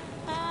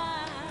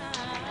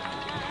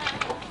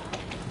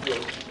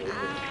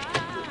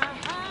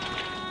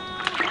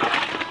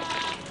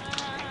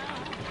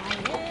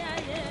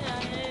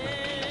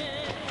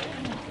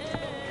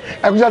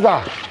 Ẹ kú sẹ́sà.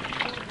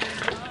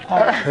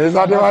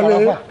 Ìsàdéwálé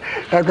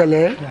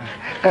ẹ̀kẹ̀lẹ́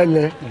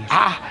ẹ̀lẹ́.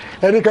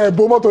 Ẹni ká ẹ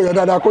bó mọ́tò yẹn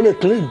dáadáa kó lè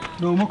clean.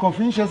 Mo kàn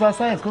fi ń ṣe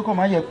exercise kó kàn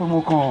má yẹ pé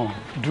mo kàn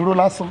dúró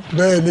lásán.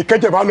 Bẹ́ẹ̀ ni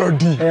kẹ́jẹ̀ bá lọ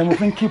di. Mo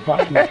fi ń keep up.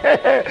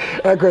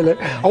 Ẹ pẹ̀lẹ́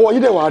àwọn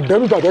yìí dẹ̀ wà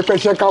dẹ́rù tàbí pé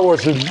ṣẹ́ káwọ̀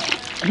sí rí.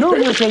 Lóò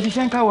mi ò ṣe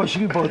ṣiṣẹ́ ń káwọ̀ sí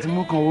rí but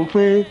mo kàn wò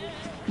pé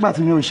nígbà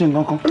tí mi ò ṣe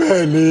nǹkan kan.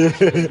 Bẹ́ẹ̀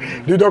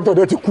ni dókítà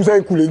dẹ̀ ti kú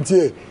sẹ́yìn kulè ní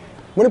tiẹ̀.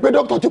 Mo ní pé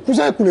dókítà ti kú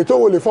sẹ́yìn kulè tó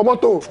wò lè fọ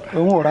mọ́tò.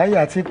 Òun ò ráyè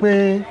àti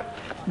pé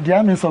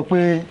díà mi sọ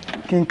pé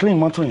kí n clean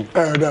mọ́tò yẹn.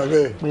 Dà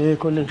bẹ́ẹ̀. Pé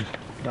kó lè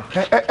dà.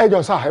 Ẹ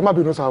jọ sá ẹ má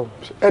bínú sá o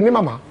ẹ ní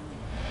màmá.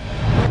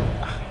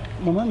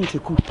 Màmá mi ti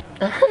kú.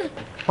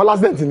 Wọ́n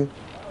lásìdẹ̀ǹt ni.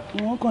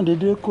 Wọ́n kàn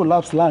déédéé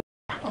collapse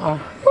láàrin.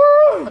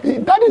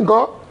 Dádì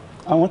nǹkan.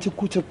 Àwọn ti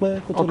kú tipẹ́.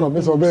 Ọkàn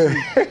mi sọ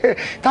bẹ́ẹ̀.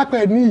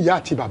 Kápẹ́ ní ìyá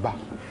àti bàbá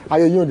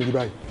ayé yóò nìyí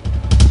báyìí.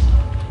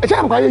 Ẹ ṣe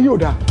àmọ́ ayé yóò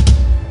dáa.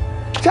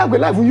 Ṣé àgbẹ̀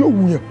láìfún yóò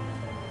wù yàn?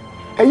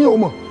 Ẹ̀yin ò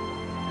mọ̀.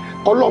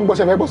 Ọlọ́run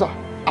gbọ́sẹ̀ fẹ́ gbọ́sà.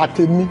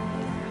 Àtẹ̀mí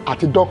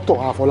àti dókítà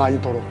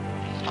Àfọláyín tọrọ.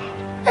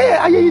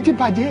 Ayé yìí ti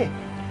bàjẹ́.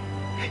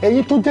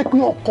 Ẹ̀yin tó jẹ́ pé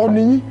ọkọ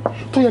ni yín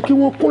tó yẹ kí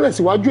wọ́n kúnlẹ̀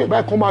síwájú ẹ̀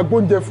báyìí kan máa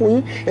gbóúnjẹ fún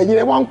yín ẹ̀yin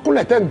rẹ̀ wá ń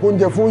kúnlẹ̀ tẹ́ ń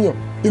gbóúnjẹ fún yàn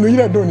inú yín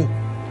rẹ̀ dùn ni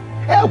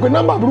ẹ ò pé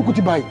nọ́mbà burúkú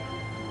ti báyìí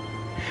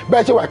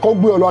bẹ́ẹ̀ ṣe wà kọ́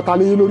gbé ọlọ́ta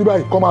lé yín lórí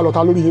báyìí kọ́ máa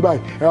lọ́ta lórí yín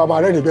báyìí ẹ wà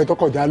máa rẹ́rìn bẹ́ẹ̀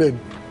tọkọ̀ jálẹ̀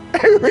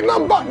ni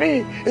nọ́mbà ni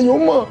èèyàn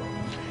mọ̀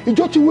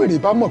ìjọ tí wèrè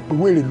bá mọ̀ pé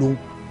wèrè lòun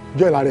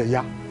ìjọ ìlà rẹ̀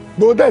ya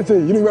gbogbo tẹ̀ ṣe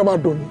inú yín máa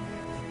dùn ni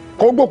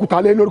kọ́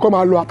gbókùtà lé lórí kọ́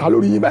máa lọ àtà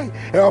lórí yín báyìí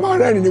ẹ wà máa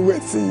rẹ́rìn ní wẹ̀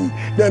sí i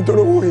bẹ́ẹ̀ ń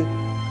tọrọ owó yẹn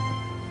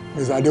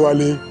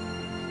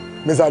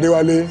Mr.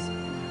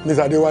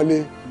 Adéwálé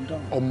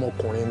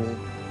ọmọkùnrin ni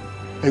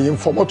ẹ̀yin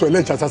fọmọ́tò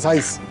ẹlẹ́ẹ̀tì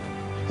exercise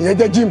ìyẹn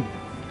jẹ́ gym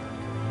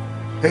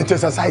ẹ̀ẹ̀tì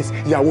exercise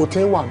ìyàwó tí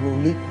ń wà ní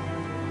ilé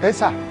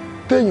ẹ̀sà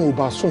téèyàn ò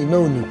bá sùn iná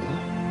ò ní kú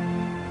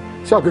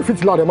ṣé àpè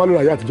fìtílà rẹ̀ má lóra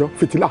ayé àtijọ́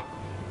fìtílà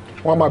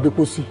wọn á máa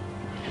bepo sí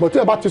bọ̀ tí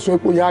ẹ bá ti sun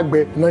epo yẹn á gbẹ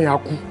iná yẹn á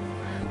kú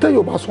téèyàn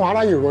ò bá sùn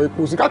aráyè rọ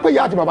epo sí kápẹ́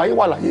ìyá àti bàbá yín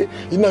wà láyé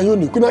iná yóò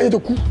ní kú iná yín ti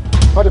kú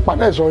wọ́n ti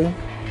pàdé ẹ̀ṣọ́ yín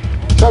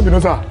ṣé àbínú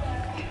sà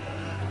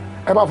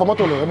ẹ máa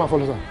fọmọ́tò lọ ẹ máa fọ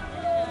lọ sà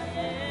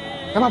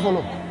ẹ máa fọ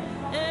lọ.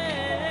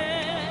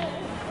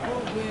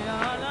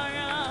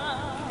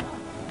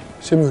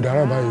 ṣé mi ò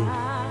dáràn báyìí o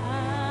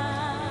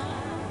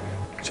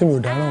ṣé mi ò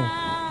dáràn o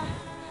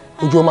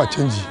ojú ọmọ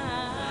àchẹ́ǹjì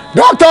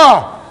dókítà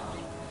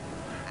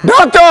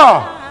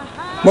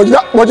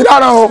mo ti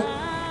dáràn o.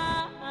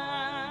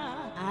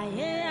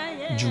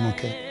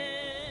 Jùmọ̀kẹ́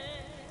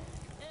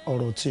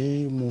ọ̀rọ̀ tí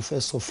mo fẹ́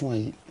sọ fún ẹ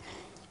yìí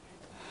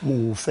mo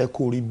fẹ́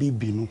kó rí bí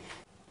ìbínú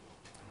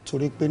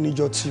torí pé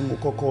níjọ́ tí mo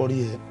kọ́kọ́ rí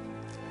ẹ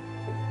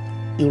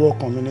irú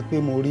ọkàn mi ni pé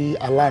mo rí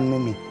aláàánú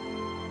mi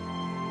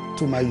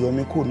tó máa yọ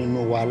mí kúrò nínú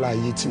wàhálà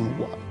ayé tí mo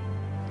wà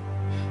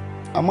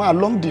àmọ́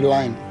along the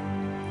line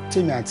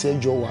tèmi àti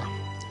ẹjọ́ wà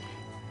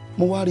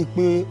mo wá rí i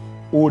pé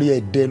oore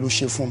ẹ̀dẹ́ ló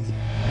ṣe fún mi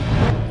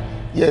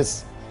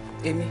yes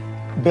èmi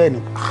bẹ́ẹ̀ ni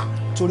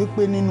torí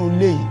pé nínú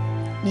ilé yìí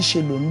níṣe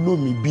ló ń lò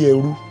mí bí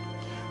ẹrú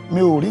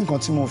mi ò rí nǹkan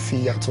tí mo fi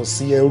yàtọ̀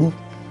sí ẹrú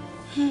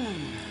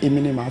èmi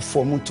ni màá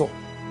fọmú tọ̀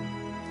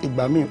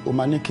ìgbà míì ó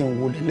máa ní kí n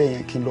wọlé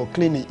lẹ́yìn kí n lọ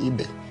clean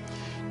ibẹ̀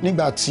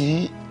nígbà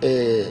tí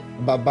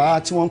bàbá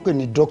tí wọ́n ń pè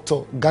ní Dr.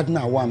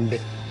 Gardner wà ń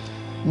bẹ̀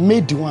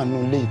méèdì wà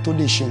nù lé tó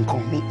lè ṣe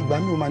nǹkan mi ìgbà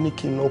mi ò máa ní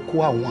kí n lọ kó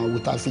àwọn àwo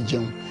tá a fi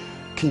jẹun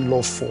kí n lọ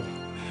fọ̀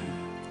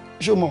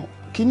ṣé mo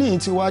kíní yìí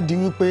ti wá di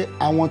wípé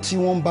àwọn tí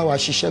wọ́n ń bá wa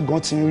ṣiṣẹ́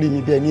gan ti ń rí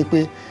mi bẹ́ẹ̀ ni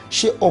pé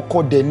ṣé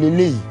ọkọ dẹ̀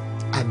lélẹ́yìí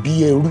àbí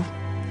ẹrú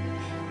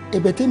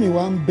ẹ̀bẹ̀ tèmi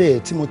wá ń bẹ̀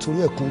tí mo torí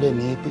ẹ̀kúnlẹ̀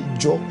ní pé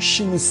jọ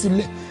ṣí mi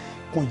sílẹ̀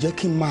kàn jẹ́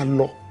kí n máa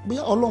lọ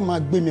bóyá Ọlọ́run máa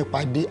gbé mi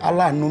pàdé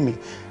aláàánú mi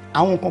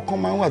àwọn kankan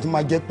máa ń wà tó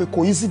máa jẹ́ pé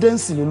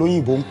coincidence ló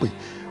lóyìnbó ń pè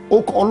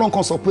Ọlọ́run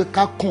kan sọ pé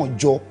ká kàn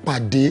jọ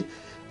pàdé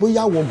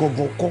bóyá wọ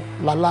gangan kọ́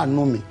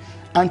láláàánú mi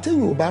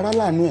àǹtẹ̀yìn ò bá rá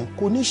láàánú ẹ̀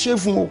kò ní ṣe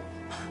fún o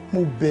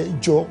mo bẹ̀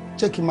jọ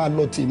jẹ́ kí n máa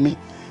lọ tèmi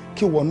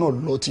kí ìwọ náà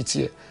lọ títí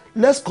ẹ̀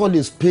let's call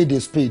a spade a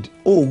spade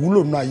ó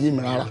wúlò nínú ayé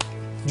mi rárá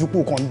ju pé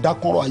o kàn ń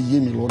dákọ́rọ̀ ayé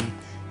mi lọ ni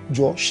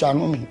jọ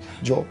ṣàánú mi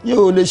jọ yẹ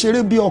ò lè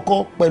ṣeré bí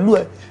ọkọ pẹ̀lú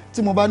ẹ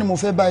tí mo bá ní mo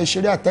fẹ́ bá ẹ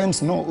ṣeré at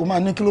times náà o máa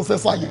ní kí ló fẹ́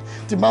fà yẹn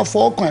tí bá fọ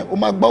ọkàn ẹ o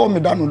máa gbáwọ́ mi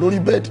dànù lórí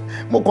bẹ́ẹ̀dì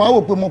mo kàn á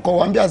wò pé mo kàn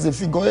wá bí as a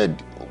figurehead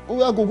ó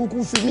yà kó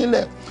kúkú fi mí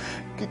lẹ̀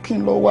kí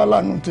n lọ wá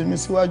lánàá tèmi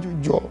síwájú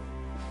jọ.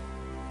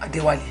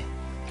 Adéwálé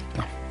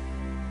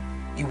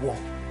ìwọ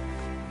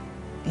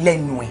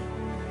lẹ́nu ẹ̀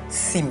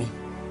sí mi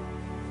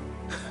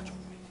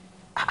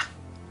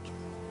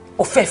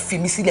o fẹ́ fi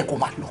mí sílẹ̀ kó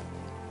máa lọ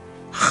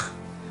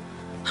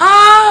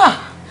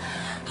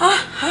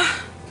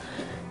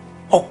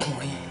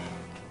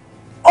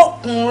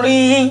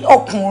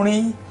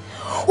ọkùnrin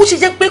ó ṣe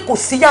jẹ́ pé kò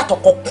sí yàtọ̀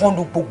kankan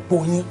lu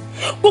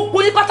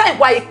gbogbo yín pátá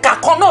ìwà ìkà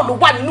kan náà ló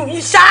wà nínú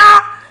yín ṣá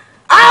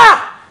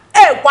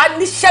ẹ wá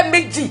níṣẹ́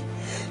méjì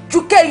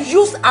you can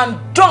use and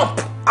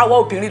dump àwa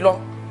obìnrin lọ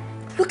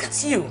look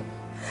at you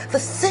the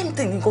same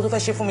thing nǹkan tó fẹ́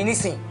ṣe fún mi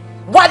nísìn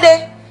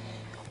Wálé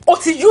o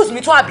ti use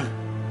mi tó àbí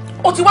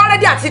o ti wá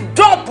ready àti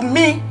dump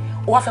mi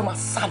o wá fẹ́ máa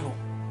sá lọ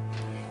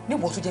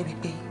níwọ̀ tó jẹ́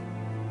wípé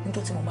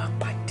nítorí tí mo máa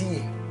pàdé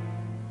ẹ̀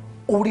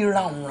orí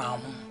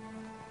ráhùnráhùn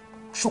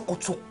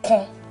ṣòkòtò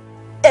kan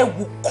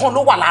ẹ̀wù kan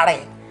ló wà lára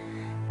ẹ̀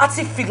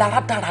àti fìlà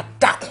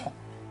rádaràdà kan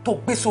tó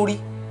gbé sórí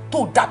tó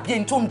dàbí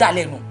ẹni tó ń dà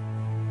lẹ́nu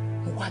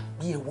mo wá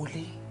gbé ẹ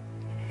wọlé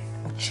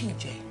mo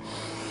chíǹjẹ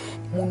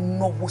mo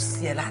náwó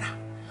sí ẹ lára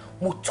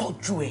mo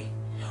tọ́jú ẹ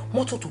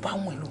mọ́tò tó bá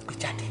wùn ẹ́ ló ń gbé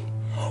jáde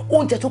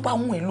oúnjẹ tó bá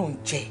wùn ẹ́ ló ń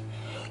jẹ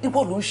ìwọ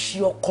ló ń ṣe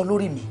ọkọ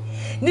lórí mi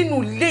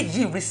nínú ilé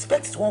yìí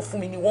respect tí wọ́n fún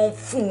mi ni wọ́n ń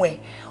fún ẹ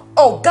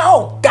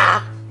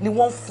ọ̀gá ni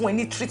wọ́n ń fún ẹ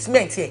ní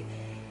treatment ẹ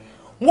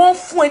wọ́n ń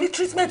fún ẹ ní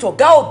treatment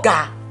ọ̀gá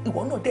ìwọ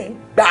náà dẹ̀ ń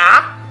gbà á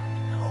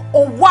ó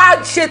wá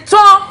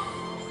ṣetán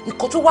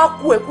ìkan tó wá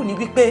kú ẹ kù ní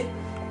wípé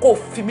kó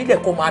fi mí lẹ̀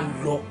kó máa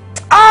lọ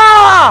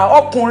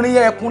ọkùnrin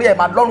ẹ̀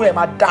máa lọ́rùn ẹ̀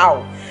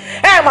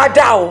máa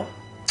dá o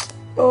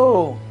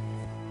oh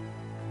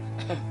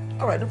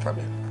all right no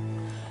problem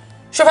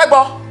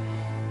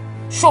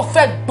ṣó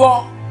fẹ́ gbọ́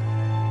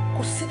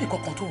kò síbi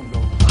kankan tó ń lọ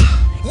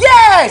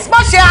yes má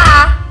ṣe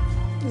á.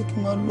 ní kí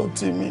n máa lọ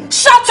tèmi.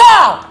 shut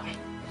up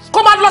kó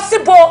máa lọ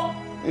síbo.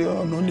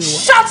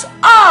 shut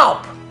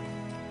up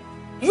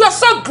you are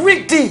so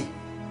greedy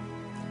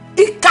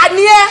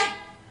ìkànnì ẹ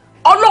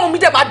ọlọ́run mi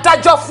dẹ̀ máa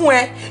dájọ́ fún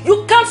ẹ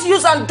you can't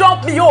use and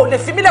dump me o lè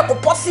fi mí lẹ̀ kó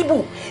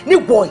possible ní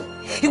wọ̀nyí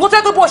ìwọ tó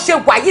yẹ kó bó ṣe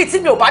wà yìí tí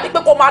mi ò bá ní pé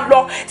kó máa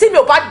lọ tí mi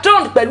ò bá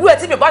dán pẹ̀lú ẹ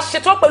tí mi ò bá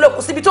ṣetán pẹ̀lú ẹ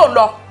kò síbi tó ń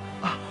lọ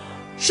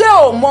ṣé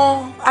o mọ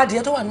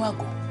adìyẹ tó wà ní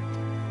àgọ́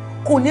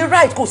kò ní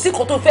right kò sí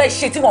kan tó fẹ́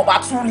ṣe tí wọ́n bá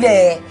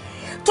túlẹ̀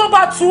tó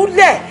bá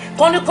túlẹ̀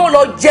kan ní kó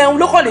lọ jẹun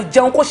ló kàn lè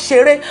jẹun kó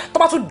ṣeré tó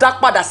bá tún dá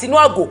padà sínú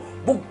àgọ́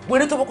gbogbo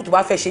eré tó kù tó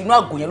bá fẹ́ ṣe inú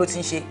àgọ́ yẹn ló ti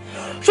ń ṣe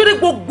ṣórí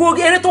gbogbo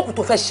eré tó kù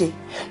tó fẹ́ ṣe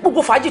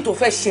gbogbo fàájì tó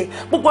fẹ́ ṣe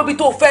gbogbo ibi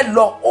tó fẹ́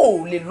lọ ò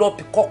lè lọ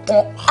bì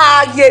kankan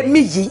ààyè mi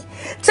yìí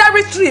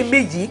territory mi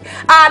yìí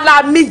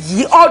ààlà mi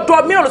yìí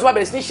ọ̀dọ̀ mìíràn ló ti wá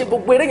bẹ̀rẹ̀ sí ní ṣe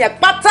gbogbo eré yẹn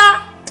pátá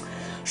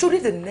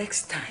ṣórí the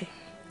next time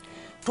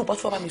tó bá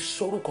tún wá bá mi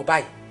sọ orúkọ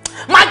báyìí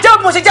máa jẹ́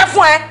bí mo ṣe jẹ́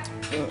fún ẹ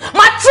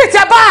máa treat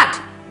ẹ bad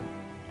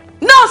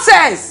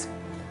nonsense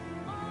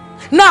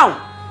now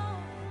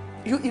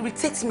you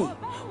irritate me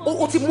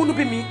o ti múnú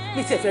bí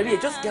mi ti ẹ̀fẹ̀ rí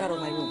ẹ just get out of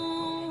my room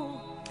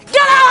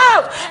get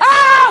out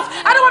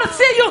I don't want to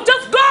see you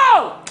just go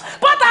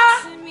bọ́tà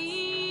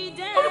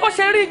ó ní bó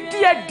ṣe rí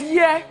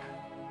díẹ̀díẹ̀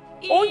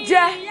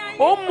oúnjẹ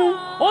ó mu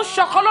ó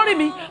ṣọkọ lórí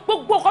mi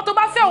gbogbo nǹkan tó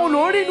bá fẹ́ òun ló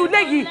ń rí inú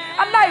ilé yìí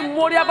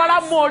aláìmoore abara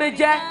moore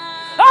jẹ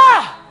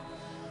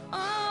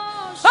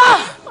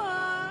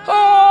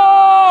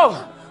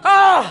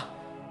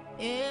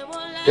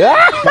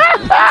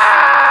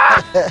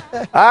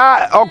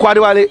ọkọ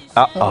Adéwálé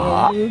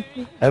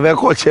ẹ fẹ́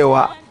kọ́ ṣe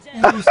wa.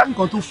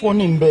 nǹkan tó fọ́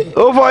ní bẹ́ẹ̀.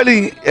 ó fọ́ ní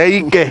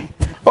ẹ̀yìn kẹ̀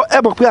ẹ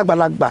mọ̀ pé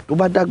àgbàlagbà tó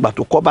bá dàgbà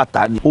tó kọ́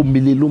bàtà ni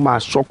omele ló máa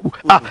ṣọ́kù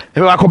ẹ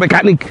fẹ́ wá kọ́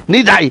mechanic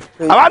níjà yìí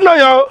àwa náà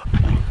yọ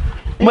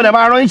mo dẹ̀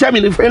máa rán iṣẹ́ mi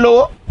ní fẹ́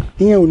lówó.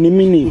 ìyẹn ò ní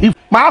mí nì.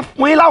 máa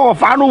fún yín láwọn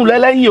fàánù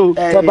lẹ́lẹ́yìn o.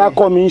 tẹ bá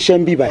kọ́ mi ń ṣe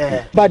ń bí báyìí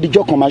bá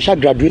àdìjọ́ kan máa ṣá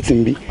graduate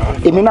ń bí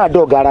èmi náà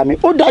dọ̀gá ara mi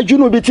ó dájú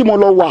níbi tí mo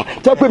lọ wà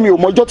tẹ́ pé mi ò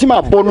mọjọ́ tí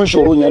màá bọ́ ní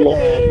ìṣòro yẹn lọ.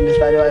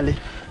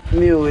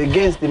 mi ò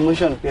against the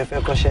motion pé ẹ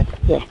fẹ́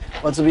kọ́ṣẹ́.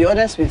 But to be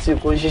honest with you,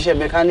 kò ń ṣiṣẹ́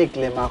mechanic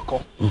lè máa kọ́.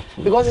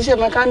 Because iṣẹ́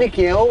mechanic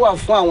yẹn ó wà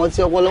fún àwọn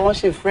tí ọpọlọ wọn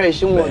ṣe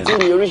fresh wọn tí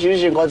ní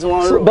oríṣiríṣi nǹkan tí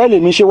wọ́n ń rò. Bẹ́ẹ̀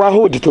lèmi ṣe wá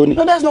hold tó ní.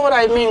 No, that's not what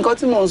I mean. Nǹkan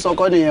tí mò ń sọ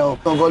kọ́ nìyẹn o.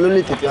 Gangan ló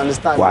lè tètè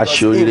understand. Wàá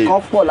ṣe oríire.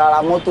 Nǹkan pọ̀ lára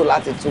mọ́tò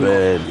láti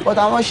túbọ̀. But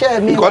àwọn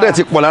iṣẹ́ mi wà. Nǹkan dẹ̀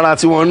ti pọ̀ lára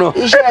tiwọn náà.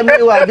 Iṣẹ́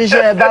mi wà bí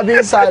iṣẹ́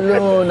barbing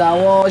salon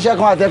àwọn iṣẹ́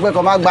kan àtẹ́pẹ́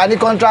kan máa gbà ní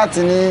contract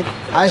ní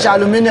à ń ṣe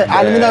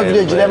aluminium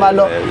village lẹ́ máa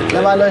lọ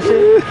ṣe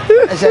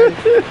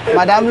ẹ̀ṣẹ̀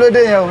madam lóde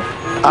yẹn o.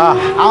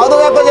 Àwọn tó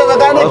fẹ́ kọjá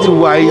mẹkáníìkì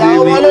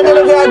ìyàwó wọn lóde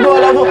ló fẹ́ gbé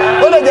wọn lọ fún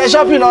ó lè jẹ́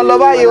shopping náà lọ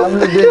báyìí o.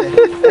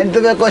 Ẹni tó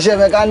fẹ́ kọjá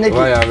mẹkáníìkì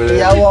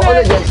ìyàwó ó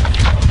lè jẹ́.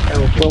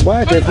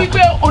 Ó ti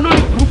pé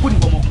olórí burúkú ni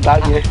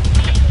bọ̀mọ̀.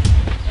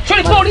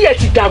 Sori pé orí ẹ̀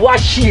ti dàrú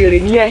àṣìírè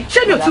nìyẹn.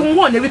 Ṣé mi ò ti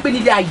wọ́n ní wípé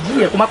nílé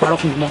ayé ẹ̀ kó má parọ́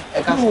fún mi mọ́?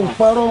 Mo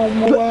parọ́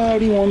mo wá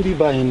rí wọn bí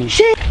báyìí ni.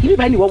 Ṣé ibi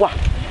báyìí ni wọ́n wà?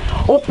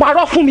 Ó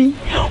parọ́ fún mi.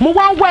 Mo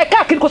wá ń wá ẹ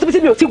káàkiri kò síbi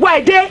tí mi ò ti wá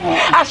ẹ dé.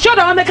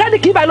 Àṣọ́dọ̀ àwọn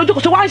mẹkáníìkì ìbàyìí lójú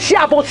kò sí wá ń ṣe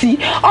àbòsí.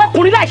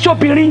 Ọkùnrin láì ṣe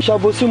obìnrin.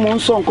 Ṣàbòsí mo ń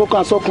sọ nǹkan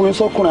kan sọkùnrin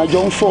àjọ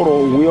ń fọ̀rọ̀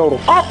òwe ọ̀rọ̀.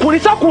 Ọkùnrin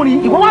sọkùnrin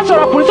ìwọ wá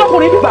sọ̀rọ̀ ọkùnrin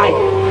sọkùnrin bíbáyìí.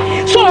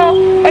 So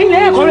ẹ̀yin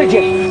lẹ́yìn ẹ̀kọ́ rẹ̀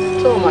jẹ.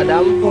 So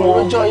madam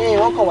ọjọ́ yìí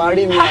wọ́n kàn wá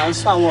rí mi à ń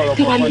sọ àwọn ọ̀rọ̀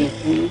kọ̀ọ̀kan ni.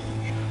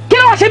 Kí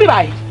ló wá ṣe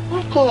bíbáyìí?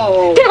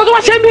 Kí ni kò tó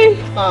wá ṣe ń bí?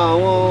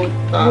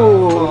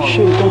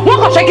 Wọ́n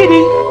kàn ṣe kí ni?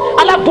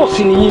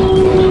 Alábòsí nìyí.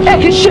 Ẹ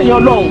kì í ṣèyàn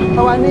Ọlọ́run.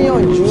 Àwa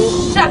níyànjú.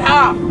 Shut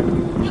up!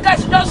 You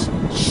guys just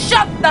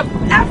shut the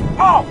F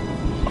up!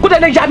 Kó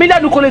tẹ̀lé ìyá mi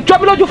lẹ́nu kò lè jọ́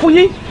mi lójú fún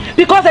yín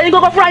because ẹ̀yin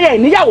gbọ́ngàn fúnra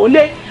yẹn níyàwó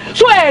lé.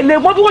 So ẹ lè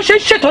mọ bí wọ́n ṣe ń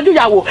ṣètọ́jú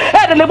ìyàwó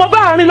ẹ lè mọ bí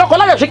àárín lọ́kọ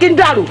láyọ̀ ṣe kí ń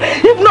dàrú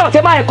if not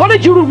ẹ máa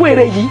encourage irú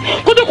wèrè yìí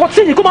kó tó kọ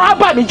sí yìí kó máa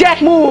bà mí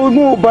jẹ́.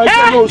 mo bá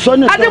jẹ́ lọ sọ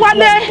nìkan.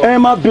 Adéwálé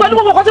pẹ̀lú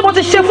gbogbo nǹkan tí mo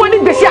ti ṣe fún ẹ ní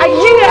gbèsè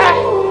ayé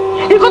ẹ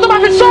nǹkan tó máa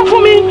fi sọ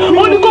fún mi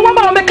ó ní kó wọ́n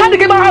bá àwọn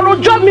mẹkáníkì máa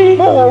rojọ́ mi.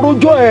 mo ò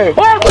rojọ́ ẹ.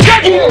 ó rojọ́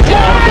yìí.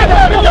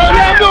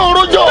 mi ò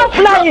rojọ́. stop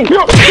lying. mi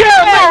ò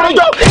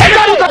rojọ́. ẹ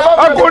jẹ́ ló sọ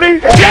ọkùnrin.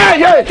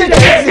 ẹ ti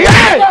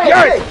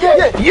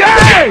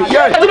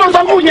lọ sọ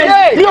fún yẹn.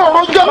 mi ò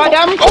rojọ́.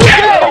 madam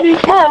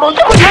mo ò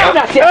rojọ́.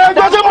 ẹ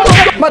gbọ́dọ̀ mo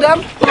rojọ́. madam.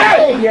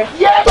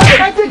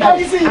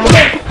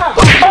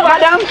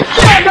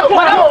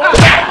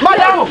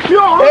 madam. mi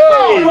ò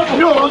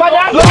rojọ́.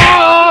 madam.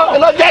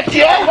 lọ jẹ́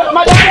tiẹ̀.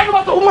 madam.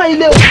 ó máa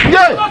ilé o.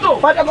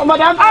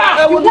 madam.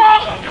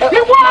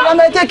 ìwọ madam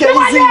ẹ tẹ̀kẹ̀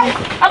yín sí i.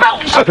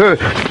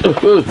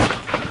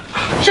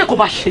 ṣé kò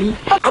bá ṣe yín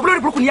àbúrò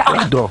burúkú ni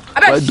yàrá Ẹ̀dọ̀,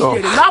 abẹ́ ẹ̀dọ̀.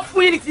 ṣe máa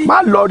fún yín ní ti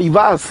má lọ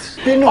reverse.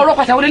 ọ̀rọ̀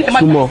pàṣẹ wọlé ẹ̀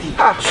máa súnmọ́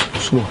tẹ̀lé.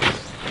 súnmọ́.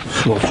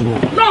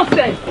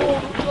 nọ́ọ̀sẹ̀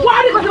wọ́n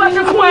á ní kó tí wọ́n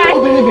ṣe fún ẹ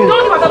tó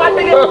ní bàtà bá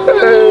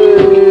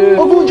tẹ́lẹ̀.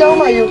 ogun jẹ́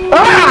ọmọ yìí o.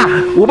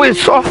 wo bẹ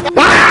sọ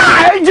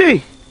ẹjì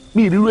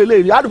mi ìrírú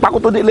eléyìí àdùpàkó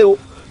tó délé o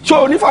ṣé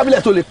o ní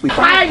fámílẹ̀ tó lè pè.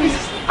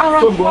 ara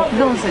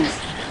nonsense.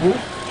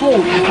 tó o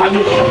ní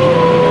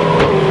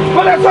fámílẹ̀.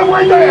 mo lè sọ fún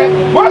ẹjọ́ yẹn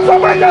mo sọ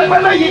fún ẹjọ́ yẹn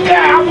pé yìí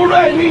kẹ́ àbúrò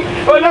ẹ̀ ní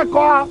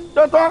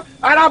olẹ́kọ̀ọ́ tó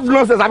arab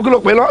nonsense àbí kí ló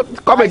pè lọ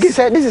kọ́mẹ̀ kí. I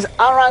said this is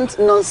arrant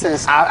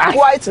nonsense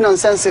quite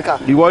nonsensical.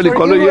 ìwọ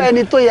nìkan ló yẹ. irú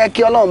ẹni tó yẹ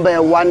kí ọlọ́run bẹ̀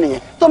wá nìyẹn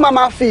tó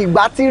máa fi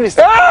ìgbà tí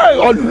rìsí.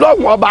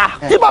 ọlọ́run ọba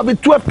tí bá fi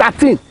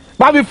 12-13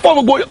 bá fi fọ́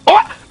gbogbo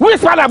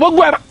wíìsì padà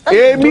gbogbo ẹ̀.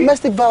 èmi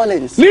domestic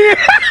violence. ní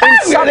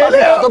South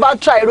Africa tó bá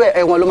try irú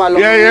ẹ̀wọ̀n ló máa lọ.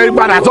 yẹ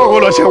padà tó kó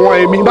lọ ṣe wọn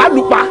èmi bá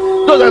lù pa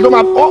tó sọ tó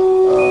máa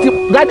tí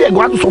dádì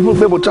ẹ̀gbọ́n á tún sọ fún mi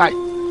pé mo try.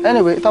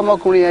 anyway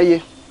tọmọkùnrin yẹn yé.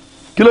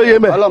 kí ló yé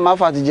mẹ́. ọlọ́run máa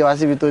fà ti jẹ wá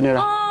síbi tó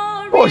nira.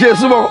 ó ṣe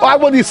súnmọ́ wàá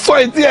gbọ́dọ̀ di sọ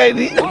etí ẹ̀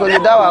ní. kò lè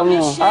dá wàá mú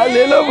ọ.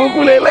 alẹ́ ló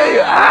bukú lé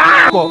lẹ́yìn.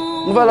 mo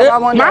fẹ́ lọ bá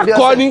mọ́ ní má abíọ́sẹ̀.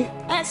 kọ́ ni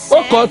ó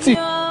kọ́ tì.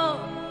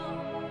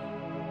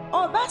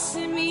 ọba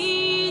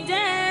sinmi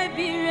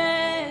débi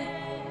rẹ̀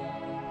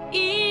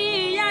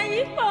ìyá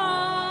yìí pọ̀.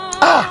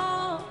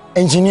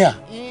 ẹnjìníà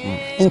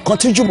nǹkan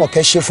tí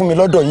Jùmọ̀kẹ́ ṣe fún mi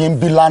lọ́dọ̀ yín ń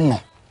bí lánàá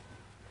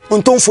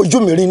ohun tó ń fojú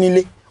mi rí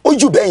nílé ó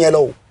jù bẹ́ẹ̀ yẹn lọ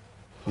o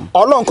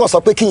Ọlọ́run kan sọ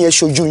pé kí yẹn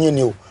ṣojú yín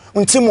ni o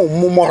ohun tí mò ń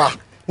mú mọ́ra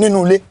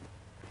nínú ilé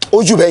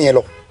ó jù bẹ́ẹ̀ yẹn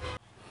lọ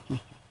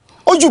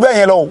ó jù bẹ́ẹ̀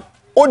yẹn lọ o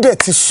ó dẹ̀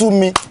ti sú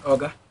mi.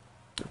 ọ̀gá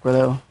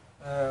pẹ̀lẹ́ o.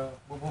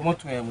 gbogbo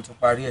mọ́tò yẹn mo ti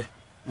parí ẹ̀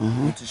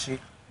mo ti ṣe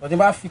bọ́dé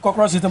bá fi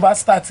kọ́kọ́rọ́ sí tó bá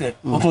start ẹ̀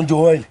ó tún jó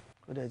ọ́ìlì.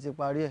 ó dẹ̀ ti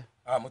parí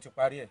ẹ̀. mo ti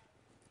parí ẹ̀.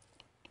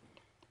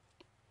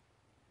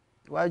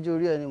 iwájú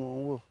orí ẹ̀ ni mò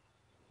ń wò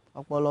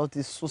ọpọlọ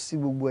ti sún sí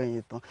gbogbo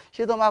ẹ̀yìn tán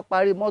ṣé tó máa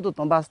parí mọ́tò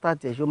tán bá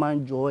start ẹ̀ ṣó máa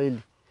ń jó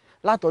ọ́ìlì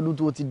látọdún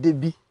tó ti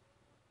débí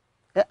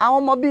àwọn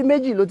ọmọ bíi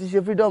méjì ló ti ṣe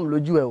freedom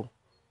lójú ẹ̀ o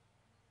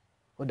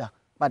ó dà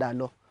padà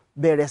lọ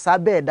bẹ̀rẹ̀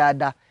sábẹ́ ẹ̀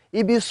dáadáa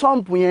ibi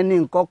sọ́ǹpù yẹn ni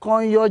nǹkan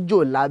kan yọjò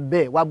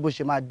lábẹ́ ẹ̀ wá bó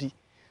ṣe máa di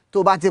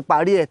tó bá ti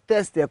parí ẹ̀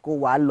test ẹ̀ kó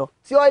wàá lọ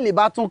tí ọ́ìlì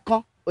bá tún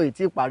kán ó ì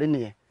tí ì parí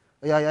nìyẹn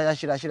ó yá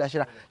ṣíra ṣé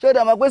o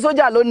dẹ̀ mọ̀ pé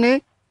sójà ló ní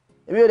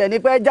èmi ò dẹ̀ ní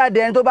pẹ́ jáde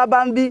ẹni tó bá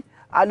ń bí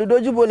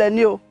àlùdójúbo lẹ̀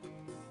ní o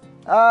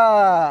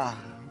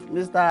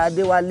Mr.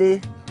 Adéwálé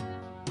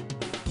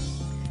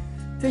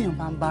téèyàn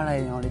bá ń bára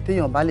èèyàn rìn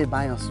téèyàn bá lè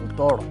báyàn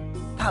sòótọ́ ọ̀rọ̀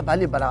tá a bá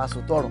lè bára wa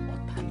sòótọ́ ọ̀rọ̀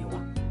ọ̀tá ni wa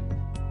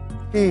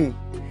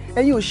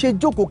ẹ̀yin ò ṣe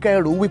jókòó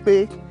kẹrò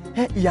wípé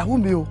ìyàwó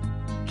mi o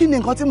kí ni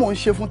nǹkan tí mò ń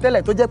ṣe fún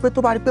tẹ́lẹ̀ tó jẹ́ pé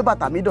tó bá rí pé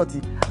bàtà mi dọ̀tí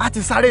á ti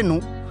sáré nù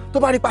tó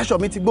bá rí pé aṣọ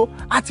mi ti gbó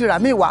á ti rà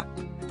mí wá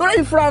torí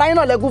ìfúnra ara yín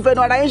náà lẹ́gùn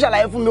fẹ́nu ara yín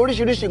ṣàlàyé fún mi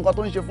oríṣiríṣi nǹkan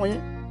tó ń ṣe fún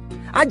yín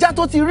ajá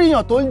tó ti rí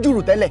yàn tó ń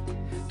jùrù tẹ́lẹ̀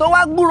tó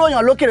wá gbúrò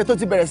yàn lókèrè tó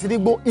ti bẹ̀rẹ̀ sí ní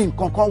gbó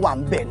nǹkan kan wà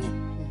ń bẹ̀ ni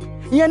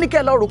ìyẹn ní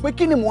kẹ́ lọ rò pé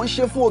kí ni mò ń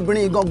ṣe fún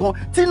obìnrin gangan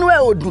tínú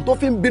ẹ̀ ò dùn tó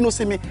fi ń bínú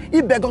sí mi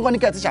ibẹ̀ gangan ní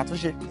kẹ́ ti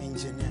ṣàtúnṣe.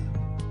 engineer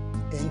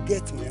ẹ̀ ń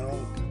get me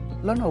wrong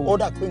lọ́nà wo. ó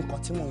dà pé nǹkan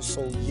tí mò ń sọ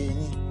òye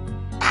yín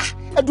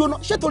ẹ dúró náà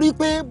ṣé torí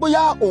pé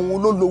bóyá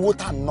òun ló lówó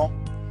tà ná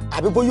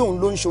àbí bóyá òun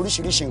ló ń ṣe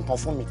oríṣiríṣi nǹkan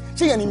fún mi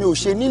ṣé yẹn ni mi ò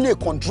ṣe nílé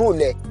control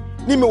ẹ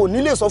ni mi ò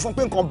nílé sọ fún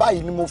pé nǹkan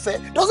báyìí ni mo fẹ́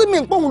doesn't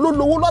mean pé òun ló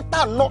lówó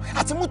lọ́tà ná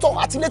àti mútọ̀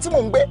àti ilé tí mò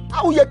ń gbé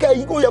ó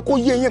yẹ kó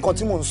yé yín nǹkan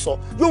tí mò ń sọ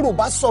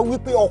Yorùbá sọ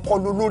wípé ọkọ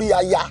ló lórí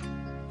aya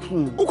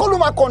ó kọ́ ló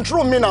máa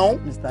control mi náà.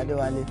 Mr.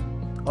 Adéwálé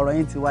ọ̀rọ̀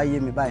yín ti wá yé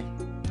mi báyìí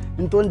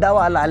n tó ń dá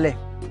wàhálà lẹ̀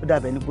ó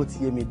dàbẹ̀ ní kó ti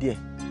yé mi díẹ̀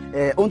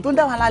ohun tó ń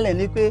dá wàhálà lẹ̀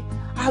ni pé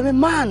I'm a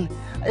man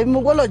mo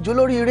gbọ́dọ̀ jó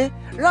lóríire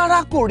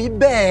rárá kò rí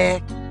bẹ́ẹ̀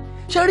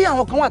ṣé rí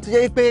àwọn kan wà tó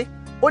yẹ pé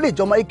ó lè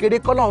jọmọ ìkéré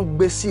kọ́lọ́n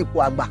gbé sí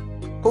ipò àgbà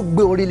kó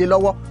gbé orí lé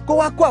lọ́wọ́ kó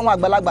wá kó àwọn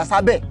àgbàlagbà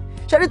sábẹ́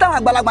ṣé rí táwọn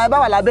àgbàlagbà yẹn bá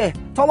wà lábẹ́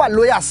tán wà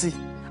lóyà sí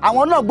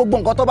àwọn náà gbogbo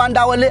nǹkan tó bá ń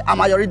dáwọ́lé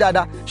àmọ́ yọrí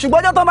dáadáa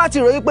ṣùgbọ́n ọjọ́ tó bá ti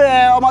ròyìn pé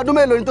ọmọ ọdún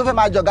mélòó ni tó fẹ́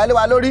máa jọ̀gá lé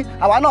wa lórí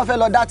àwa náà fẹ́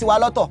lọ dá tiwa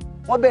lọ́tọ̀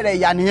wọ́n bẹ̀rẹ̀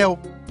ìyà nìyẹn o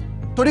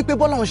torí pé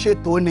bọ́lá ń ṣe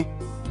tó ni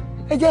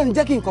ẹ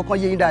jẹ́ kí nǹkan kan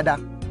yé yín dáadáa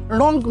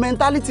wrong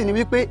mentality ni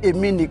wípé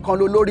èmi nìkan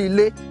ló lórí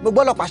ilé mo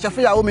gbọ́dọ̀ pàṣẹ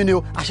fún ìyàwó mi ni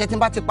o àṣẹ tí n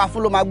bá ti pa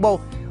fún ló máa gbọ́ o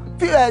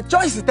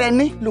choice tẹ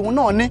ní lòun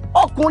náà ní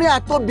ọkùnrin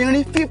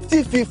àtobìnrin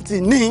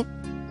 50-50 ní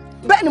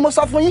bẹ́ẹ̀ ni mo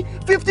sọ fún yín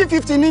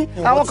 50-50 ní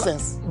àwọn kan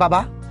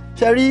bàbá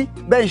ṣe rí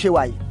bẹ́ẹ̀ ń ṣe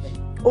wà yìí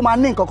ó máa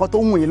ní nǹkan kan tó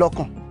wù yín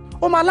lọ́kàn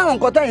ó máa láwọn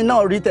nǹkan tẹ́yìn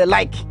náà rí tẹ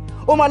like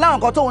ó máa láwọn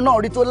nǹkan tóun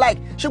náà rí tó like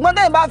ṣùgbọ́n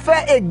tẹ́yìn bá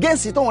fẹ́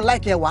against tóun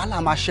like yẹn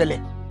wàhálà máa ṣẹlẹ̀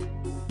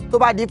tó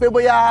bá di pé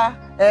bóyá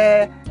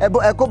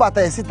ẹ kó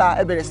bàtà ẹ síta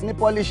ẹ bẹ̀rẹ̀ sí ní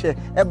polish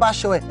ẹ bá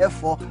aṣọ ẹ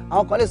fọ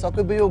àwọn kan lè sọ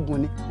pé bóyá oògùn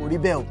ni kò rí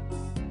bẹ́ẹ̀ o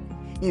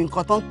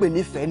nǹkan tó ń pè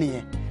nífẹ̀ẹ́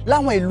nìyẹn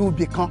láwọn ìlú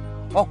ibì kan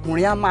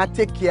ọkùnrin á máa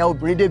take care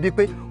obìnrin débi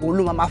pé òun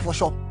ló máa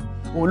fọṣọ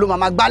òun ló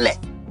máa gbálẹ̀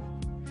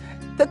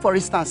take for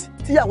instance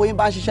tíyàwó yín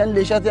bá ń ṣiṣẹ́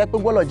nílé iṣẹ́ tó yẹ pé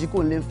gbọ́dọ̀ jí kò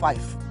ń lé 5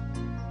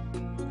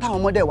 táwọn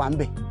ọmọdé wà ń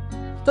bẹ̀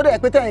tó dẹ̀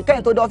pé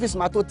kẹ́yìn tó dé ọ́fíìsì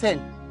máa tó 10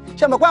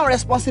 ṣe mọ̀ pé àwọn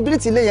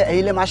responsibility ilé yẹn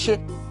ẹ̀yin lè máa ṣe.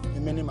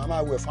 èmi ni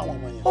màmá wẹ̀ fáwọn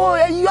ọmọ yẹn. oh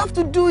you have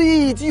to do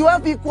it you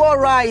have equal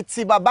rights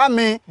bàbá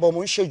mi. bọ̀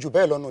mo ń ṣe jù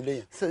bẹ́ẹ̀ lọ́nà ilé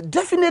yẹn. so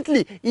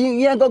definitely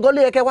ìyẹn gangan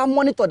ló yẹ kẹ́ wá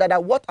monitor dada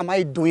what am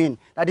I doing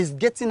that is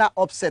getting her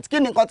upset kí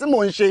ni nǹkan tí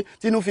mò ń ṣe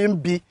tínú fi ń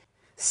bí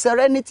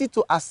serenity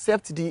to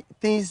accept the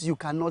things you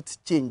cannot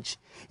change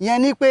ìyẹn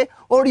ni pé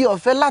orí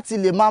ọ̀fẹ́ láti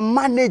lè máa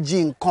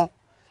manage nǹkan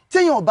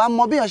téèyàn bá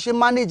mọ bí èèyàn ṣe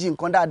manage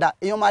nǹkan dáadáa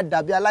èèyàn máa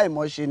dàbí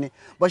aláìmọ̀ọ́ṣe ni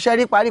bó ṣe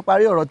rí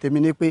paríparí ọ̀rọ̀ tèmi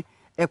ni pé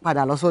ẹ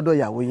padà lọ sọ́dọ̀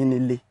ìyàwó yín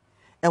nílé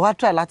ẹ wá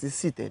try láti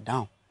sit ẹ̀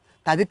down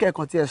tàbí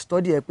kẹ́ẹ̀kan tí ẹ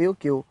study ẹ pé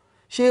okay o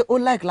ṣé ó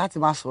like láti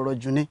máa sọ̀rọ̀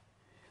jù ni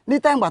ní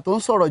táìgbà tó ń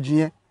sọ̀rọ̀ jù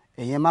yẹn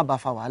ẹ̀yin má bá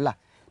fa wàhálà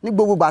ní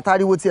gbogbo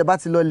gbàtàríwó tí ẹ bá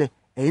ti lọlẹ̀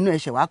ẹ̀yin náà ẹ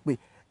ṣẹ̀ wá pé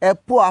ẹ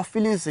pour our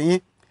feelings yín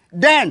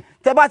then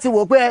tẹ́ bá ti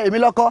wò pé èmi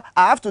lọ́kọ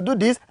I have to do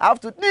this I have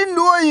to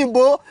nílùú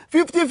òyìnbó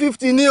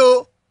 50-50 ní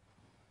o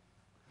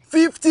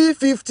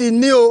 50-50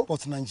 ní o.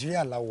 but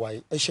Nigeria la wà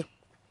ẹ ṣé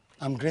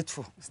I'm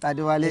grateful. Mr.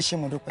 Adéwálé ẹ ṣé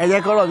mo dúpẹ́. ẹ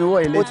jẹ́ kọ́rọ̀ mi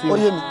wọ̀ ilé tí ó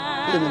yé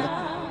mi lọ.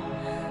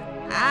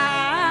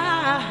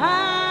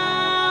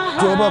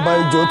 jọ bàbá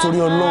ẹ jọ̀ọ́ torí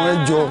Ọlọ́run ẹ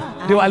jọ̀ọ́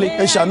Déwálé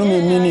ẹ ṣàánú mi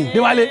èmi ni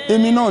Déwálé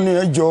èmi náà ni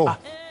ẹ jọ̀ọ́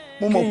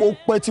mo mọ̀ pé ó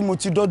pẹ́ tí mo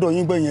ti dọ́dọ̀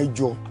yín gbẹ̀yìn ẹ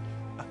jọ̀ọ́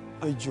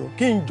ẹ jọ̀ọ́.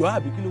 kí n jọ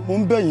àbí kí ló. mo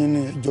ń bẹ̀ yín ni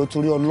ẹ jọ̀ọ́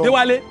torí Ọlọ́run.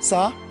 Déwálé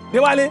sá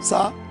Déwálé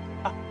sá.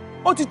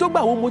 ó ti tó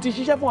gbà wo mo ti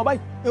ṣiṣẹ́ fún ọ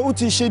báyìí. ó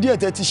ti ṣe díẹ̀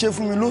tẹ́ ti ṣe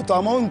fún mi lóòótọ́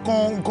àmọ́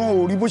nǹkan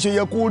ò rí bó ṣe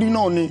yẹ kó rí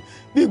náà ni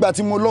bí ìgbà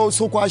tí mo lọ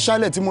sóko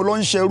aṣálẹ̀ tí mo lọ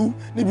ń ṣerú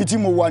níbi tí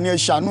mo wà ní ẹ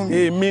ṣàánú mi.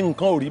 èmi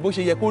nǹkan ò rí bó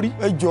ṣe yẹ kó rí.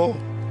 ẹ jọ̀ọ́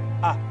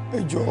ẹ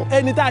jọ̀ọ́.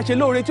 ẹni tá a ṣe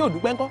lóore tí ò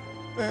dúpẹ́ ńkọ́.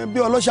 bí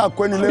ọlọ́ṣà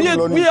kọ́ ẹni lẹ́rù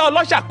lọ ni. bí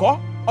ọlọ́ṣà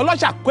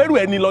kọ́ ẹrù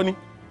ẹni lọ ni.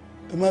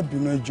 ẹ má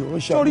bínú ẹ jọ̀ọ́.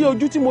 sórí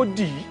ojú tí mo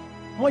dì í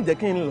mọ̀ jẹ́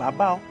kí n là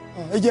bá ọ.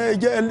 ẹ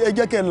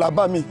jẹ́ kẹ́ ẹ là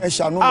bá mi ẹ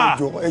ṣàánú mi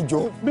ẹ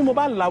jọ̀ọ́. bí mo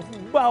bá là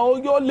bá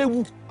ọ yóò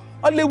léwu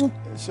ọ léwu.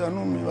 ẹ ṣàánú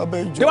mi bàbá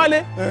ẹ jọ̀ọ́. Déwálé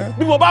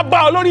bí mo bá bá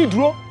ọ lórí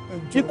ìdúró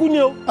ikú ni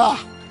o.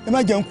 ẹ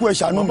má jẹ́ n kú ẹ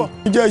ṣàánú mi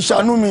ẹ jẹ́ ẹ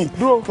ṣàánú mi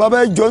bàbá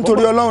ẹ jọ̀ọ́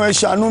nítorí Ọlọ́run ẹ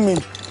ṣàánú mi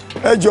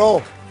ẹ jọ̀ọ́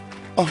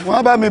wọ́n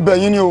á bá mi bẹ̀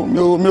yín ni o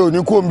mi ò ní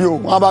kó mi o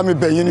wọ́n á bá mi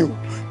bẹ̀ yín ni o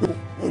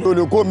mi ò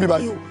lè kó mi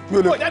báyìí o mi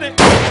ò lè.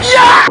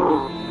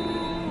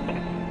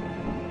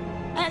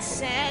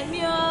 ẹsẹ̀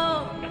mi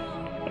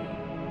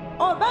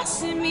ò bá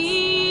sì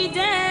mí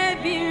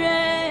débi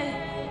rẹ̀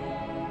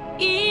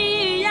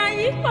ìyá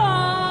yìí pọ̀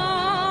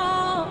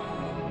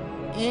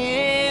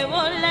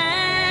èèwọ̀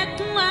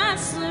lẹ́kún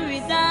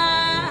àsùnwìdá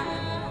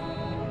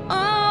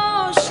ó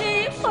ṣì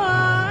pọ̀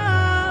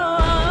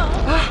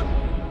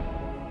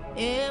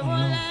èèwọ̀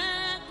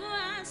lẹ́kún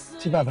àsùnwìdá.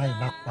 tí bàbá yìí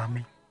bá pa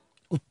mí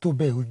ó tó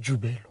bẹ́ẹ̀ ó jù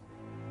bẹ́ẹ̀ lọ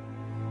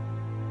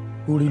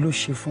oore ló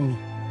ṣe fún mi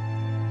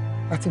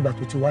látìgbà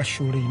tó ti wá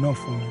ṣoore náà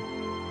fún mi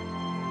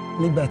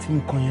nígbà tí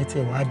nǹkan yẹn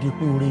tiẹ̀ wá di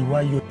pé oore ìwá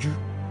yọjú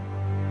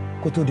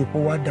kó tó di pé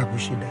ó wá dà bó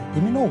ṣe dà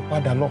èmi náà ò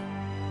padà lọ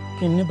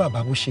kí n ní bàbá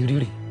bó ṣe rí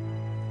rèé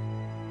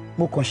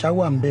mo kàn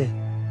ṣáwà ń bẹ́ẹ̀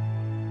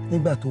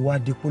nígbà tó wá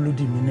di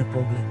pólódì mi ní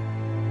problem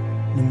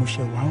ni mo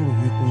ṣe wá ń rò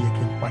wípé ó yẹ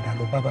kí n padà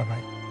lọ bá bàbá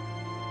yìí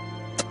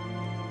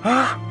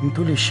n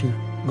tó lè ṣe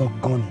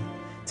gangan ni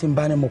tí n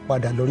bá ní mo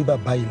padà lọ rí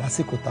bàbá yìí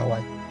lásìkò táwa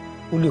yìí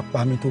ó lè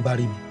pa mí tó bá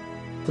rí mi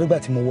torí gbà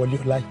tí mo wọlé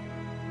ọlá yìí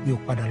mi ò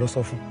padà lọ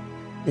sọ fún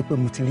un pé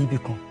mo ti rí ibì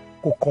kan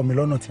kó kọ́ mi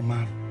lọ́nà tí máa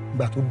rìn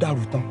ìgbà tó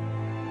dàrú tán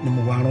ni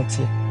mo wá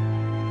rántí ẹ̀.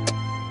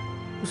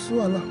 ó sí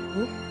wàhálà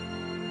ó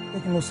yẹ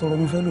kí n lọ sọ̀rọ̀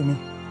mi fẹ́ lómi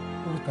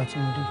lórí ìta tí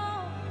mo dé.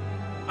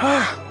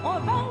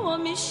 ọba wo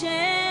mi ṣe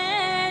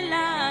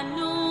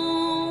lànà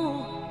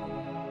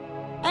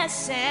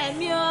ẹsẹ̀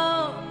mi o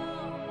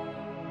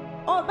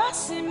ọba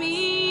sì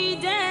mi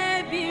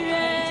débi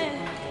rẹ̀.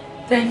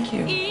 Thank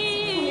you.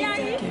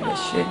 Thank you,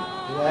 Ṣe.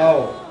 Wow.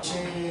 Ṣé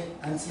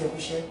àǹtí ẹ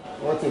kúṣẹ́?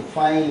 What a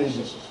fine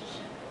lady.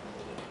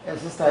 Ẹ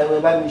sísá ẹ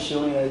bá mi ṣe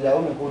orin ìyàwó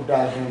mi kó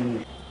dáa gan ni.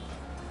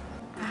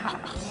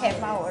 Ẹ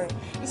má wọrí.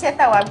 Iṣẹ́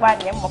táwa gbà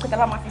ni ẹ mọ̀ pé tá a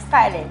bá máa fi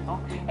style ẹ̀ tán.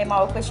 Ẹ máa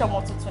wọ pé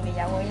ṣọ́mọ tuntun ni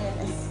ìyàwó yẹn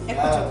ni. Ẹ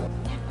kò jọ.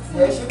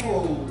 Ẹ ṣé kò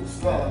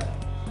sí wàhálà.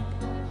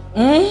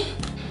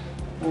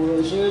 Mo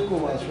rò ṣé kò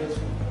wà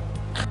stressful.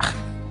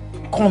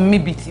 Kàn mí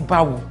bíi ti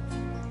báwo.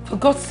 For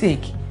God's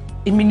sake,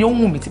 èmi ni ó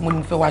wù mí tí mo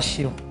ní fẹ́ wá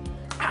ṣe o.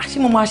 Ṣé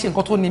mo máa ṣe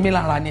nǹkan tó ní mí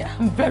lára ni?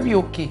 I'm very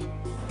okay.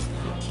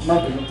 Má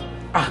bínú.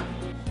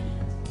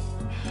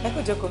 Ẹ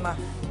kò jókòó ma.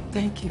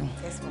 Thank you.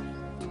 Yes, ma.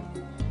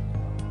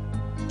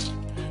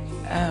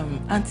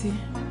 Auntie,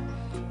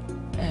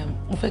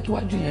 mo fẹ́ kí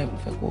wájú yẹn mo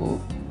fẹ́ kó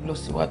lọ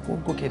síwájú kó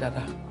gòkè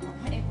dáadáa.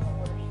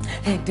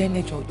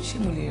 Dẹ́nẹ́jọ, ṣé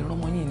mo lè rán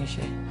ọmọ yín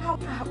níṣẹ́?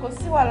 Kò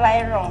sí wàhálà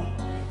ẹ̀rọ.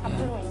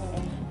 Àbúrò yín ni.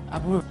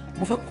 Àbúrò,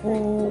 mo fẹ́ kó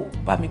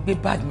bá mi gbé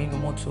báàgì mi nínú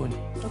mọ́tò ni.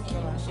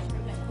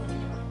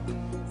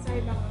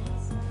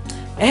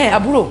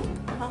 Àbúrò,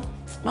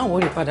 má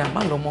wọlé padà,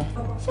 má lọ mọ́.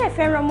 Ṣé ẹ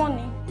fẹ́ rán mọ́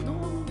ni?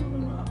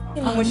 Kí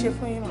ni mo ṣe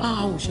fún yín?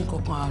 Ò ṣe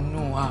kankan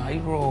àánú,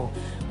 irọ́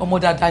ọmọ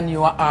dáadáa ni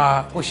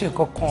kò ṣe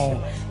kankan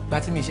ìgbà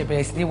tí mi ṣe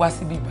bẹ̀rẹ̀ sí ní wá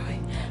síbí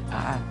báyìí.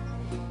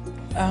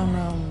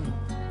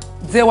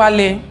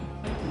 Déwálé,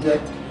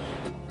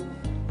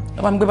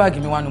 lọ bá mi gbé báàgì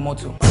mi wá nínú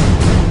mọ́tò.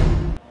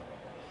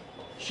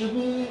 Ṣé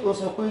bí o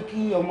sọ pé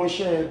kí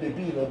ọmọọṣẹ́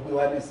bèbí rẹ gbé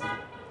wá nísìnyí?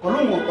 Kò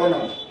lóun ò tọ́nà.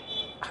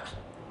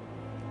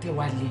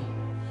 Déwálé.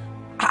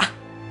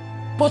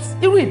 But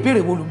irú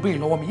ìbéèrè wo ló ń béèrè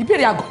lọ́wọ́ mi?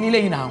 Ìbéèrè àgọ́ nílé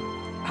yìí náà.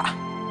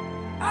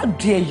 How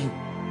dare you?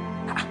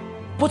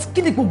 But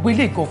kí ni gbogbo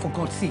ilé gan for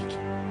God's sake?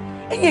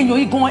 Ẹ̀yin èèyàn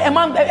yìí gan ẹ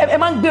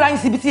máa ń gbéra yín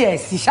síbi tí ẹ̀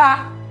sì ṣá.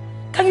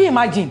 Can you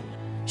imagine?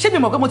 Ṣé mi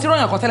mọ̀ pé mo ti rán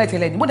yàn kan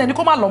tẹ́lẹ̀tẹ́lẹ̀ ni? Mo dẹ̀ ní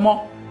kó má lọ mọ́.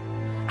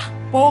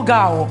 Ó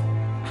ga ọ̀.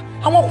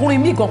 Àwọn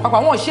ọkùnrin míì gan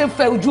pàápàá wọn ṣe ń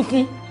fẹ́ ojú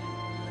fún.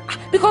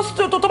 Because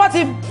tó bá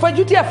ti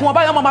fẹjú díẹ̀ fún wọn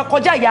báyọ̀ máa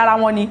kọjá ìyá ara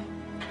wọn ni.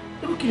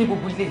 Irú kí ni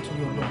gbogbo ilé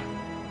ìtòrí Ọlọ́run?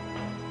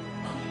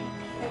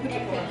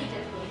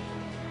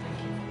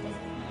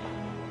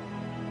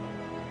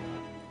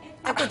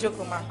 Ẹ kò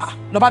jókòó ma.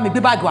 Lọ bá mi gbé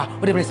báàgì wá,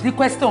 o dẹ̀ bẹ̀rẹ̀ sí ní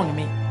question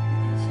mi.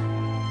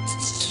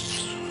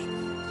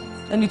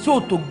 Ẹni tí ò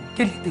tó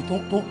gélìtè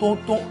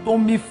tó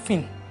ń mí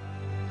fìn.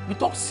 Ibi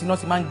tó sì náà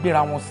ti máa ń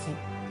gbéra wọn sí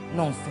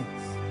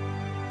nonsense.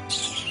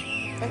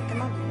 Ẹ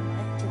má bínú,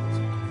 ẹ jókòó.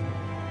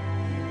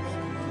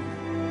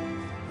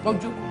 Lọ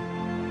jókòó.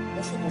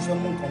 Mo ṣe kò fẹ́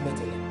mú nǹkan bẹ́ẹ̀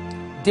tẹ́lẹ̀.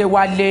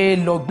 Déwálé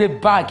lọ gbé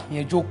báàgì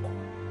yẹn jókòó.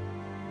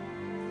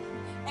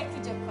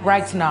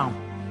 Right now.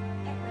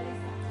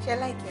 Ṣé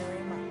láìkẹ́ rẹ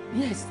ma?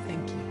 Yes,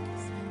 thank you.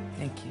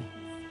 Thank you.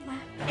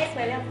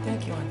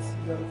 Thank you, auntie.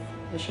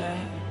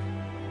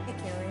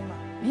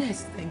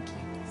 Yes, thank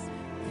you.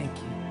 Thank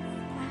you.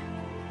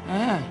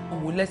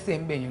 Òwò lẹ́sẹ̀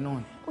ń bẹ̀yìn náà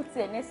ni. Kò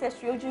tiẹ̀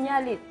necessary ojú yín á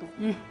lè tó.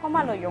 Kọ́ má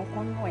lọ yọ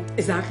nǹkan nú ẹ̀.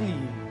 Exactly.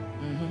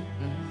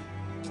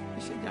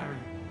 Ṣé jàre?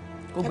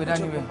 Kó gbé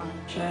dání rẹ̀.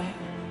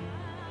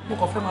 Mo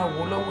kàn fẹ́ máa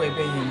wò lọ́wọ́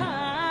ẹ̀bẹ̀ yẹn ni.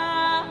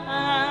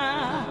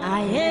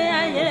 Ayé.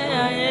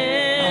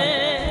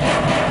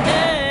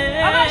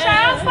 Bàbá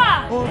Ṣàráfà.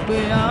 Ogbe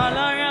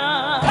Alara.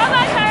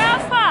 Bàbá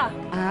Ṣàráfà.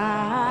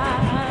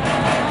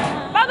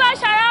 Bàbá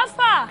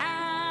Ṣàráfà.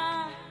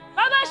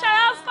 Bàbá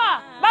Ṣàráfà.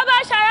 Bàbá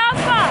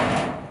Ṣàráfà.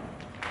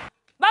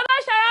 Bàbá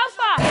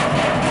Ṣàráfà.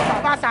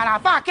 Bàbá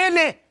Ṣàráfà kí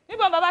ni?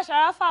 Níbo bàbá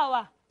Ṣàráfà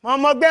wà?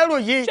 Mo gbẹ́rù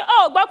yìí. Ṣé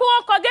o gbọ́ pé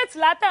wọ́n kọ géètì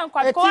látẹ̀ǹkọ́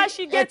àti kó wá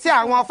sí géètì? Etí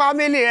àwọn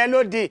fámìlì rẹ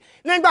ló di.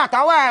 Nígbà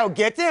táwọn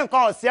géètì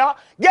nǹkan ọ̀sẹ̀ ọ́,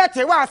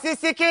 géètì wà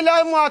sí kí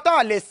ló mú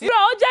ọtọ́ lè sí. Bro,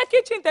 ó jẹ́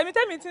kíchìn tèmi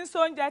tí ń so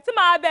oúnjẹ tí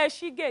màá bẹ̀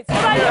ṣí géètì.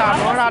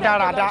 Ìlànà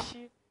rádaràda.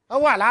 Ó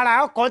wà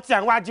lára ọkọ̀ tí ẹ̀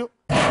ń wájú.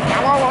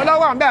 Àwọn wo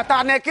lọ́wọ́ ń bẹ̀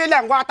ta ni kí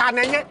lẹ̀ ń wá ta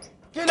ni yín?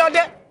 Kí ló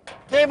dé?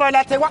 Kí mo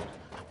lẹ ti wá?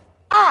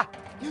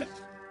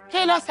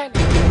 Kí ló ṣẹlẹ̀?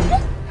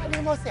 Ká ní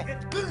mo ṣẹ̀?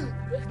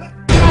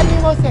 Ká ní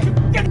mo ṣẹ̀?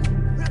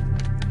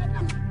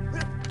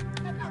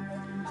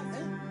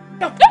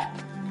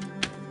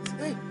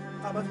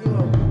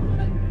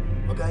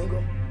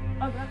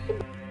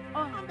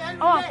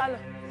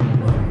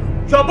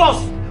 Your boss.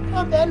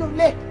 Ọbẹ̀ ló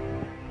lé.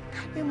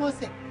 Kábí mo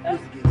sẹ̀.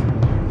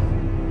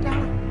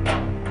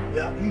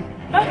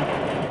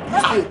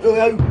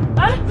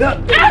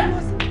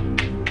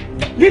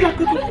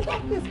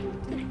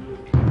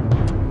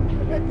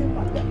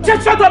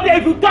 Just shut up there.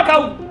 If you talk, I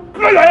will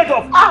blow your head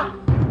off.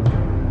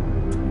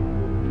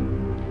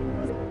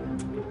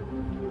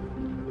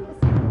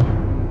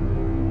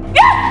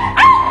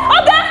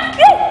 Ọ̀gá!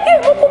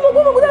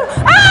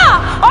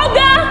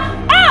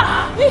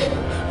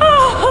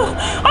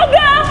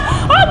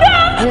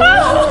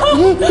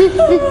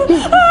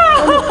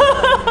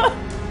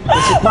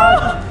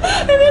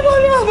 Èmi kò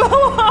ní ọ̀gá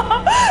wa.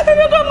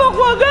 Èmi kò mọ̀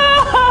pọ̀ ọ̀gá.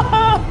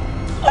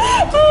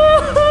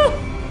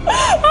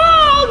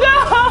 Ọ̀gá.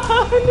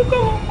 Èmi kò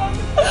mọ̀ pọ̀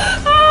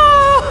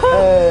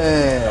ọ̀gá.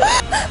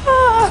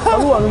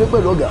 Olúwa mi lé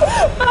pẹ̀lú ọ̀gá.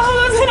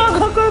 Àwọn tí náà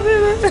kọ́kọ́ bí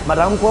mi.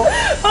 Madam kọ́.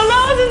 Ọ̀gá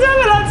wọn ti jẹ́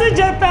mi láti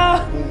jẹta.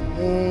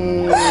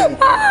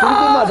 Torí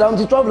pé madam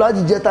ti travel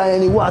láti jẹta yẹn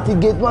ni wọ́n àti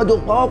gate wọ́n jọ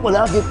pa ọ̀pọ̀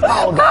láti pa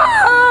ọ̀gá.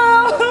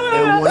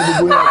 Ẹ̀wọ̀n ni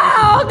gbogbo yẹn.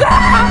 Ọ̀gá.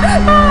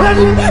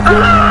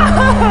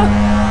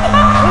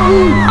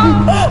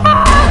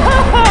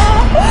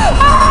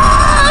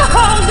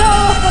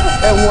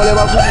 Ẹ̀wọ̀n lẹ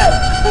bá kú.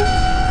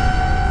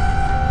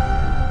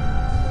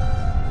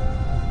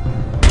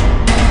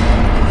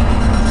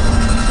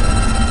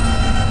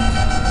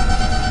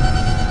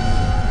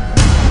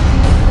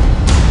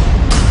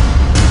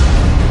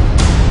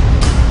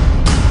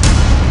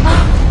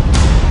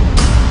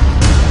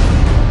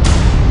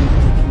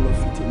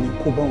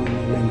 kó bá wọn ní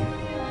ẹlẹ́nu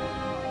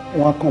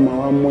wọn kàn máa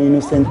wá mú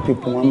innocent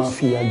people wọn máa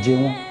fi ìyà jẹ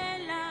wọn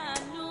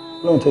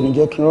lóun tẹ̀lé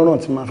jẹ́ kí n rọrùn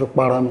tí máa fi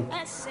para mi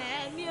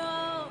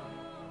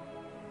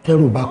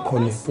tẹ́rù bá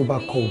kọlẹ̀ tó bá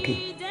kọ òkè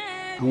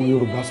àwọn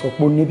Yorùbá sọ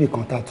pé ó níbì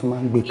kan tá a tún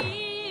máa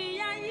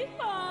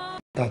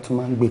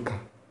ń gbé ka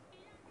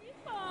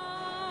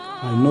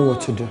I know what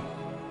to do.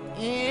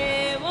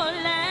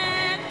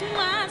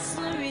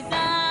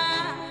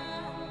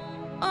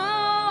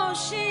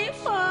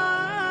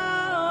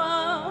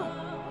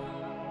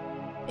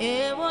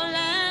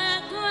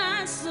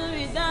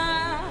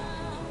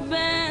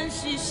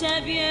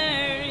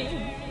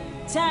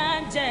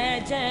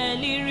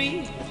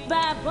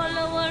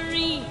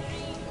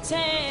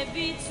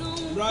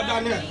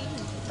 Daniel.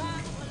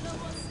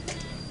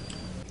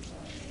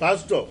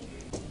 Pastor.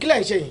 Kí lẹ̀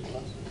ń ṣe yìí?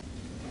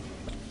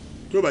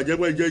 Tí ó bá jẹ́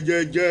pé jẹ́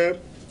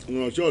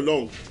ìrànṣẹ́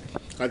Ọlọ́run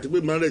àti pé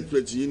máa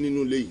respect yín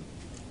nínú ilé yìí.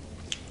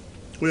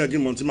 Ó yẹ kí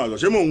n mọ̀ tí màá lọ.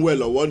 Ṣé mò ń wẹ̀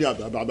lọ́wọ́ ní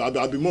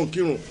àbí mò ń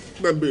kírun?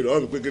 Bẹ́ẹ̀ bèèrè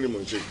lọ́wọ́ mi pé kí ni mò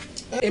ń ṣe.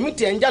 Èmi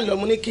tiẹ̀ ń jà lọ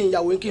mo ní kí n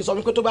yàwó kí n sọ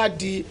wípé tó bá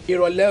di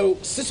ìrọ̀lẹ́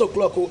 6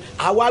 o'clock o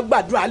àwa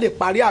gbàdúrà lè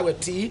parí àwẹ̀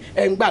tí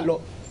ẹ ń gbà lọ.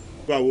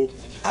 Báwo?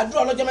 Àdúrà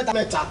ọlọ́jọ́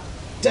mẹ́ta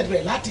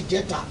tẹ̀lé láti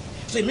jẹta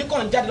so èmi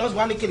kàn jáde lọ́sùn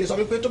wá ní kí n lè sọ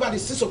wípé tó bá di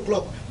 6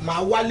 o'clock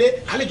màá wálé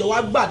àlejò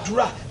wa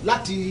gbàdúrà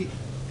láti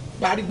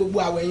parí gbogbo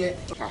àwẹ̀ yẹn.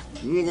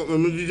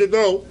 Èmi ti ṣe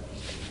tán o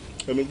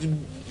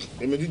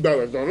èmi ti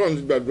gbàgbà tán Ọlọ́run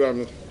ti gbàdúrà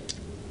mi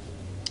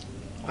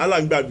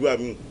Allah ń gbàdúrà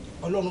mi.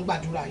 Ọlọ́run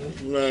gbàdúrà yín.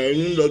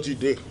 Ẹ̀yin lọ ti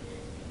dé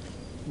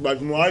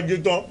gbàdúrà wa dé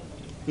tán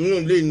nínú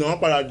ilé ìná wọn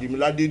padà dì mí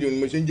ládé ni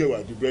mo ṣe ń jẹ̀wà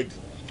àti búrẹ́dì.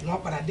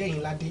 Wọ́n padà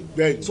dẹ́yìn ládé.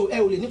 Bẹ́ẹ̀ni. So ẹ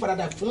ò lè ní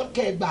faradà fún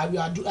kẹ́ẹ̀gbà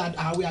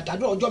àwẹ̀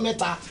àtàdúrà ọjọ́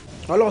mẹ́ta.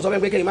 Ọlọ́run sọ fún mi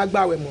pé kẹ́yìn má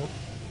gbàwẹ̀ mọ́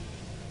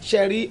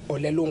ṣe rí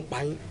ọ̀lẹ ló ń pa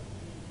yín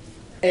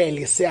ẹ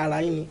lè ṣe ara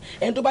yín ni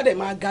ẹni tó bá dẹ̀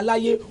máa ga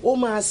láyé ó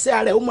máa ṣe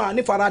ara ẹ̀ ó máa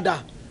ní faradà.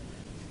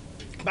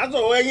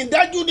 Bàtọ̀ ẹ̀yin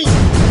dájú ni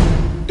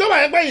tó bá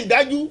yẹ pé ẹ̀yin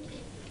dájú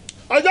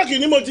ọjọ́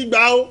kìíní mo ti gbà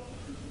ó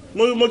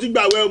mo ti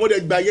gbà wẹ́ mo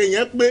dẹ̀ gbà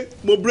yẹn pé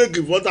mo bírèkì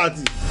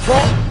 4:30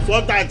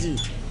 4:30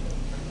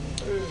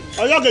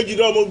 ọjọ́ kejì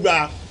náà mo gbà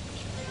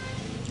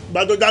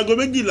gbàtọ̀ jago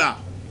 12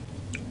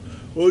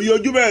 òye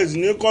ojú bẹ̀rẹ̀ sí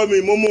ní kọ́ mi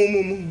mo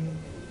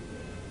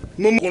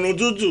mú kùnú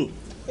tútù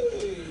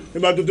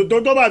ìgbà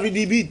tó bá fi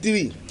di bíi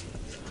 3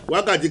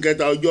 wákàtí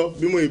kẹta ọjọ́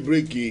bí mo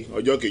bírèkì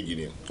ọjọ́ kejì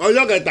ni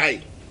ọjọ́ kẹta yìí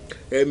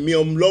ẹ̀mí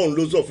Ọlọ́run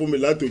ló sọ fún mi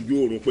láti ojú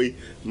oorun pé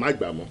má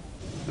gbà mọ́.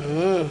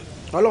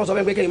 Ọlọ́run sọ fún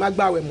mi pé kẹ́yìn má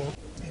gbàwẹ̀ mọ́.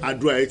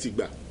 Àdúrà ẹ ti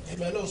gbà.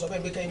 ẹ̀mí Ọlọ́run sọ fún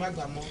mi pé kẹ́yìn má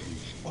gbà mọ́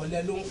ọ̀lẹ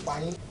ló ń pa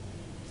yín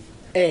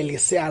ẹ lè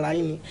ṣe ara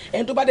yín ni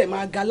ẹni tó bá dẹ̀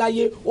máa ga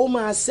láyé ó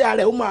máa ṣe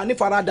ara ẹ̀ ó máa ní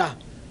faradà.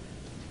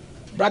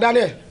 Brother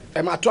Daniel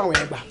ẹ máa tún àwọn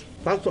ẹ̀ gbà.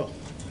 Pásítọ̀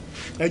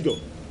ẹ jọ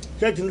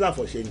ṣẹ́ẹ̀tì ńlá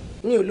fọ̀ṣẹ́ ni.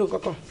 mi ò lo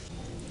kankan.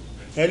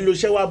 ẹ lo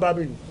iṣẹ́ wá bá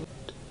mi nù.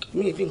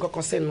 mi ì fi nǹkan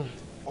kan sẹ́nu.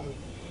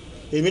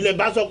 èmi lè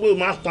bá sọ pé o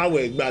máa tún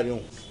àwẹ̀ gbà ni o.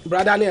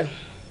 Brother Daniel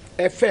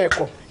ẹ fẹ́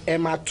ẹ̀kọ́ ẹ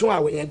máa tún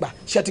àwẹ̀ yẹn gbà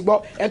ṣe ti gbọ́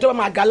ẹni tó bá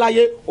máa ga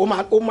láyé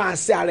ó máa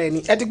ṣe ara ẹ̀ ni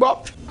ẹ ti gbọ́.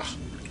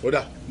 ó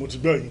dà mo ti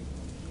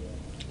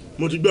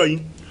gbọ́ yín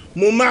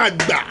mo máa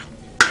gbà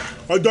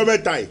ọjọ́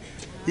mẹ́ta yìí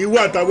ìwọ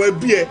àtàwọn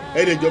ẹbí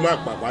ẹ lè jọ máa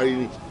pàparí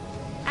ni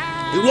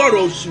irú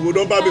ọ̀rọ̀ òṣìwò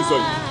náà bá mi sọ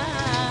yìí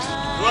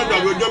wọ́n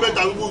dàbí ọjọ́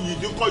mẹ́ta gbogbo yìí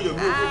tí kò yẹ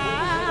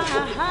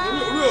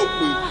orí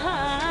òpè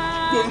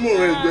lórí mò ń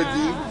rẹ ìgbẹ́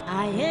tí.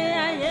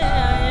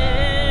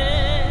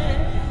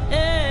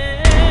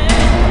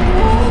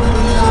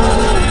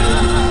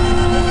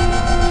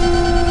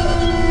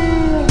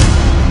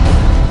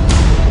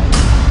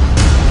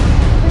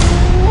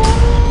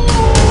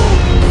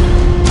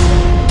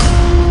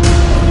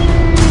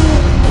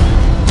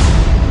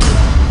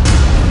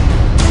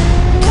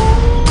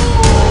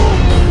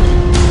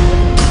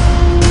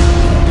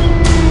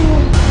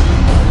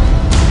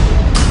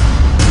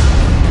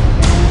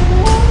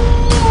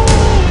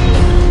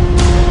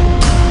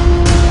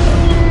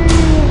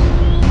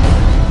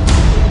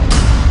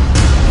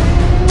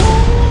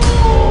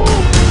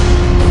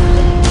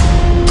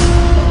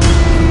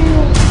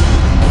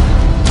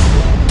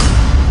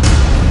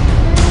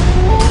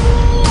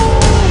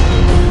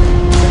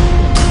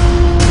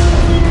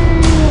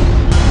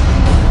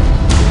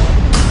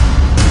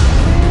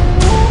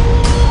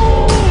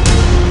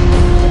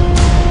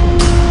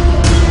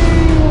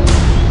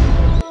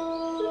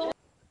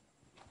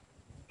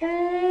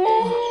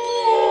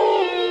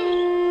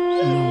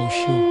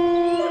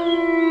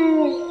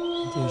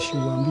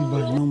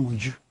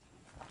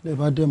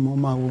 bá dẹ̀ mọ́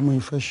máa wo mú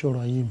ìfẹ́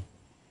ṣọ̀rọ̀ ayé mi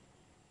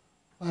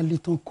wá lé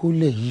tán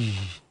kólẹ̀ yìí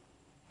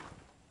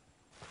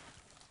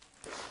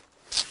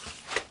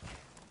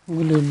mo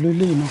lè lo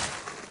ilé náà.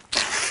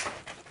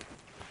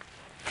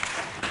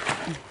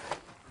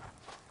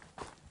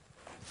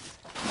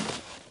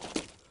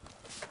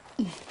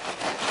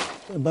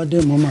 ẹ bá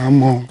dẹ̀ mọ́ máa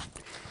mọ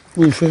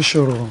mú ìfẹ́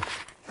ṣọ̀rọ̀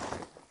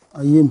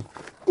ayé mi.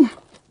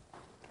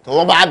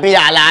 tó bá bí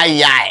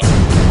aláya ẹ̀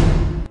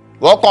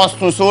wọ́n kàn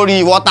sùn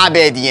sórí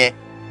waterbed yẹn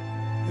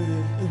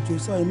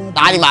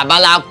ta ni màbá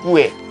lákú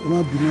ẹ̀. ẹ má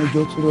bínú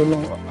ọjọ́ tó rọ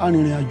lọ́wọ́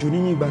arìnrìn àjò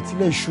nínú ìgbà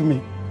tílẹ̀ ṣú mi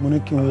mo ní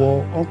kí n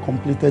wọ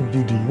uncompleted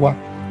building wá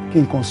kí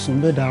n kàn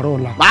sùn bẹ́ẹ̀ dàárọ̀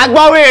ọ̀la. màá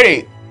gbọ́ wèrè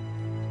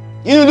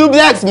nínú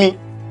duplex mi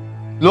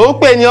ló ń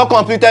pè ní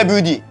uncompleted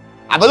building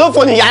àbẹ̀ ló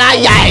fò ní yàrá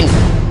ya ẹ̀.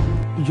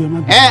 ìjọ ẹ má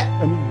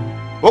bínú.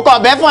 ó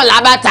kàn bẹ́ fún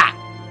ọ̀làbàtà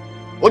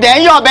ó dẹ̀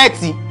ń yọ̀ ọ̀bẹ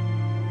tì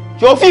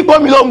ṣé o fi ìpó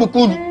mi ló mú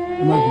kú ni.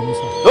 ẹ má bínú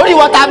sá. lórí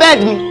waterbed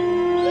mi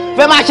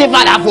fẹ́ máa ṣe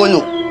fàdà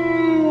fòlò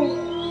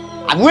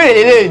àbí wèrè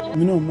lélẹ̀.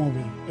 mi náà mọ̀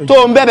bẹ́ẹ̀.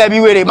 tó ń bẹ̀bẹ̀ bí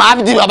wèrè máa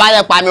fi di bàbá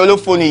yẹn pa mi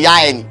olófo ní ìyá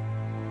ẹ̀ ni.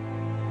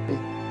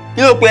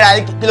 kí ló pe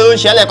kí ló ń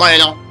ṣẹlẹ̀ kan yẹn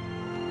náà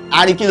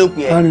ari kí ló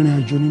pe ẹ. arìnrìn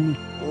àjò ni mí.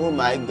 oh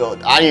my god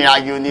arìnrìn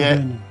àjò ni ẹ.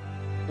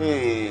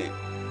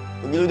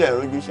 ojú ló dẹ̀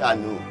rojú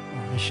ṣàánú.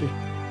 ẹ ṣe.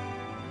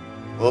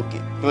 ok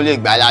tó lè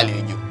gbà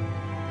lálejò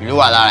ìlú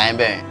wà lára ẹ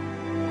bẹ́ẹ̀.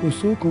 kò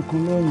sóò kankan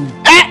lọ́rùn.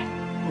 ẹ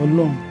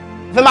ọlọ́run.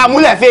 fẹ́ máa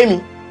múlẹ̀ fẹ́ mi.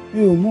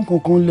 mi ò mú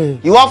kankan lẹ̀.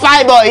 ìwọ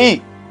fáìbọ̀ yìí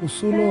kò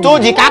sóò lọ́rùn. tó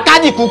di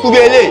kákádì kúkú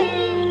bẹ́lẹ̀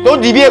tó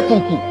di bí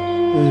èkùkù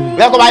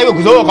bẹ́ẹ̀ kọ́ bá yẹ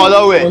kò sówó kan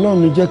lọ́wọ́ ẹ̀. ọlọ́run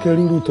ní jẹ́ kẹ́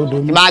rírù tọ̀dọ̀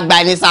mi. tí máa gba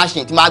ẹni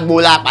sáṣìn tí máa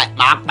gbó lápá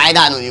máa pa ẹ́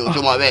dànù ni o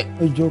tó mọ bẹ́ẹ̀.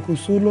 ẹjọ kò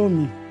sóò lọ́rùn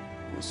mi.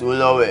 kò sówó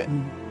lọ́wọ́ ẹ̀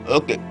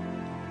ok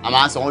a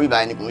máa ń sanwó bíbá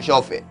ẹni kò ń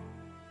ṣọ̀fẹ́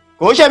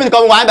kò ń ṣèmi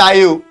nìkan mo wà ń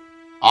báyìí o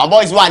àwọn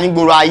boys wà ní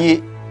gbòòrò ayé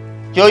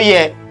tí ó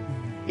yẹ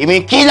èmi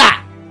kílà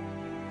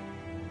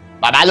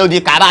bàbá ló di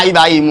kábà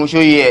bíbá yìí mo ṣó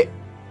yẹ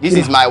this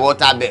is my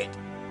water bed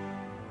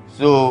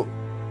so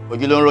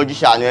ojú ló ń rojú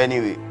ṣàánú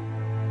anyway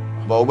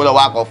bọ̀ ó gbọ́dọ̀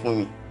wá kọ́ fún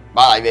mi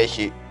báwo la fẹ́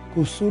ṣe.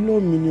 kò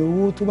sólómi ni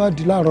owó tó bá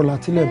di láàárọ̀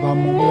látílẹ̀ bá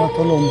mọ bóyá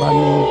tọ́lọ́run bá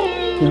ní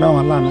kí n ráwọn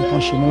aláàánú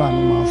kan ṣe mí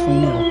láàánú máa fún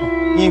yín nìkan.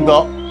 ìgbọ́.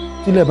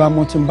 tílẹ̀ bá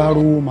mọ tí n bá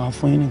rówó máa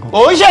fún yín nìkan.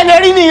 òun ṣe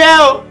lérí nìyẹn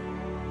o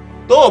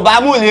tó o bá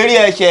mú lérí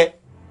ẹ̀ṣẹ̀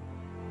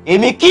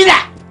èmi kílà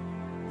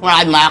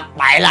fúnra mi máa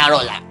pa ẹ́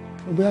láàárọ̀ la.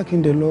 bóyá kí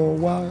n dẹ̀ lọ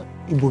wá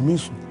ibòmíì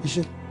sùn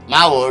iṣẹ́.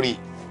 má wọrí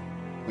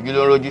ojú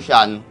ló ń rojú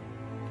ṣàánú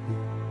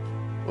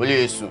ó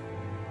lè sùn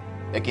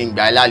ẹ kí n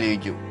gbà ẹ́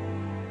lálejò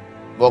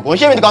bọ̀ kò ń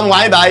ṣe mí nìkan mo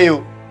wà ní báyìí o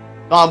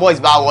táwọn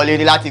boys bá wọlé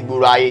ní láti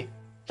gbòòrò ayé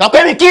sọ pé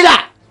mi kílà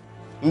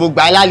ni mo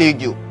gbà ẹ́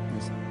lálejò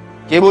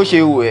ṣé bó ṣe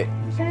wù ẹ́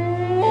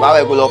báwo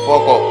ẹ kò lọ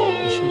fọ́kọ̀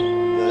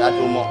ìrọ̀lá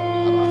tó mọ̀.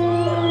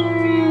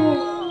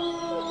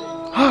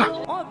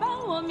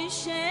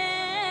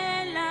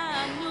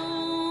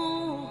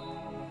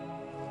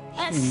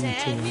 ìmọ̀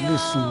tẹ̀lé lè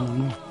san wọn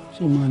náà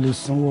ṣé máa lè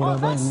san wọra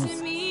báyìí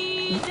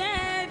náà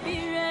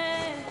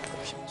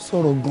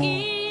sọ̀rọ̀ gan-an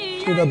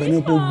tí ó dàbẹ̀ ní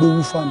pé ó gbé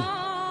wúfà mi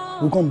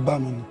ó kàn bá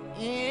mi ni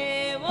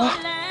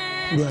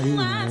orí ayé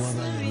òní mo wá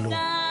báyìí lọ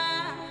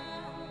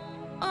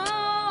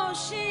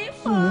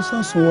mo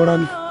sàsùn wọra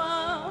ni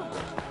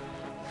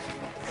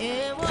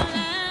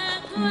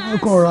mo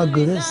kàn ra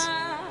gẹ̀rẹ́sì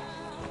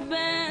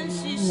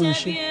mo máa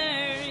ṣe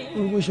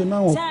orí bó ṣe náà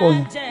wọ́n pọ̀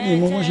yẹn ní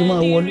ìmọ̀ bó ṣe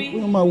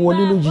máa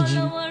wọlé lójijì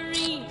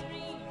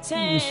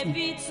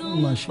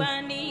ni máa ṣe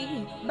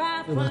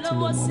ẹ bá ti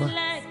lè mọ bá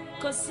ẹ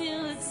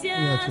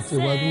yà tètè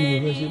wá bí mo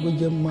fẹ́ ṣe bó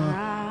jẹ́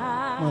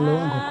máa lọ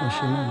wá nǹkan kan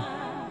ṣe náà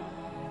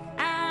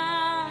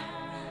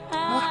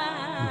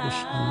ni kò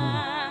ṣe ní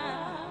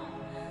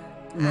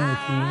náà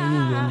kí n wáyé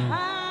ìyá ni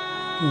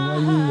kí n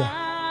wáyé ìyá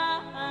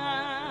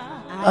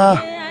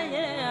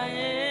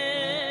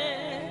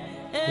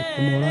òkú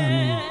mo rà nù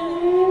mí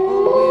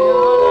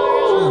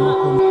ṣé àmọ́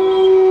kọ́ mi.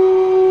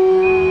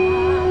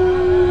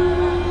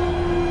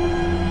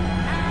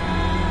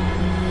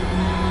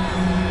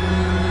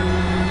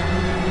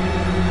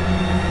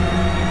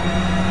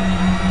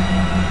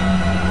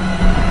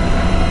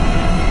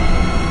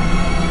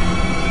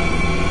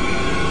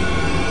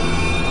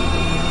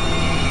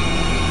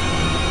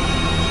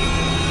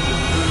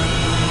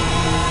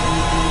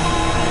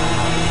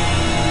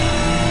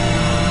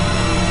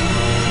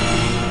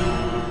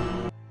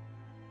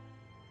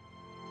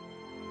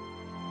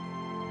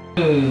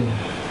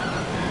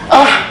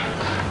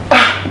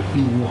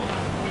 ìwọ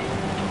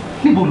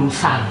níbo ló ń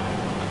sá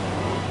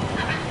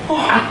lọ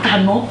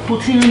àtàná tó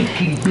ti rìn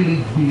kiri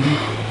gbèrègbèrè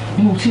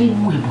ni mo ti ń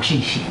wú ẹ bó ṣe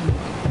ń ṣe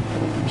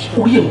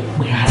orí ẹ ò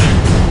pẹ ara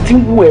ti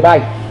ń wú ẹ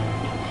báyìí.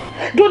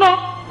 dúnà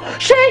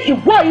ṣé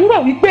ìwọ yìí rò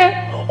wípé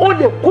o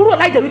lè kúrò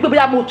láì jẹ́ wípé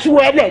bóyá mo tú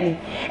ẹ lẹ̀ ni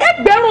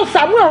ẹgbẹ̀rún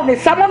Samuel ò lè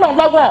sámọ́ náà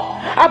lọ́wọ́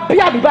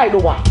abíyá mi báyìí ló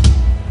wà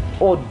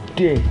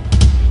ọ̀dẹ̀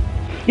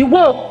ìwọ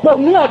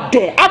òpònú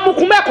ọ̀dẹ̀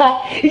amukun mẹ́kan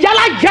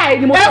ìyálà já ẹ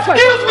ni mo sọ fún ẹ.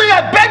 Excuse me,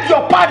 I beg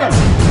your pardon.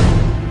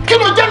 Kí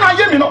ló jẹ́ nu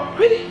ayé mi náà?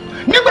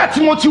 Nígbà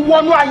tí mo ti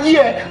wọnú ayé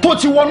ẹ tó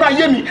ti wọnú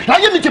ayé mi,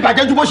 láyé mi ti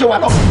bàjẹ́ ju bó ṣe wà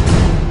lọ.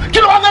 Kí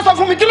ló wá fẹ́ sọ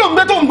fún mi? Kí ló ń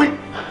gbé tó ń gbé?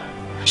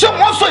 Ṣé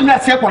wọ́n sọ èmi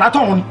àti ẹ̀pọ̀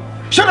látọ̀run ni?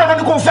 ṣé dandan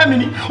ni kò fẹ́ mi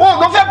ni o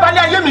ló fẹ́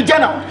balẹ̀ ayé mi jẹ́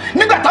náà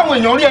nígbà táwọn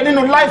èèyàn rí ẹ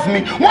nínú life mi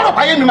wọ́n rò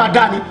pé ayé mi máa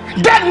dá ni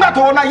then nígbà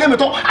tó wọ́n ayé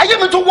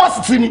mi tó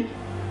worst sí ni.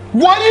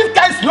 What if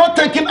guys not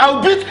taking?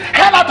 I'll beat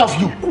hell out of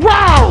you.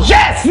 Wow.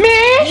 Yes. Me?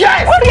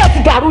 Yes. Ó rí ẹ̀ ti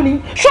dàrú ni.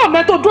 Ṣé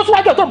ọ̀mẹ́ tó dúró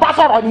síwájú tó bá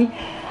sọ̀rọ̀ ni?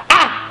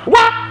 Wá,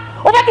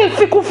 o fẹ́ kí n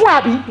fi kún fún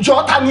àbí?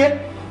 Jọ ta ni ẹ?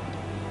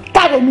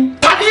 Ta lè mi?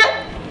 Ta ni ẹ?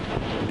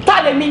 Ta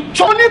lè mi?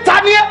 Ṣo ní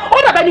ta ni ẹ? Ó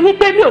dàbẹ̀ ni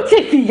wípé mi ò tí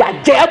ì fi ìyà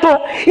jẹ ẹ́ tó.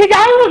 Ìyà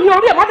ń rùn ní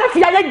orí ẹ̀, wọ́n fẹ́ fi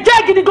ìyà yẹn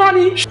jẹ́ gidi gan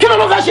ni. Kí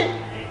ló fẹ́ ṣe?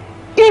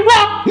 Ìwọ.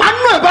 Màá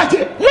nù ẹ̀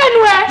bàjẹ́. Lẹ́nu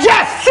ẹ.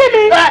 Yes. Sí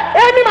mi.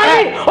 Èmi màá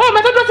ní. Ó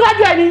mẹ́ tó dúró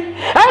síwájú ẹ ni.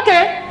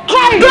 Okay.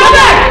 Try it.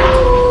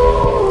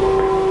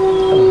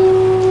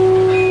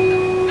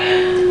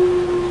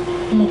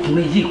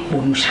 Ọmọkùnrin yìí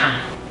pònú ṣá.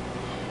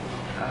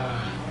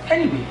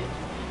 Anyway,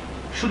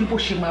 sórí bó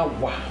ṣe máa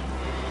wà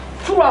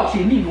throughout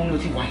èmi ìlú ni o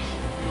ti wà yìí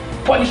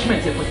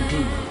punishment ẹ̀ pẹ̀lú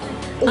dín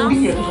orí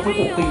ẹ̀ tó sọ pé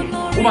kò pé yẹn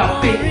ó máa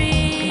pé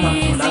ó máa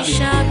tún lábẹ́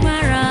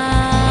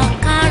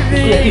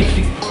ó yẹ kí n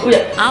fi ó yẹ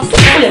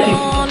kí n fi.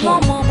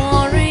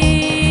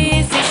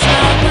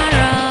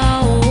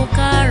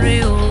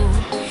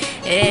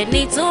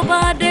 Ẹni tó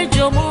bá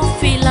dẹjọ́ mọ́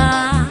fìlà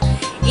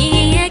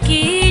ìyẹn kì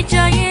í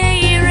jayé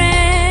ire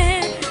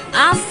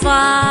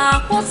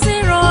àfàkótí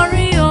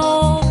rọrí o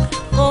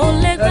kò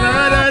lè gbà.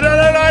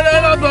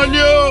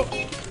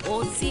 Ó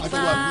ti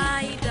gba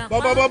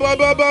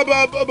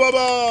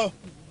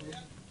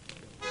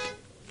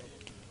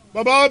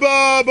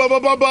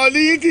bàbá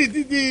ní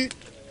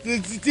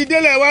ti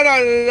délẹ̀ wá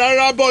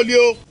rárá bọ́ọ̀lì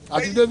o.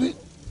 àti débi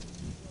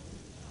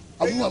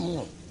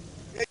àmúhàmúhàn.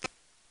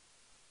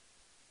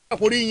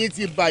 àkórí yín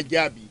ti bàjẹ́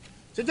àbí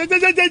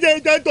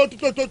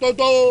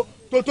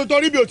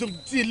torí bí o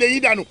ti lè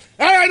yín dànù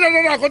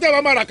àkọ́tẹ́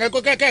bá máa rà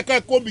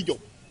kẹ́kẹ́ kó mi jọ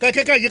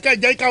kẹ́kẹ́ yìí kẹ́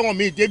jẹ́ káwọn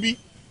mi débi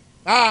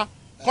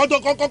kọ́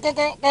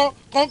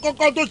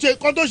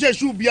tó ṣe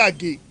ṣú bí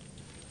àgè.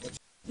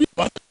 bí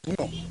ìbá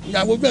tó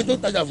ìyàwó bí ẹ tó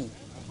tajà fún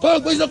kọ́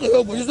gbé sókè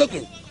yóò gbé sókè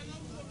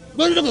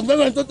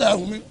fẹ́fẹ́ tó tajà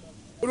fún mi.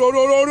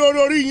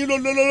 rorí yín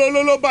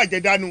ló bàjẹ́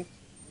dànù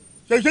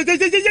ṣe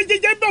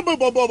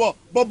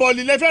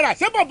bọ̀bọ̀lì lẹ fẹ́ rà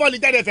ṣé bọ̀bọ̀lì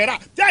jáde fẹ́ rà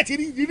tí àti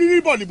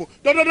rí bọ̀lì bò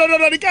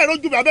dandandandan ní káyọ̀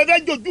ojú mi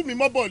abẹ́fẹ́ jojú mi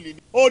mọ́ bọ̀lì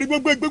ni. orí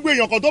gbogbo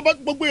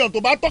èèyàn tó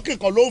bá tọ́kì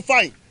kan ló ń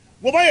fàìn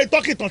wọ́n bá yẹ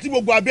tọ́kì tán tí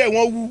gbogbo abẹ́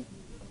wọn wú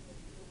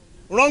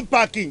wrong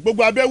parking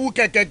gbogbo abẹ́ wú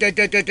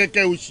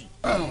kẹ̀kẹ̀kẹ̀kẹ̀kẹ̀ òsì.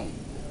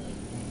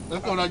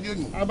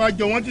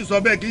 abájọ wọn ti sọ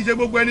bẹ́ẹ̀ kì í ṣe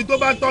gbogbo ẹni tó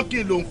bá tọ́kì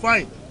ló ń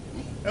fàìn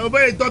ẹ bá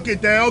yẹ tọ́kì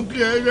tẹ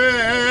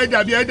ẹ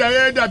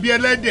dàbí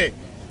ẹlẹ́dẹ̀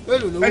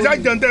ẹ ṣá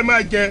jẹun tẹ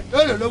máa jẹ.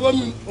 èlò lọ́wọ́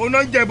mi. òun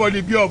náà ń jẹ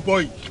bọ̀lì bí ọ̀bọ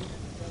yìí.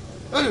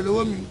 èlò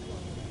lọ́wọ́ mi.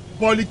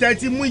 bọ̀lì tẹ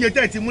ti mú iye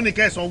tẹ ti mú ní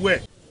kẹsàn-án wẹ̀.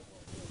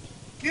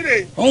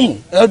 kíre.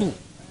 ẹrù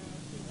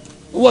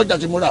owó ọjà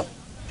tí mo rà.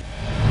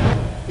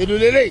 èlò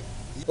lélẹ̀.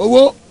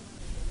 owó.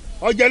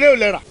 ọjà lé ò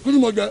lẹ rà. kí ni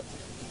mo jẹ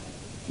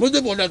mo dé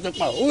bọ̀dà ti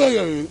pa owó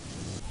ẹ̀yẹ rẹ̀.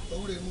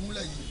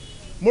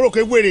 mo rò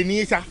pé wèrè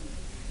ní í sa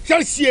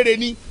ṣáàṣì èrè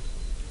ni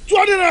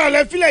 200 naira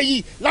lẹ filẹ̀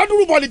yìí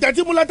ládùúgbò bọ̀lì tẹ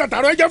ti mú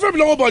látàtàrọ̀ ẹ jẹ́ fẹ́mi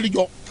lọ́wọ́ bọ̀lì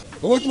jọ.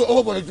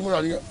 owó bọ̀lì tí mo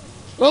rà nìyẹn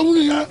wọ́n mú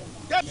nìyẹn.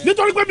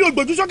 nítorí pé mi ò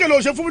gbójú sókè lọ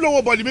ṣe fún mi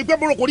lọ́wọ́ bọ̀lì mi pé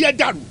mo rò kò rí ẹ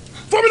dànù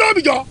fún mi lọ́wọ́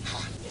mi jọ.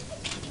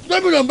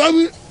 débi náà bá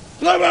mi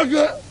lọ́wọ́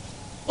ṣe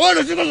ó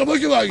lè ṣe kọ́kọ́ bó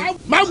ṣe wà yìí.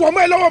 máa wọ̀ ọmọ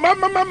ẹ lọ́wọ́ máa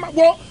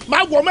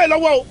wọ̀ ọmọ ẹ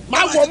lọ́wọ́ o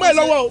máa wọ̀ ọmọ ẹ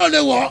lọ́wọ́ o. ó lè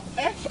wọ̀.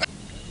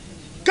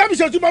 kẹ́mi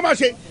ṣe tí mo máa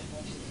ṣe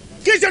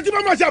kí ṣe tí mo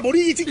máa ṣe àbórí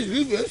yìí ti.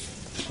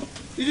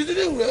 ìdí tí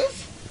ní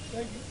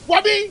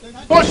wọ́n bí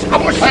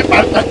àbọ̀ṣe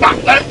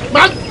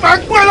máa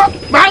gún ẹ lọ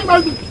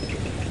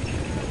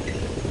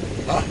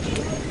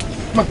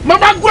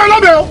máa gún ẹ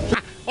lọ́bẹ̀ o.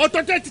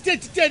 ọ̀tọ̀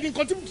tẹ́ ní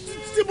nǹkan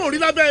tí mo rí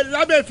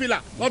lábẹ́ fìlà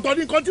ọ̀tọ̀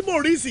ní nǹkan tí mo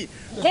rí sí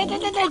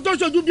kọ́kọ́kọ́ tó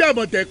ṣojú bí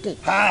àmọ̀tẹ́kùn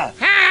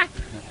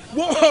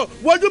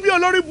wojú bí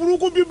olórí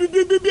burúkú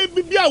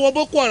bí àwọn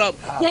Boko Haram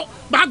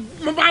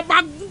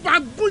máa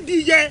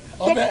gúndì yẹ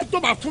tó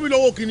bá fún mi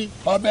lọ́wọ́ kínní.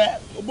 ọbẹ̀.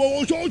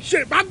 ṣe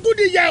máa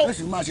gúndì yẹ o. ó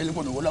sì máa ṣe ní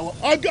kò náwó lọ́wọ́.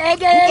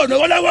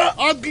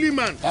 ugly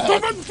man.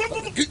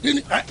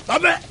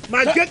 ọbẹ̀.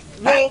 máa jẹ́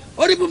no.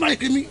 ó ní bí máa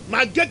kí mi.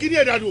 máa jẹ́ kí ni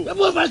ẹ̀dá dùn. ẹ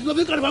bó máa sọ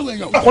fún kọ́ni fáwọn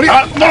èèyàn.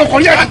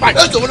 ọkùnrin ẹ̀ pa.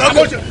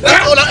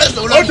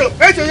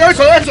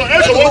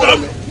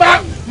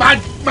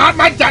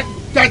 máa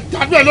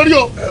jàdú ẹ lórí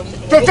o.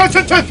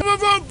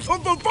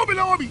 fọ́ mi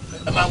lọ́wọ́ mi.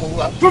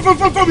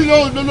 fọ́ mi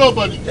lọ́wọ́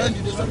bọ̀ ni.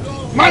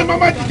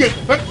 máa dìde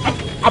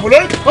àbúrò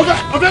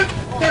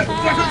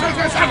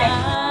ọ̀fẹ́ sábà.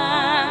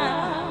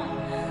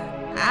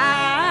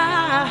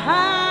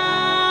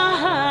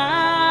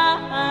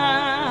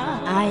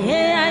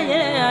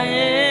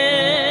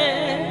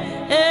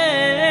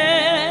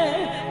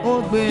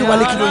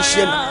 Wálé kí ló ń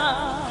ṣe náà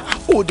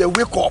ó dẹ̀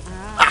wake up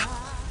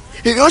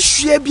èèyàn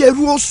ṣe é bí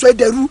ẹrú ó sọ ẹ́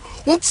dẹrú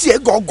ó ń tiẹ̀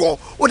gọ̀ọ̀gọ̀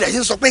ó dẹ̀ ṣe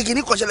ń sọ pé kí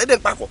ní kọ̀ṣẹ́ lẹ́dẹ̀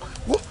papọ̀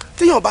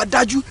téèyàn bá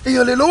dájú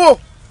èèyàn lè lówó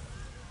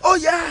oh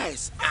yes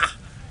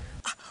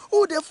ó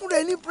dẹ̀ fúnra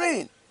ẹ ní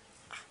brain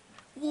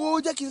wo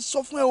jẹ́ kí n sọ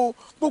fún ẹ o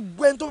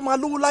gbogbo ẹni tó máa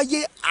lówó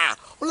láyé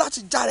ó láti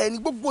jára ẹni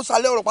gbogbo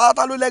sàlẹ̀ ọ̀rọ̀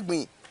pátá ló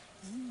lẹ́gbìn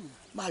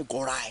máa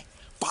gọ̀ra ẹ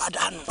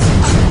pàdánù.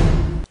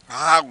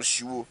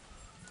 òṣìwò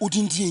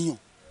odindi èèyàn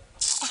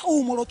ó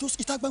mọ̀rọ̀ tó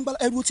ìta gbangba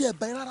ẹrù tí ẹ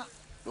bẹ̀ rárá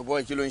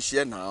bọ́bọ́ kí ló ń ṣe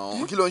ẹ̀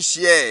náà kí ló ń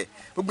ṣe ẹ̀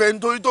gbogbo ẹni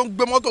tó ń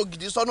gbé mọ́tò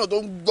gidi sọ́nà tó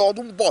ń gbọ́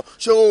tó ń bọ̀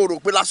ṣé o rò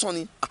pé lásán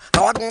ni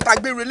àwa kan tá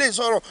gbèrò eléyìí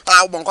sọ̀rọ̀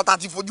àwọn nǹkan tá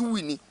ti fojú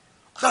wì ni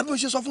tàbí o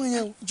ṣe sọ fún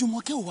yẹn o.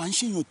 Jùmọ̀kẹ́ ò wá ń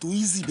ṣèyàn tó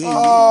easy bẹ́ẹ̀ yẹn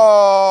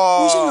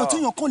o ń ṣèyàn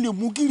téèyàn kan lè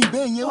mú gírì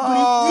bẹ́ẹ̀ yẹn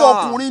obìnrin bí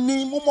ọkùnrin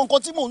ni mo mọ nǹkan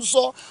tí mò ń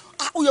sọ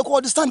ó yẹ kó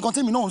understand nǹkan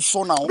tèmi náà ń sọ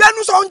náà.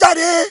 gbẹnu sọ ń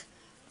jáde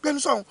gbẹnu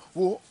sọ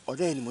wo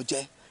ọ̀rẹ́ ẹ ni mo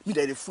jẹ́ mi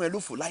dẹ̀ lè fún ẹ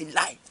lófò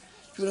láíláí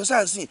ṣùgbọ́n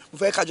sáyẹ̀nsì mo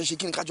fẹ́ kájọ ṣe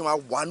kí ni kájọ máa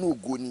wà ní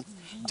ògo ni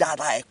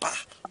jára ẹ̀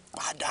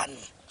pàdánù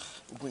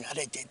ogun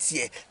yàrá jẹ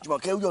tiẹ̀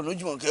Jùmọ̀kẹ́ yọ̀nù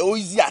Jùmọ̀kẹ́ ó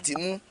easy àti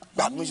mú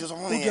gbà bí mo ṣe sọ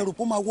fún yẹn. ó dẹrù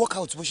pé ó máa work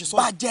out bó ṣe sọ.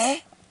 bàjẹ́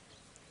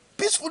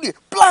peacefully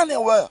plan it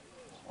well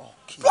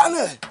plan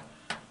it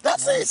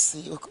that's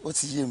it. ó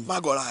ti yé mi. má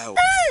gọ̀ra ẹ o.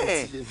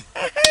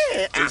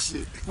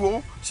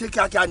 wo ṣé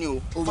kíákíá ni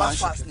o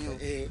fast ni o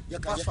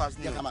fast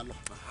ni o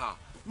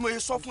mo yẹ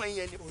sọ fún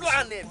ẹyin ẹni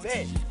plan ẹ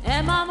bẹ́ẹ̀.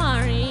 ẹ má má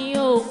rin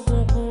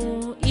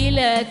òkùnkùn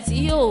ilẹ̀ tí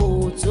ò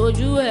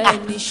tójú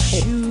ẹni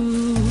ṣú.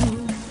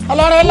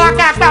 olórí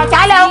lákà pé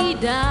ọ̀tálẹ̀ o.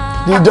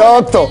 the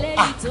doctor.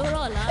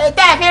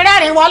 ètò ẹ̀fín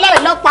rẹ́rìn wọlé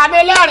ló pa mí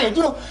lẹ́rìn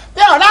jù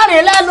bí ò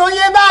rẹ́rìn lẹ́nu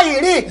yé báyìí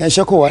rí. ẹ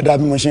ṣé kò wá dáa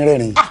bí mo ṣe ń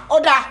rẹ́rìn. ó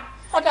dáa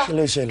ó dáa kí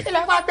ló ṣẹlẹ̀. kí lè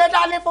wá gbé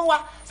dání fún wa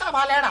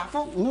sábà lè rà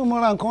fún. inú mo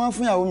ra nǹkan wá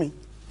fún ìyàwó mi.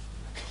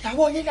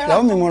 ìyàwó yín lẹ́rà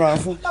ìyàwó mi mo ra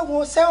fún.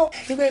 láwọn ṣé o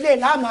ìwé ilé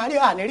ìlànà àárí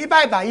àní rí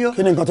báyìí báyìí o.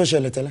 kí ni nǹkan tó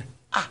ṣẹlẹ̀ tẹ́lẹ̀.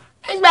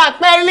 nígbà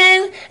pé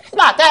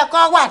nígbà tẹ́ ẹ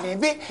kọ́ wà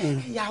níbí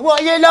ìyàwó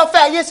yín ló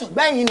fẹ́ yín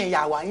ṣùgbọ́n yín ni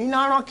ìyàwó yín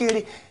náà rán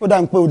kiri. ó dà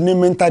ń pé o ní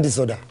mental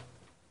disorder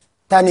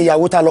ta ni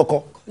ìyàwó ta lọ́kọ.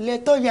 lè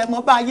tó yẹ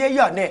mọ bá yé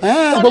yọ̀ ní.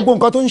 gbogbo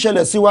nǹkan tó ń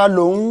ṣẹlẹ̀ sí wa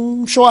ló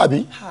ń ṣọ́ àbí.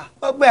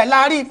 gbogbo ẹ̀ la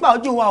rí ipa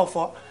ojú wa ò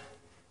fọ́.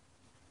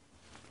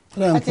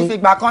 ẹ ti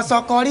fìgbà kan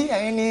sọkọ rí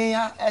ẹ̀yin ni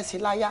ẹ sì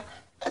láyà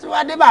ẹ ti wá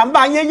dé bá ń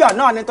bá yé yọ̀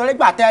náà nítorí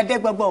gbà tẹ́ ẹ dé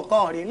gbogbo nǹkan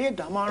ọ̀rẹ́ ní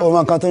ìdánmọ́ràn. ọmọ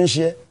nǹkan tó ń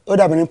ṣe ó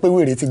dàbí ní pé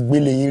wèrè ti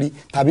gbélé yín rí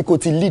tàbí kó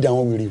ti lead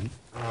àwọn wèrè rí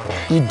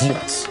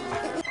idiot.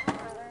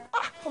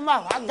 ó mà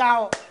wá ga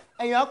ọ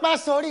èèyàn pẹ́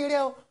sóríire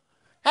o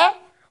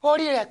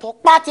orí rẹ̀ tó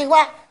pá ti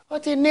wá ó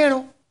ti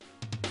nírun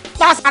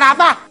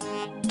lásàràbà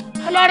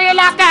olórí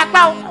lákà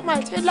pa ọ ọmọ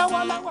ìtì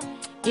lọ́wọ́lọ́wọ́.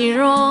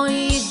 ìran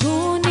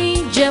igun ní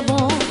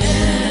jẹbọn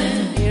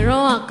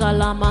ìran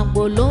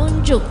àkàlàmàgbò ló ń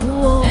jòkú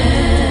o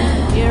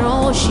ìran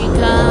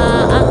òṣìkà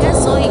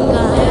akẹ́sàn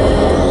ìkà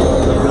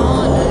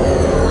ìran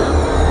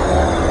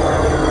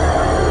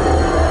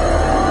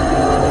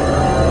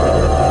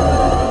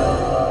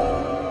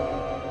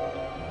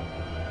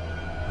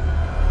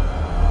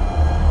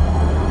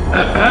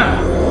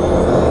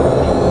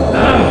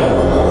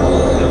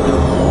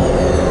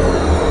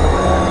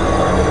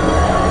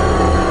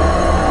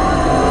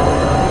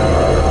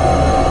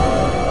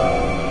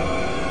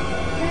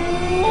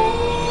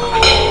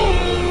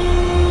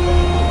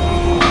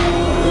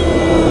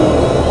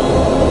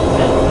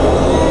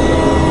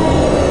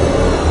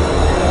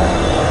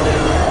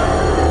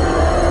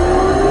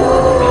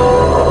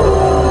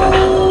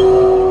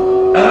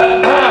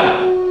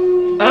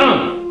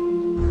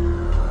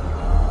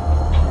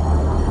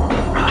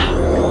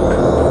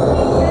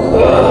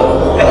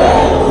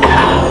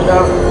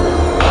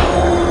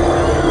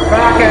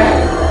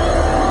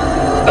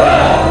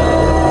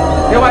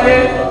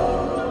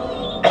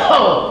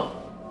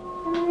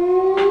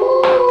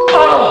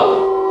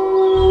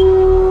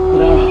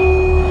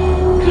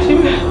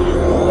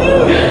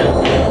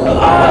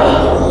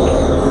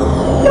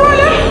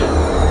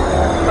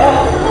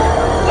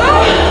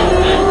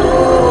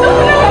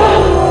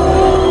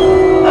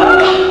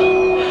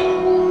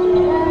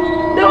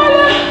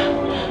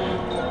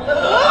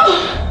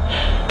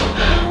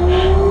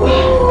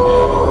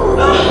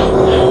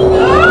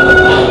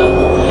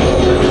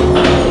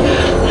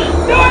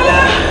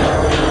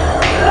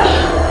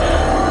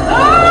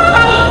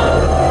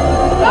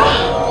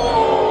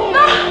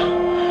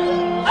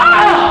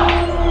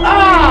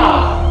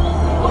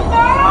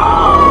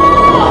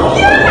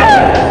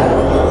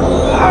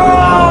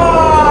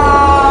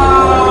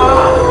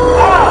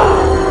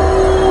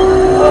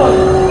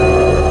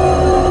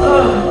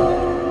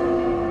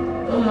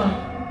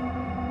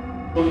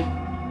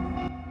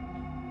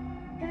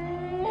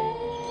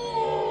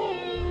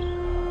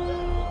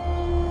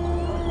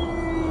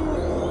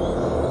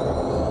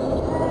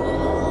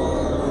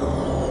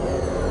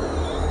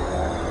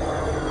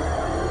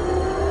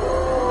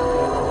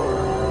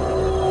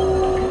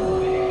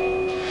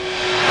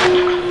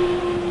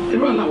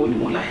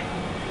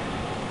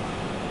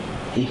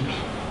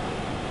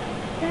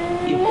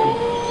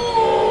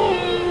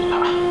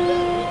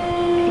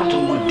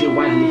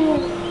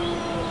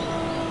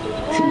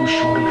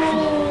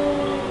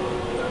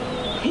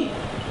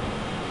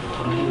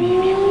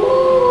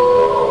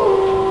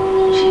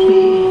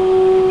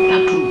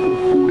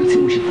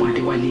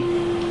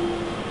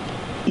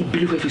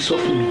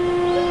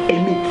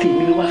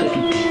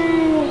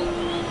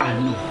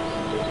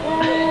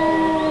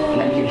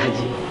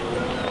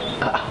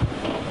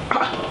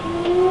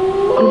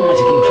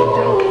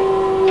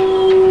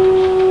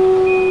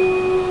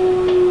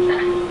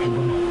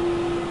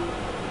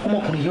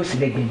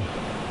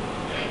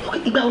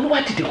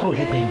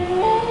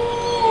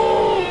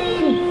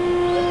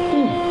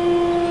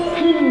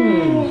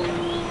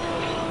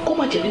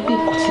má jẹ́ wípé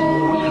nǹkan tí mo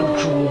rí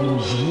lójú oorun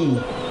yìí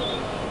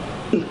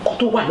nǹkan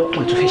tó wà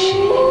lọ́kùnrin tó fẹ́ ṣe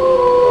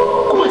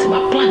kó má ti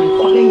máa plan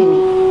nǹkan lẹ́yìn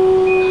mi.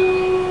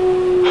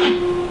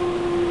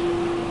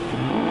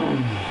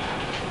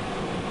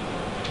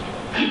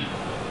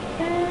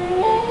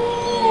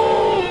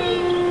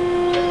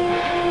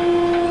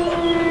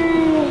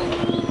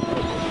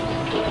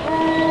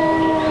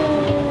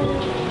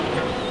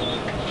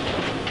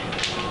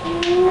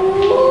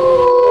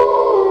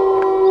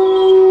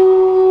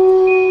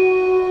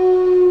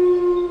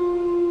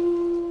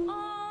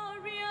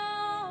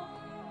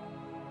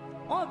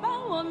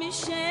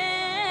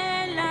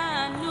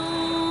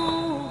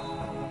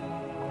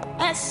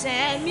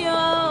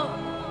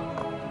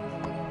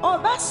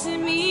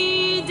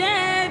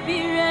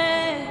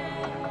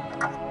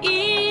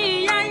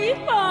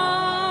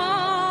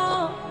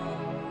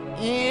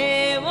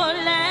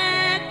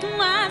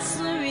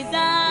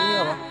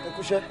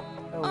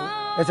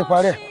 ẹ ti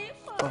parí ẹ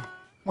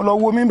mo lọ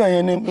wo mi bẹ̀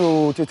yẹn ni mi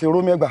ò tètè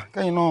ró mi ẹgbà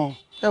kẹ́yìn náà.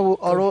 ẹ wo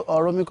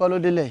ọ̀rọ̀ mi kọ́ ló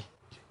délẹ̀ yìí.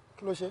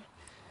 kí ló ṣe.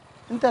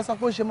 n tẹ́ sọ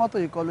pé ó ṣe mọ́tò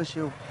yìí kọ́ ló ṣe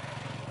o.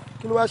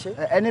 kí ló wá ṣe.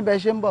 ẹni bẹ́ẹ̀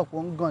ṣe ń bọ̀ kó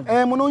ń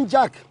gàn. mo ní ń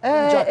jack.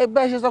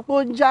 bẹ́ẹ̀ ṣe sọ pé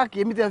ó ń jack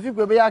èmi tẹ̀ fi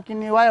pé bóyá kí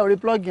ni wáyà orí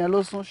plug yẹn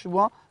ló sún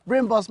ṣùgbọ́n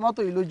brain box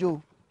mọ́tò yìí ló jó.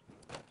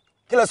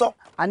 kí lẹ sọ.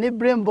 àní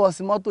brain box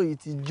mọ́tò yìí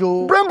ti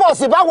jó. brain box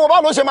báwo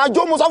ló ṣe máa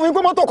jó mo sọ fún yín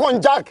pé mọ́tò kan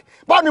ń jack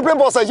báwo ni brain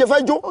box ẹ̀ ṣe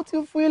fẹ́ jó. ó ti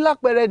fún yín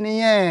lápẹẹrẹ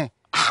nìyẹn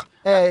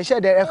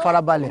ṣẹ́ẹ̀dẹ̀ ẹ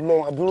farabalẹ̀.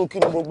 Ọlọ́run àbúrò kí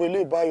ni gbogbo ilé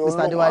ìbáyọ̀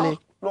Mr. Adéwálé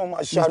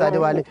Mr.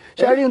 Adéwálé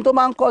ṣe rí ohun tó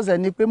máa ń cause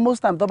ni pé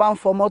most time tó bá ń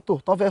fọ mọ́tò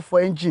tó fẹ́ fọ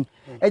engine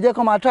ẹ jẹ́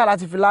kó máa try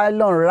láti fi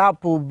nylon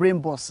wrap brain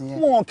box yẹn.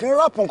 wọn kì í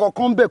wrap nǹkan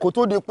kan bẹ́ẹ̀ kó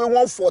tó di pé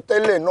wọ́n fọ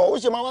tẹ́lẹ̀ náà ó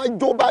ṣe máa wá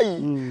jó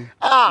báyìí.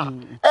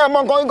 ẹ mọ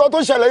nǹkan tó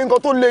ṣẹlẹ̀ nǹkan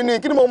tó le ni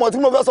kí ni mo mọ̀ tí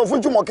mo fẹ́ sọ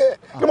fún Jùmọ̀kẹ́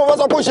kí ni mo fẹ́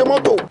sọ pé ó ṣe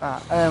mọ́tò.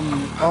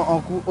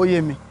 ọ̀nkú ó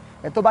yé mi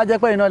ẹ̀ tó bá jẹ́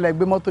pé iná lẹ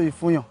gbé mọ́tò yìí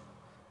fún yàn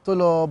tó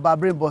lọ bà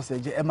brain box ẹ̀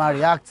jẹ́ ẹ máa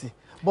react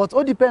but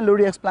ó depend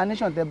lórí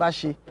explanation tẹ bá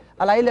ṣe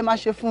àlàyé lè máa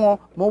ṣe fún wọn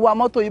mo wa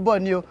mọ́tò yìí bọ̀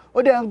ni o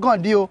ó dẹ̀ ń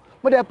gàn dí o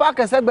mo dẹ̀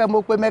páàkì sẹ́gbẹ̀ẹ́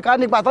mo pe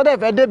mẹkáníkì àtọ́ dẹ̀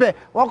fẹ́ débẹ̀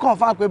wọ́n kàn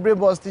fún àpè brain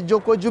box ti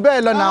jókòó ju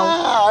bẹ́ẹ̀ lọ náà.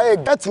 ẹ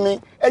get me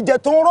ẹ̀jẹ̀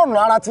tó ń rọrùn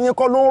lára ti yín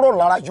kọ́ ló ń rọrùn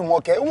lára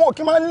Jùmọ̀kẹ́ wọn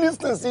kì í máa ń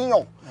listen sí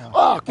yàn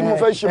kí mo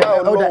fẹ́ ṣe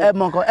báyọ̀ lọ́wọ́. ẹ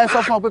mọ nǹkan ẹ sọ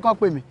fún wọn pé kán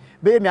pè mí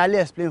bẹ́ẹ̀ mi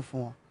alẹ́ explain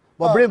fún wọn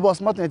but brain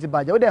box mọ́tò yẹn ti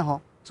bàjẹ́ ó dẹ̀ hàn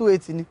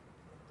 280 ni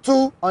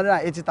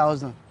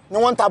 280,000 ni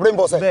wọ́n ń ta brain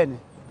box ẹ̀. bẹ́ẹ̀ ni.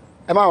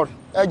 ẹ má rí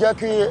ẹ jẹ́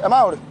kí ẹ má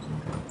rí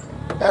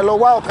ẹ lọ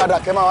wá ọ̀kadà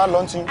kẹ́ máa wá lọ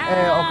tí.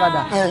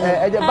 ọ̀kadà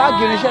ẹ jẹ́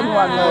báàgì irinṣẹ́ mi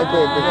wà ní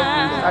ẹgbẹ́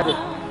ẹgbẹ́.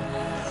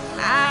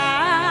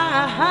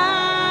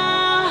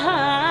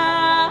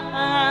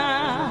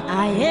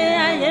 ayé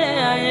ayé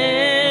ayé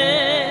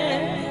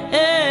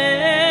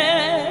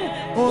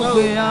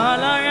Ogbe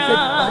Alara.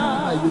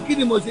 kí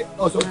ni mo ṣe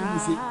ọ̀sọ̀ tí mo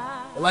ṣe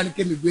ẹ wá ní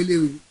kémi gbélé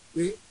rẹ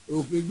pé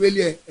òfin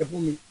gbélé ẹ fún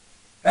mi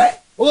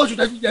owó oṣù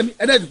tẹ́tí jẹ mí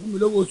ẹ̀ẹ́dẹ́gbẹ̀ẹ́ fún mi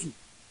lówó oṣù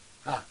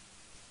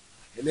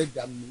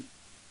ẹlẹ́dàá mi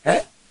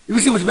ibi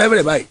tí mo ti fẹ́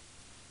bẹ̀rẹ̀ báyìí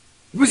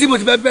ibi tí mo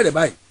ti fẹ́ bẹ̀rẹ̀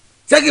báyìí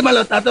ṣé kí n máa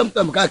lọ ta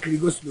tọ́mùtọ́mù káàkiri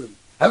go slow ni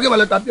àbí kí n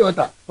máa lọ ta pure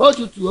water ó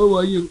tutù ó wọ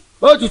yín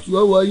ó tutù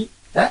ó wọ yín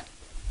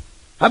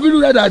àbínú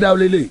rẹ̀ dáadáa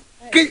lélẹ̀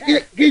kí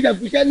ìjà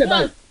fi ṣẹ́ lẹ̀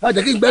báyìí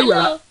ọjà kí n gbẹ́rù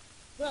ara.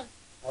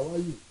 àwọn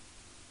yìí.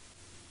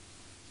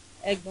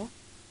 ẹ̀gbọ́n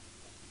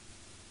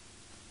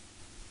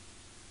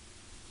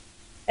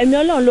ẹ̀mí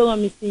Ọlọ́run ló rán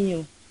mi sí yín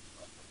o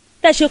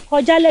tẹ́ ṣe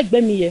kọjá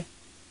lẹ́gbẹ̀ẹ́ mi yẹ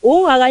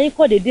òun ara yín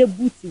kọ́ déédéé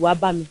búùtì wá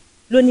bá mi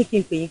ló ní kí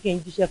n pè yín kí n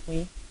jíṣẹ́ fún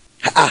yín.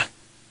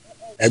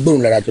 ẹgbẹ́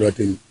òun lára tọrọ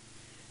tèmi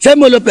ṣé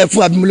mo lọ pẹ̀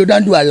fún àbí mo lọ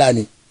dáńdú àlá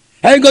ni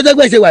ẹyin kan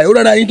tẹ́gbẹ́ ṣe wà ó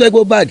rọra yín tó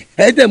ẹgbẹ́ báàgì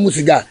ẹyin tẹ̀ mu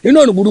sìgá inú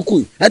ọ̀rùn burúkú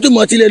yìí ẹ tún mọ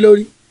ọtí lé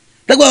lórí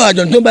tẹ́gbẹ́ àwọn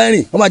àjọ̀n tó bá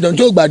rìn ọmọ àjọ̀n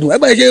tó gbádùn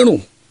ẹgbẹ́ ṣe rùn.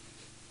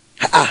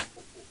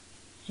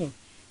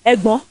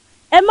 ẹ̀gbọ́n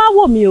ẹ má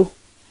wò mí o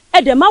ẹ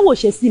dẹ̀ má wò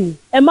ṣe sí mi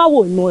ẹ má wò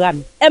ìmúra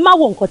mi ẹ má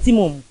wò nǹkan tí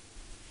mo mú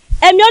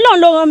ẹ̀mí Ọlọ́run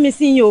ló rán mi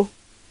sí yín o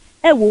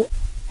ẹ wò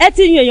ẹ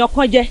ti yún èèyàn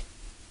kan jẹ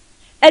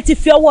ẹ ti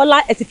fi ọwọ́ lá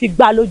ẹ ti fi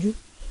gbá lójú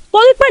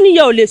torí pé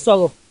níyẹn ò lè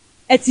sọ̀rọ̀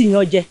ẹ ti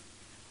yàn jẹ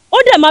ó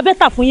dẹ̀ máa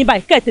bẹ́tà fún yín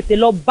báyìí kẹ́ ẹ tètè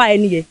lọ bá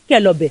ẹni yẹn kẹ́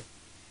ẹ lọ bẹ̀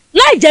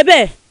láì jẹ́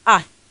bẹ́ẹ̀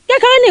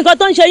kékeré ní nǹkan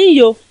tó ń ṣe yín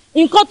yìí o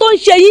nǹkan tó ń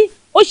ṣe yín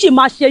ó sì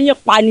máa ṣe yín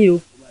pa ni o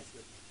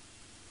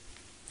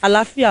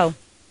àlàáfíà o.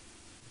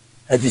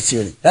 ẹ ti ṣe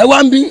rìn ẹ wá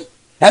ń bí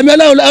ẹ̀mí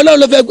Ọlọ́run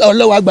ló fẹ́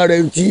Ọlọ́run agbára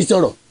ẹ̀ tí í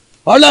sọ̀rọ̀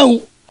Ọlọ́run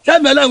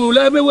sẹ́mi Ọlọ́run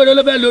lọ́wọ́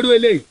ló fẹ́ lórí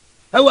eléyìí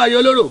ẹ wá ayé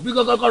olóró bí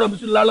kọ́kọ́ rọ̀ mi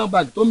sí lálọ́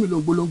bag tó mi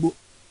lògbólógbó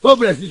tó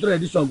bẹ̀rẹ̀ sí sọ̀rọ̀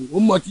ẹ̀dísọ̀n ó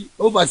mọtí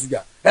ó fà sìgá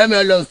ẹ̀mí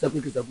Ọlọ́run sọ pé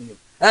kí sọ fún yẹn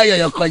ẹ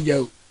yẹ̀yàn kan jẹ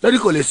o torí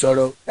kò lè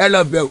sọ̀rọ̀ ẹ lọ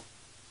bẹ̀ o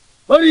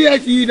ó ní ẹ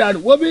ti dànù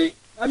wo bí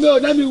àmì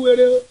ọ̀dá mi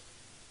wéré o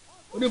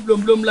ó ní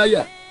blomblom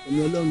láyà ẹ̀mí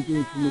Ọlọ́run tó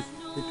ń fún mi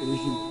kékeré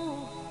sí mi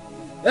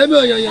ẹ̀mí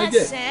ọ̀yàn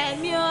jẹ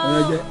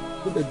ọ̀yàn jẹ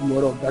tó tẹ̀sí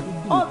mọ̀rọ̀ ọ̀gá tó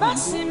dùn. ọba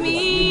sinmi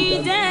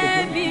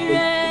débi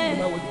rẹ̀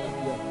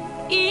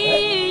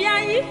ìyá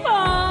yìí pọ̀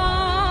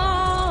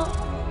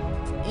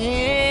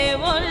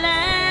èèwọ̀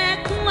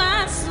lẹ́kún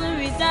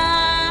àsùnwìdá.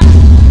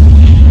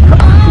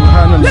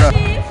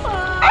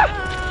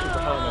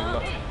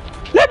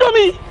 lẹ́dọ̀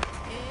mi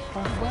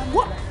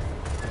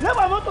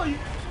lẹ́bàá mọ́tò yìí.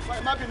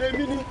 má bìnrin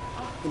èmi ni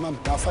ẹ má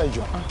bínú afa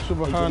ìjọ.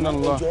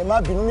 Subhanallah. ẹ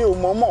má bínú mi ò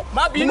mọ̀ mọ̀.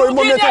 má bínú kí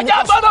ni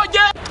ẹja gbọ́dọ̀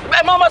jẹ́.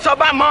 bẹ́ẹ̀ mọ́ sọ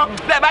bá mọ́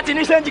bẹ́ẹ̀ bá ti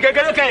ní sẹ́ńjì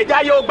kékeré kan ìjà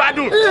yóò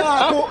gbádùn.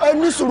 ẹ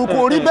ní sùúrù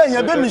kò rí bẹ́ẹ̀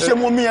yẹn bẹ́ẹ̀ mi ṣe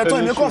mu omi yẹn tán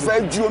èmi kàn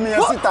fẹ́ ju omi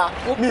yẹn síta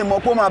mi ì mọ̀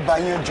pé ó máa bà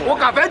yẹn jọ. o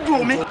kà fẹ́ ju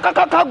omi.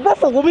 kàkàkà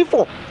gbọ́fọ̀ wo mi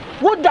fọ̀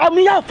wọ́n da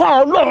mi yá fa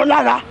ọlọ́run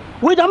lára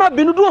wọ́n ìjà má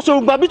bínú dúró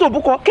sọ̀rọ̀ gbà bí tó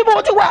bukọ kí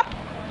bó ti wá.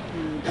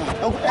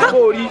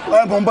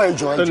 ẹ bọ̀ ń bá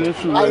ìjọ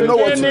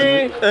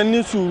ẹ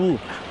ní sùúrù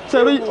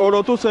sẹ́rí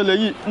ọ̀rọ̀ tó ṣẹlẹ̀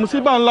yìí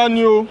mùsíbà ńlá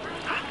ni o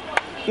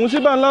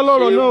mùsíbà ńlá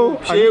lọ́rọ̀ náà o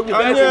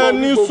ẹ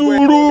ní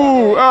sùúrù.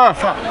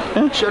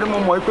 ṣẹ́rí mo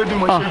mọ̀ pé bí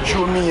mo ṣe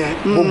ju omi yẹn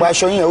gbogbo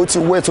aṣọ yẹn ó ti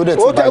wẹ̀ tó dẹ̀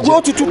ti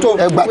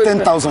bàjẹ́ ẹ gba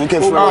 10,000 kẹ́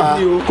fún wa.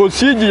 kò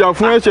sí ìjìyà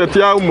fún ẹ̀ṣẹ̀ tí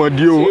a mọ̀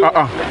di o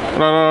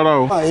rárá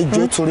o.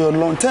 ẹjọ́ torí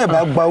Ọlọ́run tẹ́ ẹ bá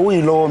gba owó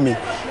yìí lọ́wọ́ mi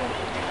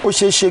ó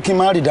ṣeé ṣe kí n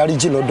má rí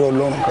dáríjì lọ́dọ̀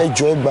Ọlọ́run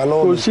ẹjọ́ ẹ gbà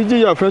lọ́wọ́ mi. kò sí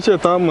ìjìyà fún ẹ̀ṣẹ̀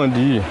tá a mọ̀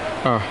di yìí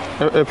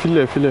ẹ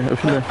filẹ̀.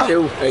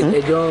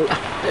 ẹjọ́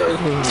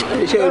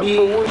ṣe rí.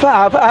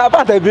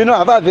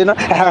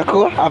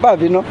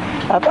 àbàbínú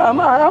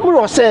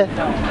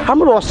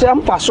amúrọ̀ọ̀sẹ̀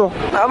amúfàṣọ.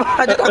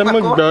 ẹ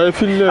mọ̀ gbà ẹ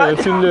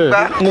filẹ̀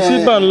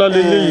mùsíbà ńlá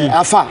lélẹ́yìí.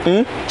 afa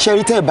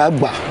ṣẹ́rí tẹ́ ẹ bá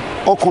gbà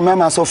ọkàn mi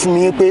máa sọ fún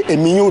mi pé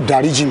èmi yóò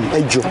dáríjì mi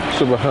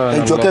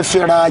ẹjọ́ kẹ́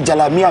fẹ́ ra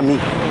jalamiya mi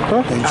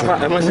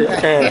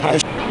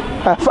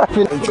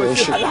ẹjọ́ ẹ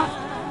ṣe.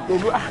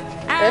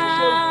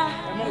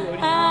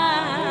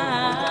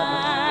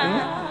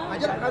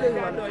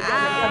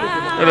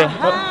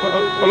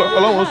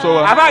 Ọlọ́run sọ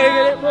wa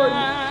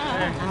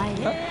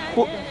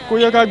kò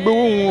yẹ ká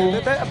gbowó òun o.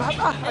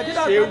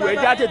 ṣé ewu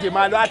ẹja tètè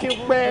máa lọ àti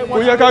pẹ́. kò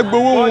yẹ ká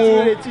gbowó òun o.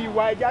 wọ́n ti retí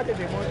wa ẹja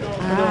tètè mọ́ lọ.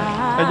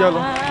 ẹja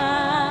lọ.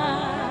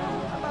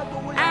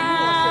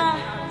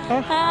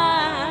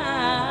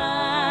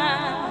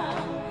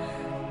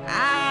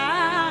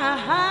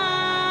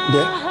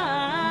 dẹ́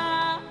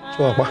ṣé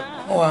wàá pa.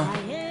 ó wà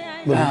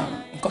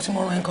nǹkan tí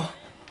mo rán ẹ kọ.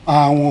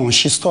 àwọn ò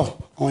ṣí stọ̀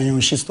àwọn èèyàn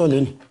ò ṣí stọ̀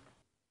lẹ́nu.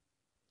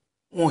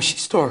 wọn ò ṣí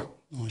store.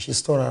 wọn ò ṣí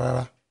store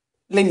rárá.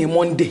 lẹ́yìn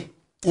Monday.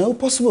 ẹ ó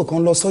possible kan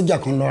lọ sọ́jà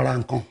kan lọ ra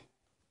nǹkan.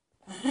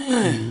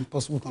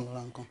 possible kan lọ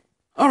ra nǹkan.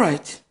 all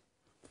right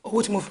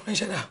owó tí mo fi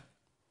ránṣẹ́ dà.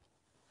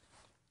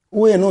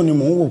 owó yẹn náà ni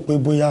mò ń wò pé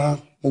bóyá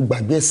mo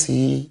gbàgbé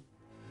sí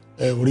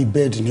orí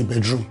bẹ́ẹ̀dì ní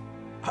bedroom.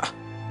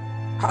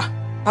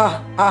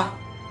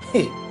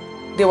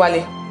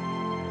 Déwálé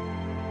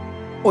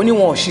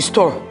oníwọ̀n ò ṣí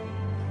store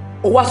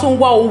ó wá tó ń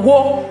wá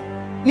owó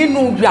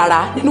nínú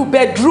yàrá nínú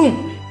bedroom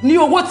ní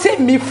owó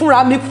tèmi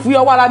fúnra mi fi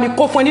ọwọ́ ara mi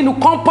kó fún ẹ nínú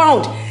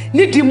compound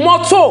nídìí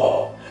mọ́tò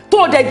tó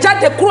o dẹ̀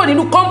jáde kúrò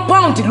nínú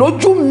compound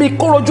lójú mi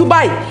kórojú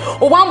báyìí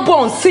o wá ń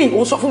bọ̀ nsìn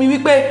o sọ fún mi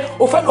wípé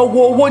o fẹ́ lọ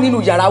wo owó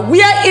nínú yàrá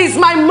where is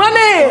my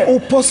money. o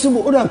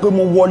possible ó dà pé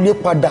mo wọlé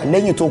padà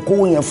lẹ́yìn tó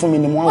kówó yẹn fún mi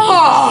ni mo á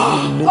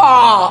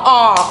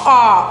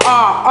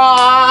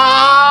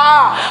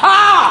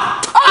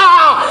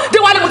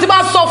Déwálé mo ti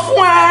máa sọ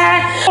fún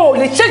ẹ o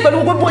lè ṣe ìpẹ̀lú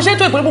gbogbo bó ṣe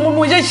tó ìpẹ̀lú gbogbo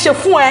bó ṣe ṣe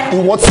fún ẹ.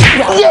 ìwọ ti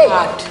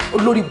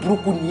olórí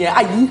burúkú nìyẹn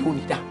ayé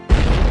ìhòòhìdá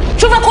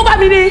ṣó fẹ́ kó bá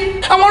mi ni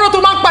àwọn ọ̀rọ̀ tó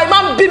máa ń pa ì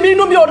máa ń bí mi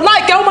inú mi ò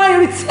láìkẹ́ ó máa ń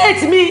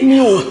irritate mi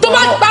tó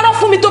bá parọ́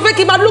fún mi tó fẹ́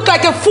kí n máa look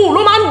like a fool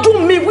ló máa ń dùn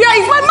mí where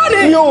is my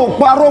money. mi ò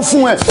parọ́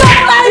fún ẹ. stop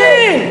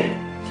lying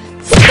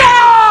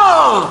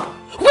stop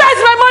where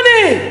is my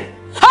money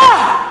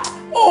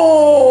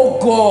oh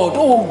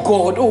God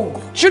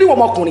ṣé ní wọ́n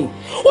ọmọkùnrin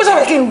ó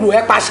ṣàfẹ́ kí n lù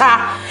ẹ́ pa ṣá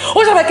ó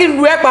ṣàfẹ́ kí n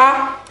lù ẹ́ pa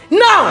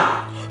now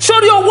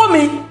sórí owó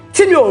mi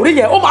tí mi ò rí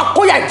yẹn ó máa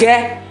kóyà jẹ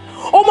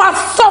ó máa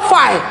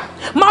suffer ẹ̀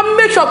máa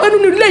make sure pé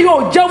nínú ilé yóò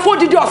jẹun fún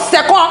odidi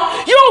ọ̀sẹ̀ kan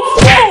yóò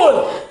fool.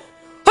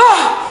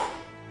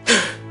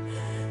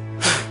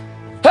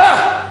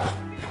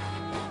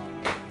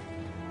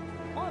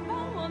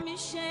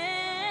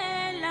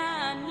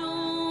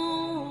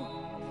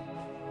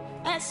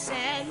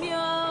 ẹsẹ̀ mi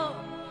ò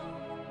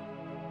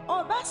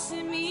ọba sì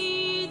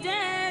mi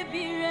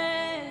débi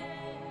rẹ̀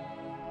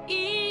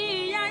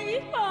ìyá yìí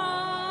pọ̀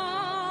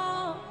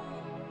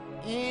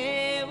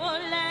èèwọ̀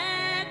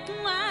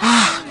lẹ́kún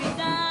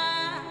àrídá.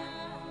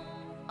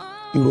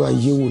 irú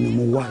ayé wo ni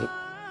mo wà yìí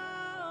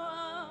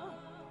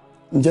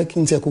ǹjẹ́ kí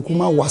n tiẹ̀ kúkú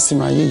má wá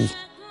sínú ayé yìí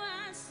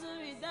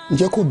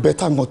ǹjẹ́ kò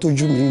bẹ́tà gan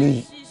tójú mi rí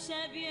yìí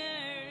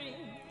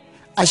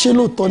àṣé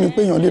lóòótọ́ ni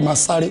pé èèyàn lè máa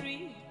sáré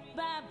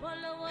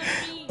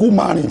kó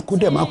máa rìn kó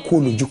dẹ̀ máa kó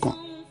lójú kan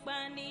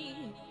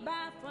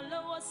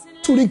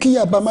torí kí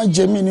yàbá má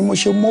jẹ mí ni mo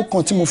ṣe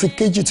mọ́kàn tí mo fi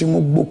kéjì tí mo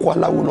gbókó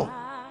aláwo lọ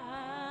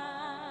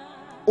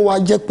ó wá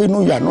jẹ́ pé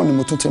inú ìyá náà ni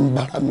mo tún ti ń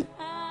bára mi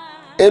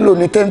èló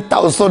ní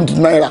 10,000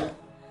 naira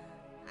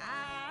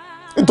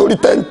nítorí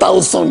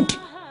 10,000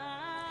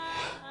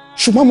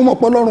 ṣùgbọ́n mo mọ̀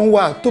pé Ọlọ́run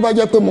wà tó bá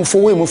jẹ́ pé mo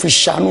fowó mo fi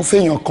ṣàánú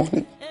fẹ́yàn kan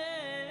ni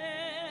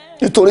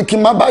nítorí kí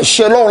n má bàa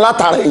ṣe Ọlọ́run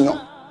látara èèyàn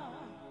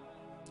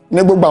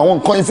ní gbogbo àwọn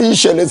nǹkan yìí fi ń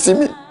ṣẹlẹ̀ sí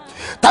mi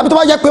tàbí tó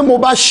bá jẹ́ pé mo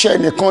bá ṣe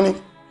nìkan ni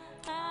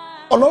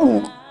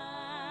Ọlọ́run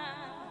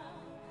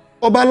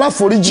ọba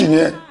aláforíjì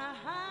yẹn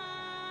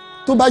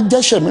tó bá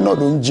jẹ́ṣẹ̀ mi náà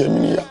ló ń jẹ mí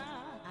níyà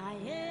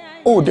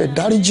ó dẹ̀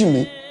dáríjì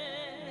mi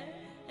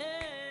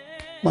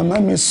màmá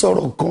mi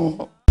sọ̀rọ̀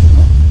gan-an.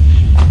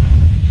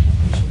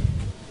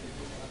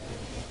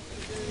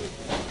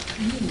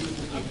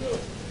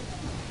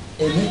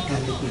 ẹ̀mẹ́ta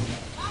lè pè mí.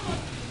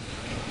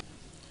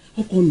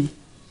 ọkọ mi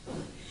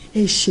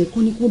ẹ̀ṣẹ̀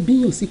kan ni kó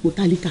bíyàn sípò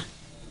tálíkà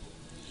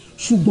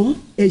ṣùgbọ́n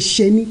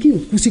ẹ̀ṣẹ̀ ni kí n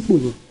kú sípò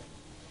yẹn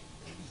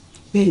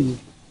bẹ́ẹ̀ ni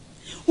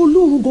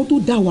Ọlọ́run gan tó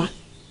dá wa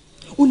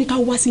ó ní ká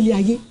wá sílé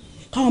ayé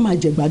ká wá máa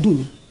jẹ̀gbádùn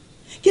ni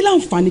kí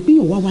láǹfààní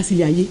pínyàn wá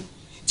sílé ayé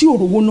tí ò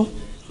rówó ná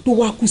tó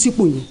wá kú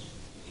sípò yẹn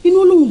inú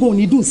Ọlọ́run gan ò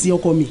ní dùn sí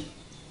ọkọ mi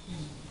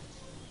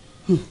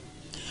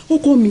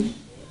ọkọ mi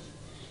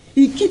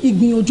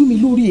ìgbìyànjú mi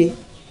lórí ẹ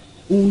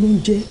òun ló ń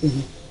jẹ́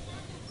òun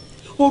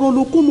ọ̀rọ̀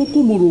ló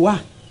kómokómo rò wá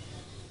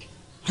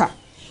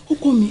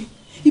ọkọ mi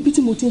ibi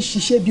tí mo ti ń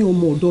ṣiṣẹ́ bí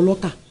ọmọ ọ̀dọ́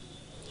ọlọ́kà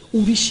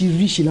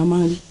oríṣiríṣi la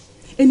máa ń rí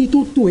ẹni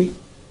tó tó ẹ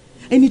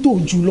ẹni tó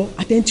jù lọ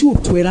àtẹni tí ò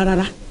tó ẹ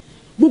rárá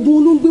gbogbo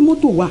wọn ló ń gbé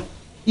mọ́tò wá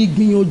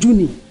ìgbìyànjú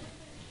ni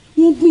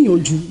wọ́n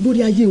gbìyànjú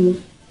lórí ayé wọn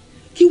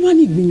kí wá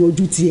ní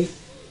ìgbìyànjú tiẹ̀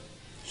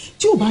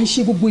tí ò bá ń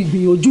ṣe gbogbo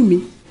ìgbìyànjú mi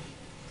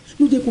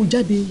ló jẹ́ kó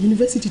jáde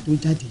yunifásitì tó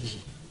jáde yìí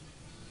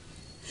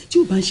tí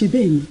ò bá ń ṣe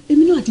bẹ́ẹ̀ ni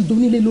èmi náà ti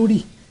donílé lórí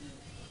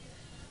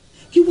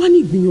kí wá ní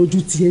ìgbìyànjú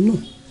tiẹ̀ náà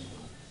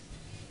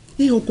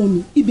ọkọ mi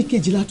ibi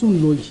kejìlá tó ń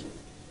lọ yìí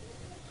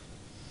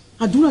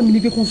àdúrà mi ni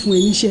pé kán fún ẹ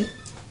níṣẹ́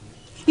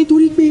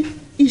nítorí pé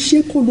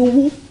iṣẹ́ kọ́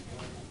lówó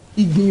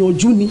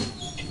ìgbìyànjú ni.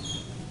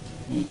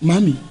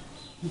 Mami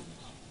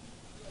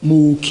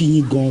mo kí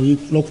yín gan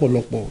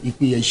lọ́pọ̀lọpọ̀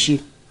ìpè ẹ̀ ṣe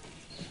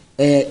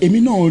èmi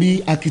náà rí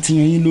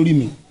akitiyan yín lórí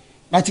mi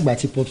látìgbà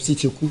tí popsi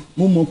ti kú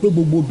mo mọ̀ pé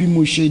gbogbo bí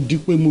mo ṣe di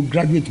pé mo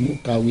graduate mo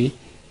kàwé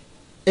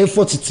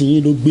effort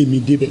tiyín ló gbé mi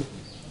débẹ̀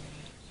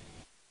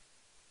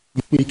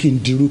pé kí n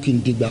dirú kí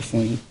n digbà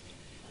fún yín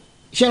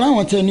ṣe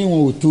láwọn tẹ ní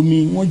wọn ò tó mi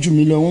wọ́n jù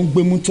mí lọ wọ́n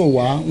gbé mọ́tò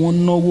wá wọ́n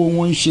náwó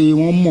wọ́n ń ṣe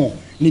wọ́n mọ̀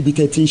níbi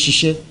tẹ́ ti ń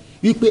ṣiṣẹ́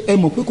wípé ẹ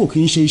mọ̀ pé kò kí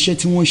ń ṣe iṣẹ́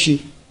tí wọ́n ṣe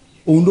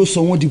òun ló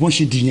sọ wọ́n di bọ́n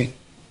ṣe dìyẹn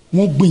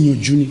wọ́n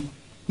gbìyànjú ni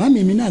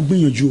màmí mi náà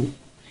gbìyànjú o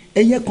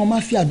ẹ̀yẹ kan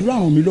máa fi àdúrà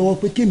ràn mí lọ́wọ́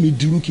pé kémi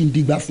dirú kí n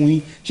digbà fún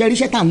yín ṣe rí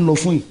iṣẹ́ tá à ń lọ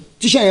fún yín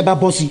tíṣẹ́ yẹn bá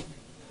bọ́ sí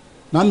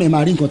màmí ẹ̀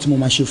máa rí nǹkan tí mo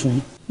máa ṣe fún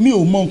yín mi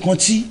ò mọ nǹkan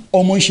tí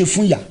ọmọ ń ṣe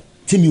fún ìyá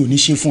tí mi ò ní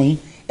ṣe fún yín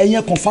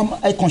ẹ̀yẹ kan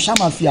ṣá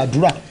máa fi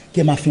àdúrà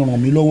kẹ́ máa fi ràn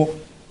mí lọ́wọ́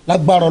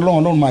lágbára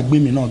Ọlọ́run máa gbé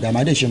mi náà gà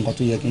má dẹ̀ ṣe nǹkan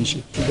tó yẹ kí n ṣe.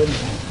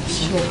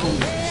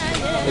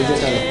 ẹ jẹ́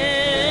ká lọ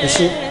ẹ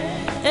ṣe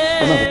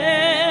ọmọ mi.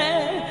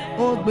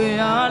 Ogbe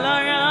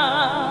Alara.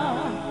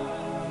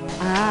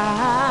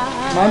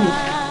 Mami.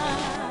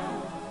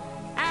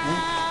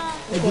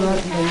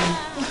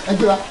 Ẹ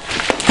jọra.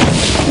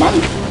 Mami.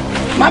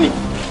 Mami.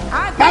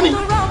 Mami.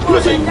 Kí ló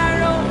ṣe?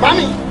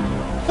 Mami.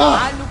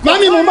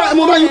 Mami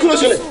mo bá yín kí ló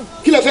ṣẹlẹ̀?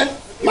 Kí lẹ fẹ́?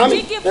 Mami.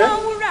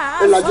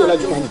 Ẹ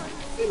lajú mami.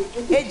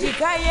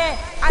 Èjìkáyé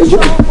aṣọ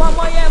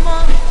ọmọyẹmọ.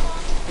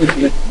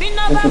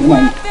 Bíná bá wà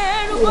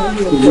fẹ́rù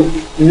bọ́ọ̀lù.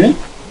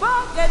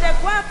 Bọ́ọ̀gẹ̀dẹ̀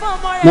kó ẹ̀fọ́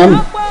ọmọ rẹ̀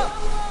lọ́pọ̀.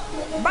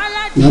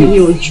 ní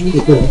ojú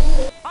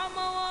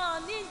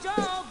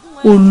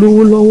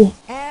olówó lọ́wọ́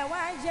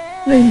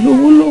lẹ́yìn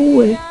lówó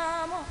lọ́wọ́ ẹ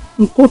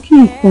nǹkan kí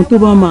nǹkan tó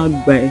bá máa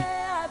gbà ẹ́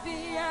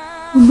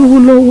olówó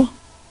lọ́wọ́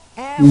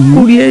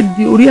orí ẹ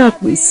di orí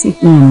àpèsè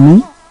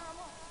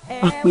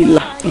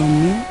àpèlà.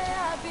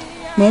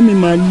 Mami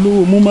máa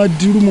lówó mo máa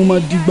dirú mo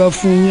máa digbá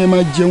fún yín ẹ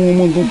máa jẹun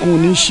ọmọ kankan ò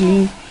ní ṣe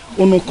yín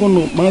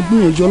ọ̀nàkọ̀nà máa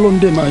gbìyànjú Ọlọ́run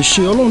dẹ̀ máa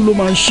ṣe Ọlọ́run ló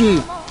máa ṣe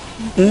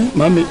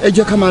mami ẹ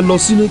jẹ́ ká máa lọ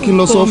sílé kí n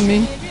lọ sọ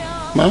fún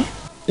ma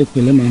ẹ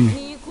pẹ̀lẹ́ mami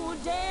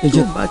ẹ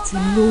jẹ́. tó bá ti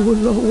lówó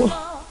lọ́wọ́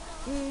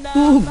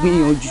tó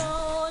gbìyànjú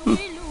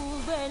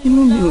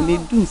inú mi ò ní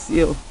dùn sí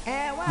ẹ o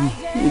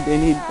mi dẹ̀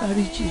ní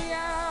dáríjì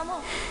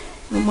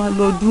mo máa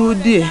lọ dúró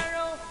dè ẹ́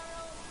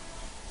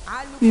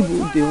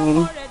níbodè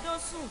ọ̀run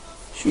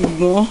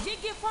ṣùgbọ́n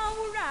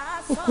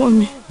ọkọ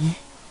mi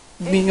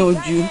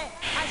gbìyànjú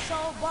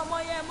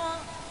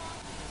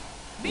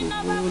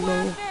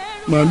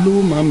màá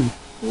lówó màmí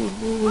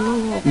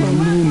màá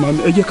lówó màmí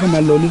ẹ jẹ́ ká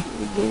máa lọlé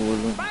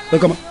ẹ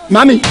ká máa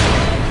mami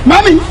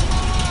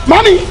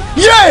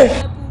yé.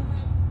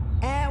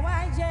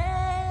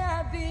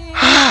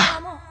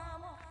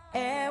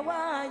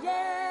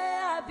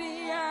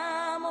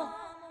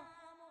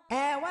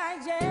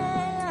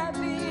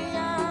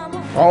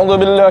 أعوذ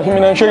بالله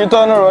من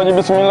الشيطان الرجيم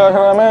بسم الله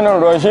الرحمن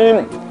الرحيم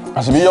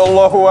حسبي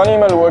الله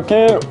ونعم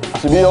الوكيل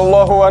حسبي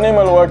الله ونعم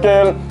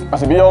الوكيل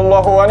حسبي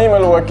الله ونعم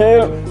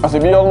الوكيل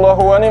حسبي الله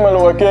ونعم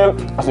الوكيل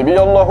حسبي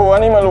الله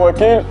ونعم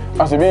الوكيل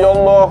حسبي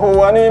الله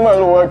ونعم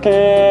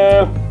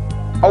الوكيل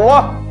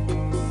Allah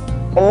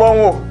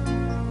Ọlọ́run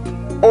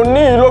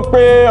òní ló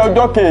pé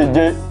ọjọ́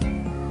keje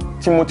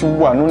tí mo ti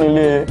wà nínú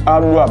ilé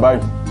alu àbáyé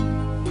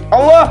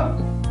Allah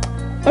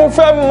mo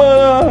fẹ́ mọ̀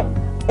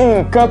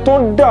nǹkan tó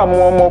dààmú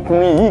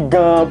ọmọkùnrin yìí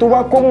gan tó wá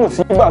kó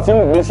mùsíbà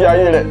sínú ìgbésí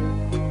ayé rẹ̀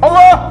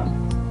Allah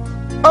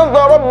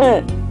anta rabbi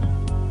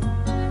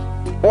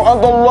wa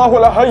anta Allahu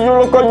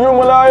al-hayyul qayyum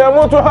la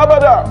yamutu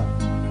abada.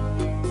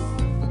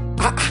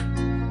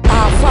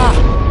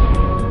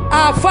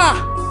 àfà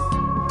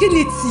kí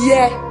ni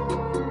tiẹ̀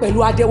pẹ̀lú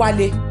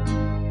Adéwálé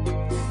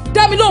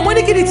dá mi lóhùn mo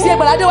ní kí ni tiẹ̀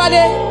pẹ̀lú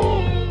Adéwálé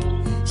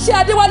ṣé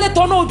Adéwálé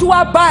tọ́nà ojú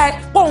wa bá ẹ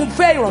kóun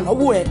fẹ́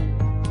ìrànlọ́wọ́ ẹ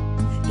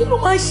kí ló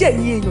máa ń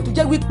ṣẹ̀yìn èèyàn tó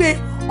jẹ́ wípé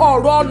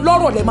ọ̀rọ̀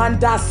ọlọ́rọ̀ lè máa ń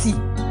dá sí i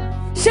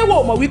ṣé wo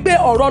mọ̀ wípé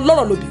ọ̀rọ̀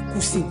ọlọ́rọ̀ ló bí kú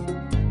sí i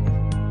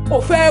ò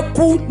fẹ́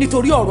kú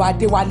nítorí ọ̀rọ̀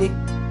Adéwálé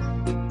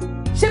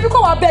ṣé bí kò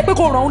wá bẹ́ẹ̀ pé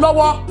kò ràn án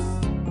lọ́wọ́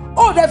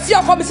ó dẹ̀ fi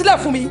ọkọ mi sílẹ̀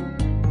fún mi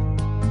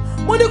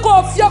mo ní kó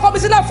fi ọkọ mi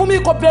sílẹ̀ fún mi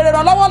kò béèrè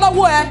ràn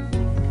lọ́wọ́ ẹ.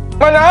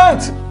 mọ̀nà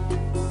aunt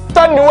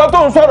ta ni wọ́n tó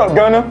ń sọ̀rọ̀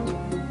gan-an.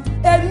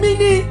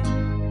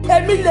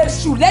 èmi lè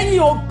ṣù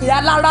lẹ́yìn Ogbe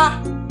Alara.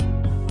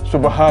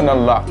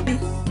 subhanallah.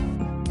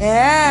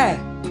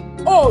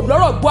 ó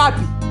lọ́rọ̀ gbọ́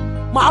àbí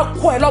máa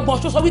kọ́ ẹ lọ́gbọ́n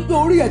ṣó sọ wípé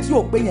orí ẹ̀ tí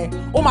ò pé yẹn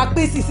ó máa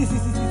pé sí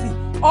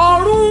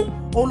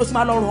ọ̀run òun ló sì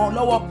máa lọ ràn án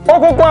lọ́wọ́.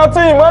 òkùnkùn àti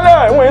ìmọ́lẹ̀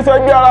ìwọ̀n iṣẹ́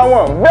gbé ara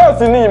wọn bẹ́ẹ̀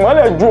sì ni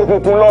ìmọ́lẹ̀ ju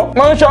òkùnkùn lọ.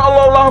 Masha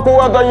Allah la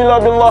quwwata illa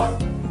billah.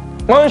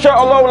 Masha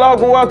Allah la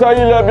quwwata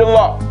illa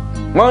billah.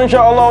 Masha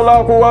Allah la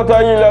quwwata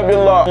illa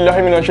billah.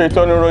 Billahi minash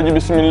shaitanir rajim.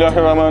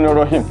 Bismillahir rahmanir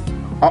rahim.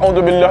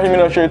 A'udhu billahi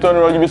minash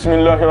shaitanir rajim.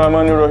 Bismillahir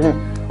rahmanir rahim.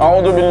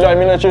 A'udhu billahi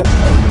minash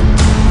shaitanir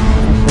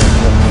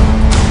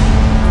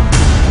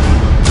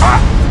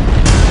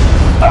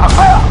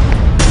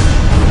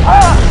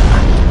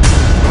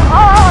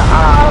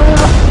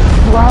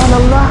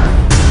Subhanallah.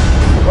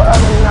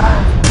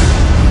 Subhanallah.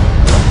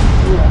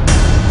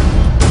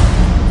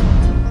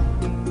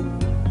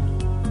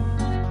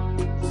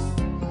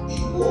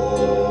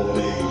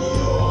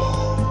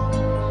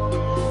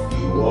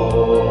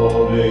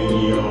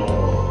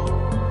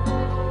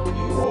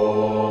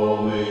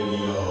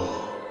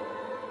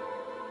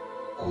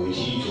 Kò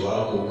tí ì tó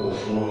àkókò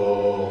fún ọ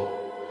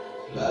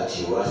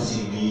láti wá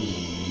síbí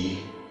yìí.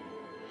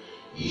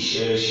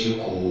 Iṣẹ́ ṣì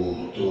kù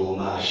tó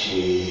máa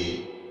ṣe.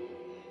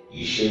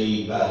 Iṣẹ́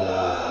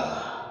ìgbàlà.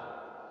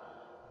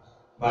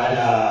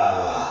 Padà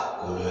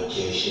kò lọ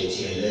jẹ iṣẹ́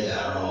tí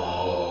Ẹlẹ́dàá rán ọ.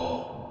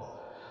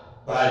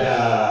 Padà.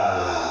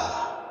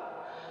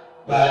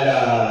 Padà.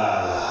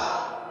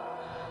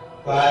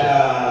 Padà.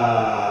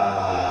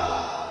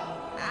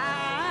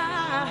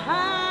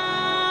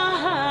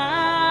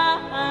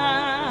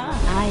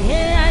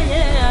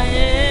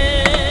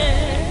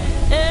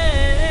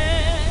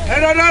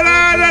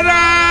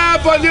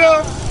 Bọ́lí o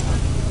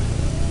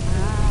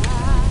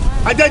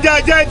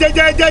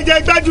ajẹjẹ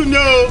gbádùn ni o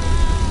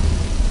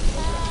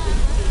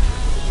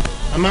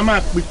àmọ́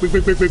máa pè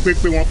wọ́n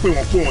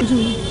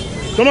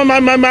tọ́mọ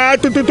máa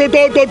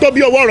tó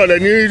bí ọwọ́ ọ̀rọ̀ rẹ̀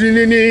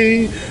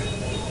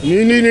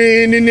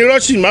ní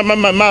rọ́ọ̀ṣì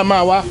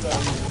máa wá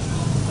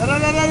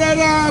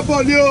rárá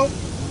Bọ́lí o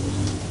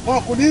wọn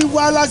kò ní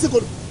wá lásìkò.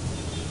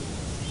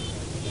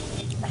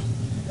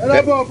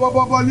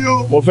 Bọ́lí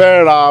o. mo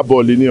fẹ́ ra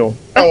bọ̀ọ̀lì ni o.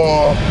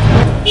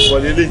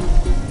 bọ̀ọ̀lì lè.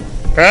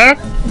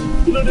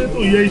 kí ló dé tó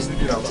yẹ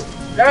ìsinmi náà.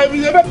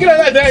 ẹ̀ẹ́dẹ́gbẹ́ kí lóò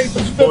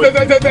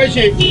fẹ́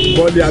ṣe.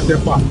 bọ̀ọ̀lì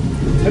àtẹ̀pà.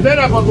 ẹ̀fẹ́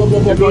rà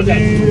bọ̀ọ̀lì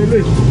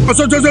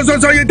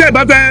eléyìí. sọyìn tẹ́ ẹ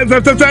bá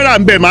fẹ́ rà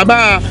ń bẹ̀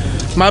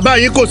màá bá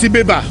yín kò sí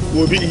bébà.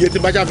 wo bí iye tí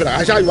bá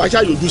ṣàfihàn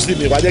aṣá yòójú sí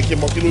mi wàá jẹ́ kí n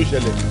mọ kí ló ń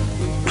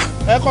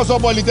ṣẹlẹ̀. ẹ kọ sọ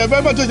bọ̀ọ̀lì tẹ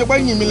fẹ́ bá tó ṣe pé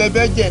yìn mi lẹ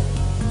fẹ́ jẹ.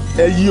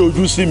 ẹ yí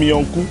ojú sí mi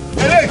ọ̀nkú.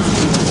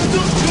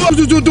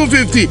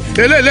 250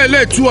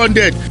 eléyìí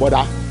 200.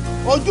 bọ̀dá.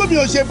 ojú mi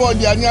ò ṣe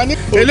bọ̀ọ̀lì àní.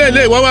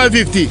 eléyìí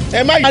 150.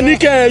 ẹ má yí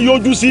kẹ́ ẹ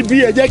yọjú sí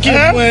bí ẹ jẹ́ kí n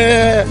mú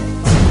ẹ.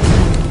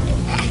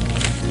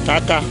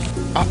 kàkà.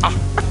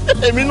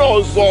 èmi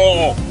náà sọ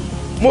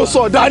mo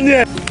sọ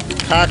Daniel.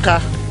 kàkà.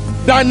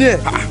 Daniel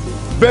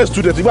best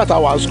student nígbà tá a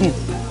wà school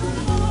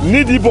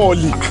nídìí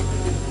bọ́ọ̀lì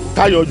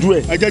ká yọjú ẹ.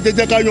 ẹ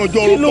jẹ́ ká yanjú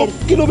ọ̀rọ̀ pọ̀.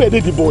 kí ló bẹ̀ẹ́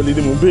nídìí bọ́ọ̀lì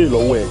ni mò ń béèrè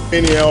lọ́wọ́ ẹ.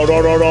 ènìyàn ọ̀rọ̀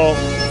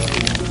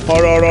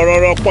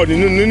pọ̀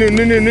nínú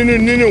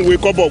ìwé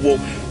kọ́bọ̀ wo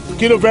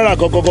kí ló fẹ́ rà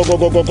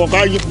kọ̀ọ̀kan ká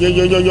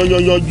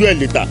yanjú ẹ̀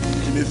létà.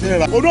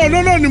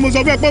 olóòlò ni mo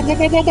sọ fẹ́ pọ́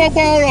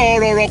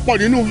ọ̀rọ̀ pọ̀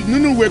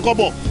nínú ìwé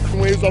kọ́bọ̀.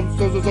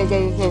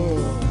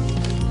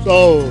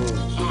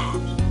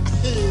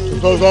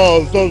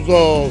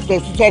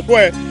 sọ fún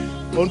ẹ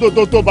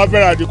ohun tó bá fẹ́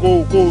rà ni kó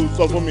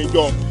sọ fún mi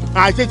jọ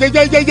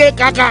àṣejẹjẹjẹjẹ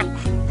kàkà.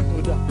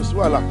 kò sí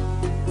wàhálà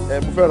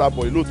mo fẹ́ ra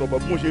bọ̀ ìlú ìtọ́gbọ̀n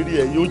bí mo ṣe rí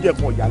ẹ yóò jẹ́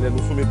kan ìyàlẹ́nu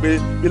fún mi pé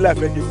bí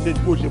láìpẹ́ ṣe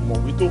bó ṣe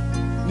mọ̀wé tó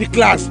ní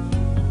kíláàsì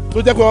tó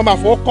jẹ́ pé wọ́n máa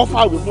fọwọ́ kọ́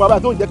fàwé fún wa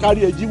báyìí tó ń jẹ́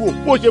kárí ẹ jíwò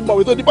bó ṣe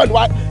mọ̀wé tó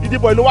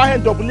ìdìbò ìlú wa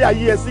end up lé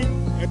ayé ẹ sí.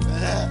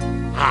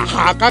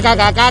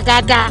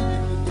 kàkàkàkàkàkà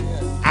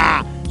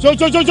ṣó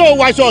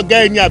wáṣọ ọ̀gá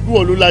ẹni àbí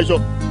wọ́n ló láṣọ.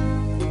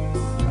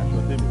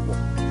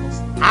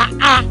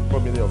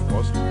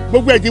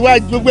 gbogbo ẹ̀ tí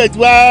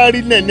wá rí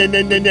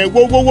nẹ̀nẹ̀nẹ̀nẹ̀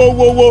wo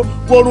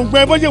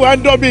orùngbẹ́ bó ṣe wá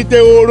ń dọ́ bíi te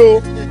oro.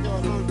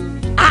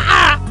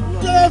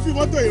 ṣé fi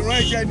mọ́tò ìran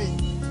ẹ̀ṣẹ́ ni.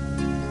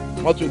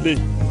 mọ́tò ilé.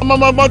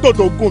 mọ́tò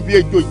tó gùn bí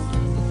ejò yìí.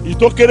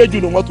 ìtó kéré jù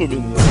ní mọ́tò mi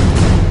nìyẹn.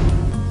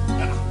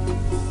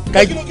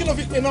 kí ló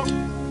fi pe náà.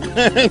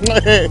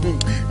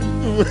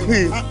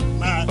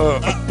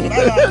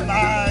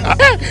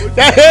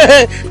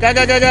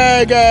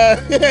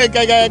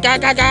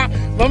 kàkàkàkàkàkàkàkà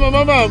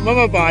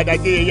mọ́mọ́ bá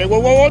àdàjẹ yẹ̀yẹ̀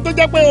wọ́wọ́ tó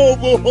jẹ́ pé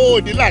o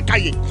ní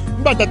làákàyè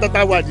nígbà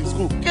tata wà ní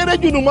skul. kéré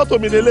jù ní mọ́tò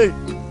mi lélẹ̀.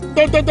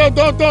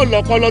 tó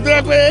lọ̀kọ̀lọ̀ tó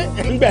yẹ pé.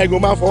 nígbà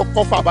ẹ̀gbọ́n máa fọ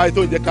kọ́fà báyìí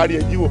tó ń jẹ́ kárí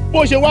ẹ̀ jíwò bó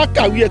ṣe wá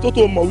kàwé ẹ̀ tó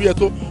mọ̀wé ẹ̀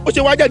tó ó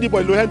ṣe wá jẹ́dìbọ̀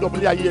ìlú end of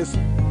ayé ẹ̀ sí.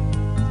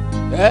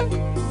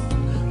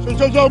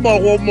 ṣé mọ̀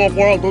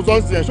ọ̀pọ̀rọ̀ tó sọ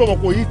sí ẹ̀ ṣé mọ̀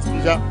kò yí tì í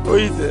ṣá. ó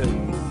yí tẹ̀.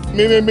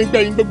 mi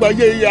gbẹ̀yìn gbogbo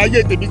ayé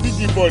tèmi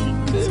dídì bọ̀ ni.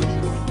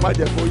 má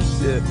jẹ́ kó yí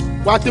tẹ̀.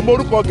 wà á ti mọ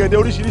orúkọ gẹ̀dẹ̀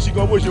oríṣiríṣi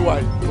gan bó ṣe wà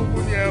yìí. burúkú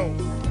ni ẹ o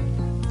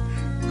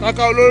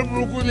kàkà olórí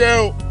burúkú ni ẹ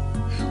o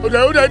ó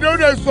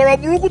dẹ̀ sọ̀rọ̀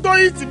burúkú tó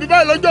yìí tì mí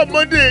báyìí lọ́jọ́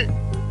Monday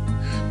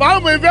báwo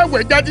mo fẹ́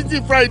wẹ̀ já títí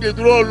Friday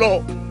dúró lọ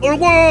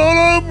orúkọ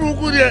olórí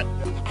burúkú ni ẹ.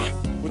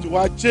 mo ti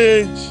wá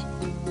change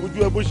ojú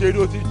ẹ bó ṣe rí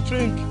o ti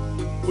shrink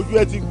ojú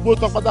ẹ ti gbó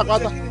tán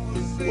pátápátá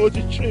o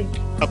ti shrink.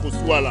 kò sí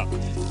wàhálà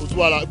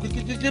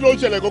kí ló ń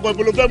ṣẹlẹ̀ gangan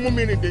ibo ló fẹ́ mú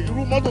mi rìn dé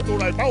irú mọ́tò tó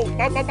ra ẹ̀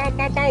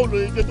báwo ló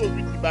yẹ tó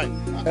fi dì báyìí.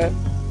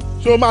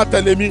 ṣé o máa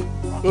tẹ̀lé mi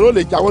torí ó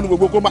lè jáwọ́ ní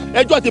gbogbo kó máa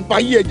ẹjọ́ ti bá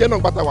yí ẹ̀jẹ̀ náà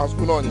gbàtà wá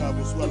sùkúl náà ni.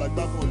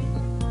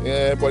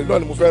 bọ̀dì náà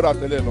ni mo fẹ́ rà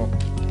tẹ́lẹ̀ náà.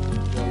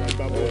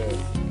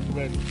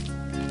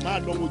 máa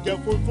lọ wo jẹ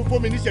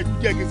fún mi níṣẹ́jú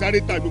díẹ̀ kí n sáré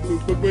ta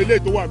gbogbo eléyìí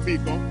tó wà fún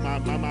ìtàn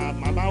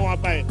màmá wa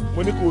bá ẹ.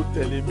 mo ní kó o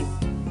tẹ̀lé mi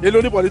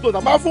èlò ní bọ̀dì tó ta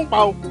máa fún pa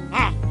o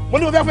mo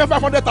ní mo fẹ́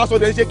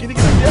 500,000 ẹ̀ ṣe kìíní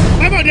kìíní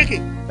ṣe.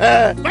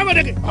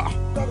 500K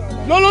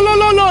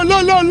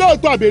lọ́lọ́lọ́lọ́lọ́lọ́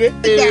tó àbèrè.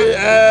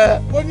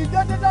 kò ní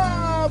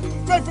dáadáa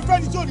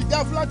fẹ́ni tí ò ní dá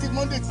fún láti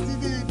Monday títí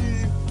di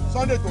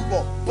Sunday tó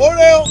bọ̀ ó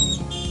rẹ́ o.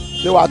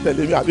 ṣé wàá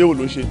tẹ̀lé mi àbí èwo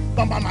ló ṣe.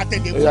 bàbá máa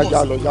tẹ̀lé kó bọ̀ sí.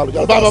 jálọ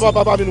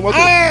bá mi nu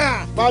mọ́tò.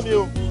 bá mi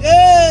o.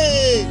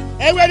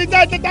 ẹwẹ́ ni tá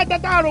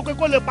àròkè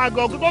kò lè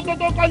pàgọ́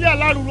tó kọ́lé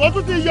alárùn ó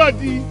tún ti yọ̀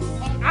di.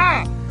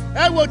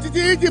 ẹ wo títí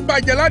yìí ti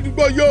bàjẹ́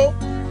ládùúgbò yó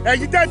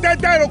ẹ̀yìn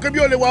tẹ́ àròkè bí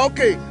o lè wà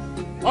ókè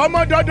ọmọ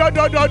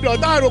dọ́dọ́dọ́dọ́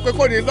tá àròkè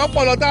kò ní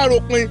lọ́pọ̀lọ́ tá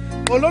àròpin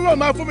olólò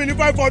máa fún mi ní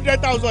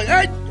 500,000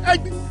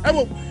 ẹ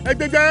wo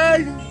ẹgbẹgbẹ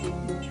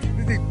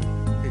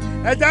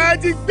ẹ̀jẹ̀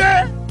ti gbé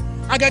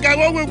àgàgà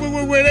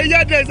wọ́n wèrè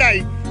yẹ́dẹ̀ẹ́sà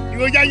yìí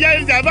ìròyìn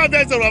yẹ́dẹ̀ẹ́sà bá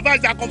fẹ́ sọ̀rọ̀ bá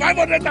ṣàkó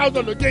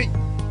 500,000 lókè yìí.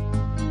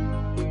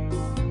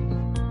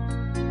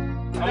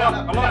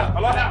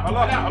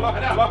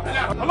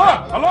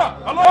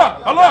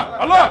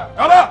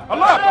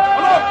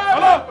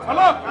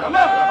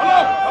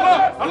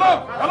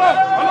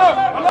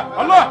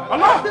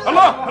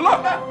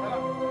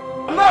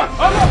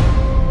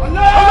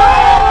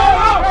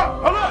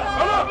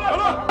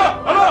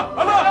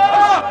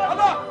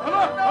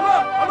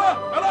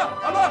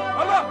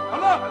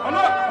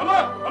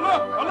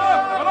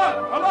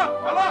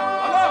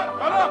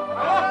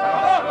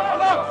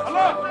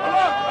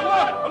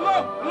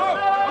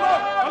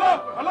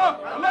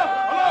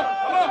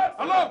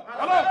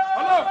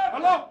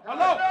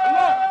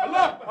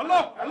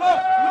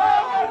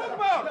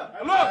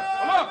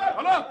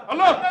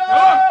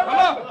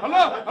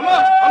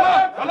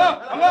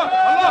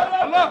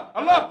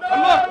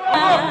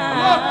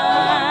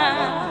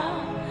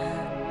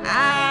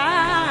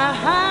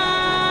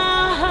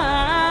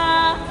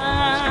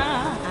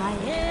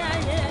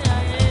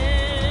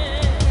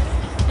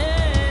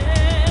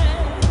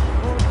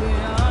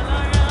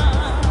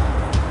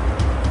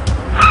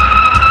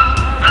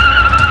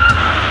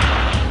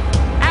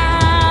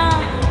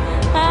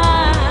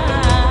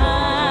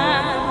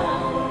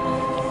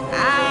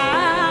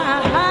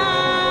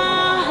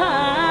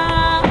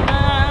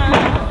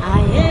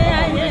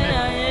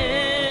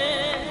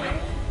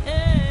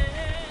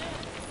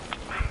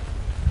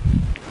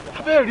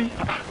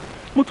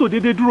 mọ́tò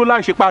dédé dúró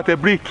láì ṣe pàtẹ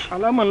bíríkì.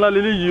 alámọ̀ ńlá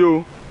lélẹ́yìí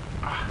o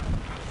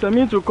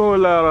sẹ́mi tó kọ́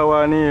lára wa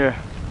ni ẹ̀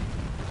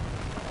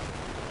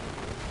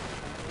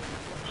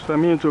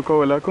sẹ́mi tó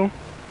kọ́ lakum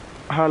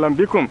ahlan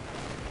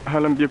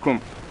bikum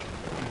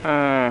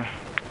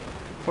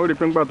ó rí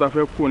pé ńgbà tá a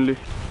fẹ́ kú nílé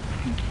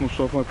mo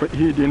sọ fún ẹ pé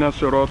ihdina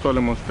siratal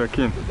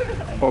mustaqim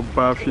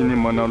ọba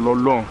afinimọ̀nà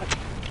lọ́lọ́run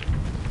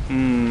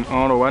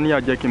ọ̀rọ̀ wa níyà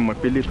jẹ́ kí n mọ̀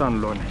pé ilé tá ń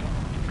lọ ni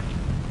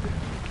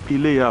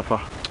ilé yàfa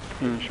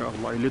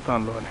inshallah ilé tá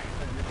ń lọ ni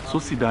tó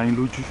sì dá yín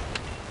lójú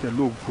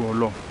pẹ̀lú ògùn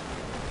ọlọ́run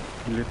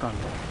ilé tá ń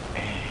lọ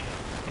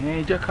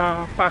jẹ́ ká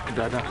páàkì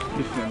dáadáa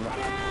bismillah.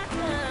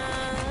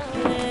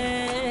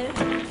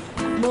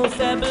 mo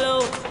fẹ́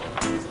blow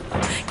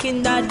kí n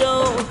dàdó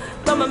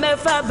tọmọ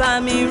mẹ́fà bá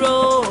mi ró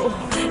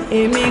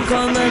èmi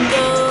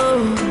kọ́mọ́ndó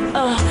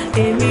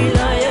èmi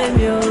lọ́yẹ̀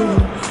mi o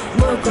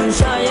mo kàn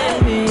ṣọ́yẹ̀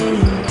mi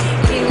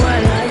kí wọ́n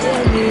láyé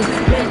mi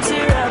létí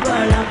rábà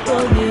lápò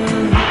mi.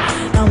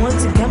 I want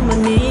to get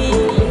money,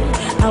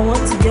 I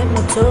want to get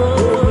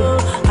motor,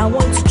 I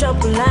want to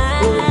chop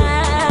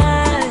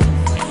life.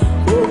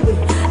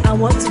 I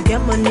want to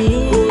get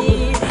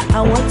money,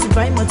 I want to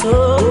buy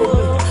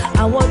motor,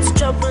 I want to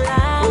chop life.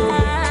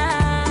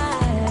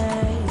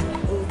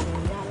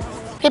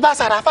 Ibà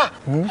Sàràfà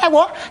ẹ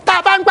wo tá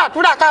a bá ń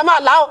gbàdúrà ká máa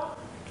là ó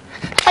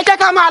ẹ jẹ́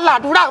ká máa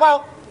làdúrà wa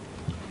o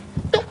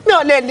mi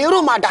ò lè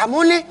nírú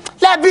màdàmú ní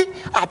lẹ́bí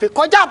àbí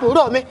kọjá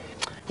àbúrò mi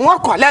wọ́n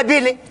kọ̀ lẹ́bí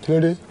ni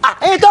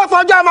èyí tó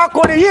fojú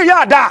ọmọkùnrin yìí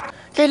yóò dáa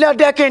kí ló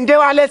dé kí n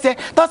Déwálé ṣe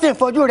tó sì ń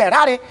fojú rẹ̀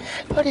ráre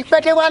lórí pé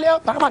Déwálé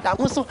ọ̀pá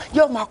màdàmú sùn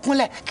yóò máa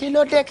kúnlẹ̀ kí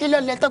ló dé kí ló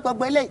lè tó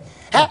gbogbo eléyìí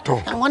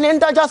àwọn ní ń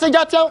dọ́jọ́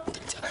síjọ́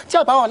tí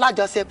ò bá wọn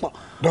lájọṣepọ̀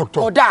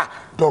kò dáa.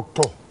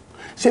 dókítà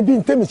ṣé bí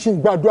n tẹ́mi sí ń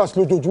gbàdúrà sí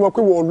lójoojúmọ́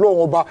pé wọ́n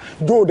Ọlọ́run ọba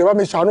yóò dẹ̀ bá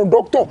mi ṣàánú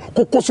dókítà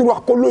kó kó sínú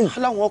akóló yìí.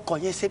 Ọlọ́run ọkọ̀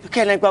yẹn ṣe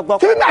kẹ́lẹ́ gbọ́gbọ́.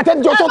 kí ni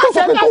àtẹnudọ́ tó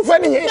sọ pé tó fẹ́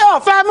nìyẹn. yóò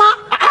fẹ́ mọ́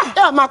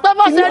yóò máa pẹ́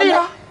bọ́ sí rí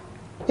rẹ.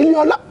 ilé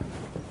ọlá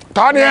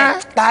ta ni ẹ.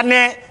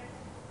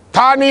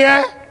 ta ni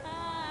ẹ.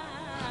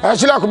 ẹ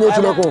sílẹ̀kùn mi ò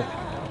sílẹ̀kùn.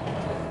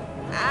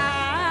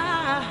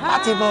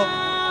 láti bọ̀.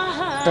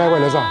 ẹ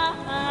wẹ̀lẹ́ sà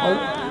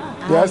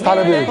yẹ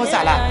sáré bèrè. kó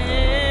sàlà.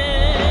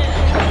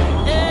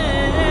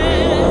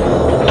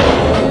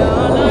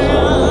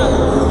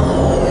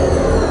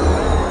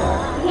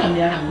 wà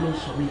ní ara mi ló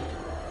sọ mí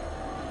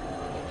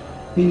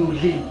nínú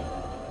ilé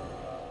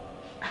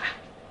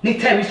mi ní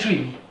tẹ́rítírì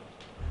mi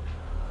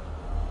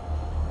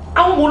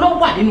àwọn wo ló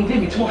wà nínú ilé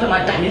mi tí wọ́n fẹ́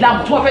máa dà mí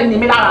láàmú tí wọ́n fẹ́ ní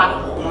mi lára.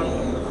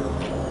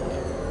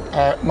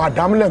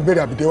 madam lẹ́ ń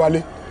bèrè àbí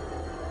Déwálé.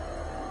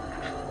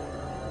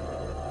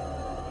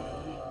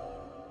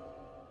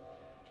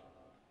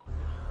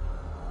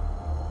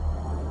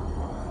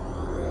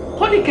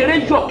 ó ní kéré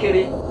yọ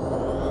kéré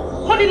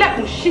ó ní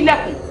lẹ̀kùn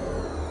ṣílẹ̀kùn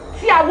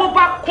tí awo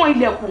bá kan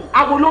ilẹ̀kùn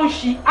awo ló ń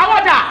ṣí awọ́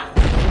dà.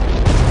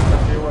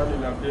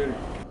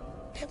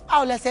 nípa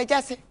ò lẹsẹ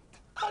jẹsẹ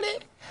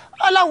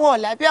ọlọ́wọ́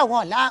ọ̀la bí ọ̀wọ́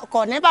ọ̀la kò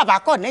ní bàbá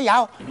kò níyà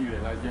o.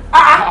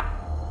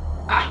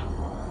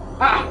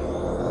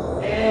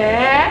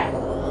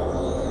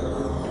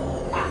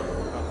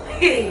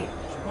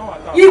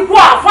 ikú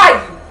àfa yìí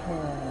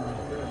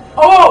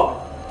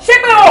ṣé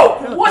pé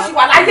o wọ́n sì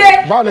wà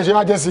láyé. báwo lè ṣe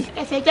wá jẹ́ sí.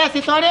 ẹsẹ̀ jẹ́ sí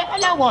sọ́rí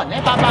ọlọ́wọ́ ní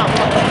bàbá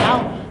àwọn ọ̀la o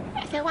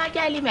ẹsẹ̀ wá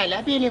jẹ́ ilé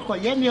mẹ̀lẹ́bí ni kò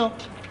yé mi o.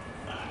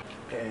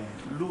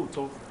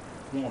 lóòótọ́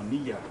wọn ò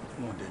níyà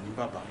wọn ò dẹ̀ ní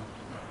bàbá wọn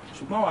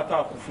ṣùgbọ́n àwọn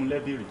àtàkùn fún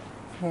lẹ́bìrì.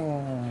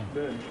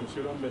 bẹ́ẹ̀ ni kò sí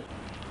rọ́mbẹ́.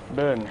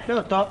 bẹ́ẹ̀ ni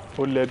lóòótọ́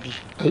ó lẹ́bi.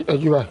 ẹ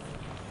jí báyìí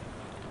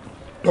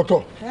dókítà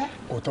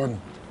òótọ́ ni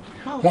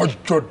wọ́n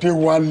jọ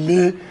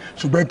Déwálé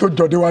ṣùgbọ́n tó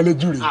jọ Déwálé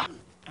jù rèé.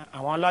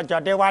 àwọn lọ́jọ́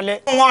Déwálé.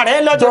 wọn rèé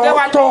lọ́jọ́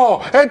Déwálé.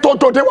 dókítà ẹ tó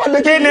jọ Déwálé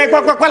jù. kí ni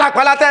pẹpẹ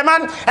pẹlapẹla tẹ máa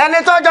ń ẹni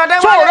tó jọ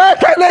Déwálé. sọ̀rọ̀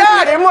kẹlẹ́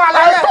ẹ̀rí mú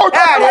aláyẹ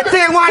ẹ̀rí tí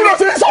wọ́n ní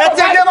etí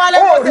Déwálé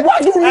kò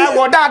sí. ẹ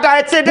wò dáadáa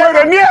etí Déwálé.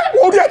 wẹ̀rẹ̀ ní ẹ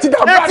orí ẹ ti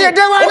dàgbà etí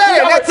Déwálé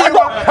etí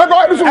wọn. ẹgbẹ́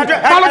ẹni sùn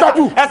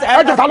tálọ́jọ́jú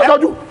ẹjọ́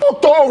tálọ́jọ́jú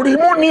dókítà òrì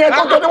mú ni ẹ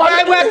tó jọ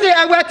Déwálé. ẹgbẹ́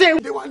tí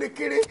Déwálé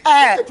kéré.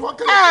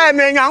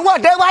 mèèyàn wọ̀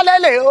Déwálé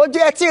lè ojú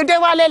etí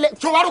Déwálé lè.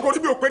 sọ wàá rò kò rí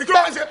mi ò pé ní kí ló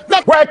máa ń ṣe.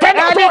 wẹ̀kẹ́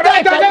náà tó ọ̀dẹ́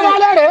ìjọ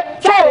Déwálé rẹ̀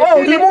sọ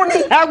òrì mú ni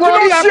kí ló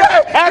ń ṣe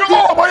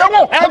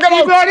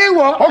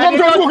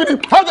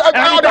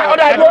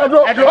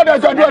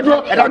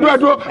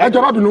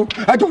ẹjọ́ má bínú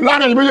ẹjọ́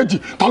láàrin ẹ̀yin méjèèjì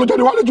ta ló jọ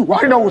Déwálé jù wàá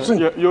rí náà wò sí.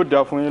 yóò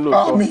dáa fún yín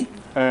lóòótọ́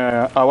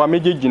àwa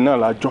méjèèjì náà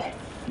la jọ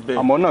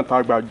àmọ́ náà tá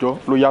a gbà jọ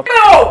ló yá. pé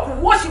òkú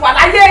wọ́n sì wà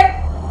láyé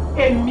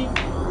èmi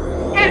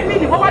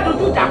ni wọ́n wá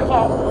dojú ìjà kọ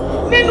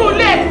nínú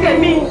ilé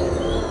tèmi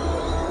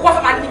wọ́n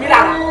fẹ́ máa ní mi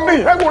lára.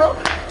 ẹ wúrọ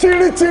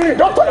tìrì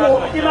dọ́tọ̀ wo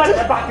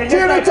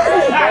tìrì.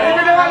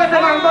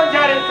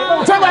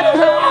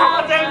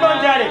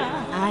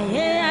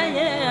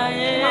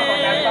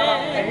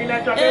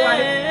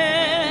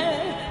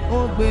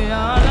 Ogbe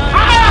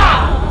Alara.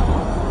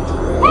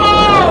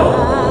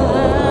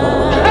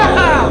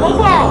 Mo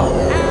gbọ́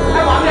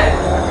ẹ wà mẹ́.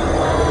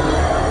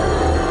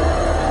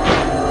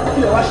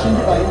 kí lè wá ṣí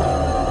ní báyìí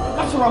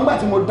láti rán nígbà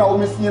tí mo da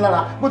omi sí yín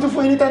lára mo ti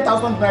fún yín ní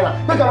 10,000 naira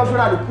pé kí ẹ lọ fi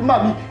ra àlùkù mà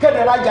mí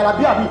kẹ́ẹ̀dẹ̀ ra jàrá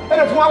bí àmì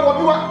ẹ̀dẹ̀ tí wọ́n wọ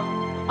bí wá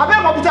abẹ́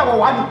ẹ̀mọ́ bí tí a wọ̀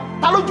wá ni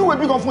ta ló júwèé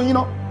bí kan fún yín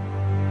náà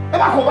ẹ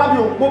má kó bá mi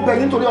o mo bẹ̀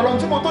yín torí Ọlọ́run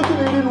tí mo tójú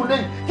mi nínú ilé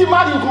yìí kí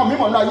má rí nǹkan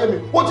mímọ̀ ní ayé mi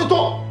ó ti tó.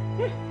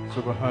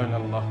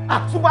 subhanallah.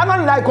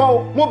 subhanallah ikọ̀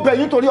o mo bẹ̀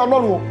yín torí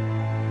Ọlọ́run o.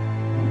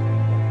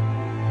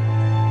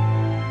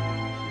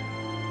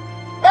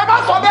 ẹ bá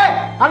sọ bẹ́ẹ̀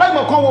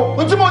aláìmọ̀ kan wo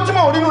ohun tí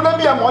mo rí nínú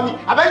lẹ́bí ẹ̀mọ́ ni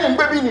àbẹ́yìn ń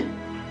gbé bí ni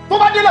tó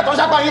bá délẹ̀ tó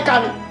ṣàpá yín ká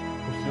ni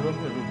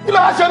kí ló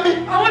wá ṣe ń bí.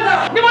 àwọn ọ̀dà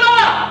níbo ló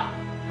wà.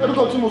 ẹni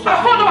tó tí mo sọ.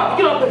 àfọ́nà wà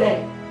kí ló bẹ̀rẹ̀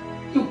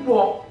ìwọ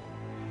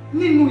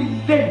nínú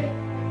ilé mi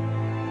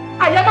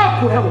àyè má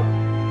kó ẹ o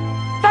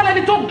sálẹ̀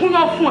ni tó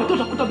gúnyán fún ẹ tó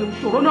sọ pé tọ́bi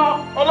ìṣòro náà.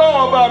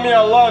 ọlọ́run ọba mi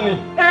Allah ni.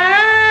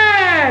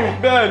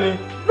 bẹ́ẹ̀ ni.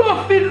 ló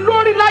fi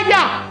lórí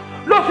láyà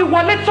ló fi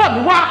wọlé tọ̀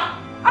mí wá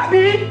àbí.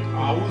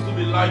 àwùjọ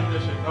bíi láì ní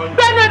ẹsẹ̀ náà.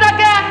 bẹ́ẹ̀ ni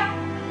dákẹ́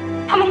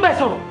ta ló ń bẹ̀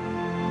sọ̀rọ̀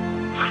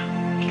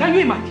can you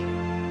imagine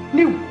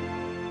níwò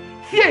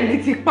tí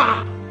èmi ti pa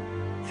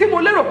tí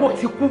mo lérò pé o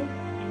ti kú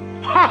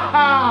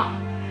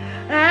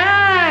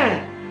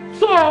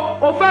so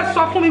o fẹ́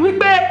sọ fún mi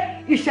wípé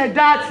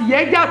ìṣẹ̀dá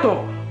tìyẹ́ yàtọ̀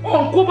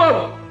òǹkú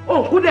bọ̀rọ̀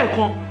òǹkú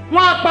dẹ̀kan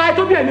wọ́n á pa ẹ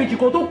tó bí ẹ̀mejì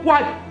kó tó kú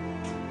àbí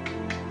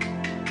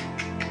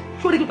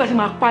sórí pípa sí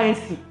máa pa ẹ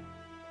sí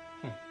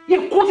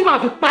ikú tí máa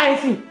fi pa ẹ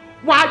sí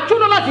wà á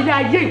jóná láti ilé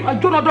ayé ìwà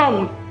jóná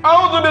dọ̀run.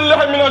 A'udhu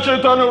billahi minash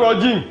shaitani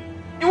rajim.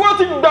 Ìwọ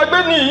ti gbàgbé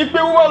ní yìí pé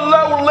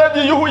wallahu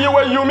alladhi yuhyi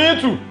wa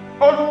yumitu.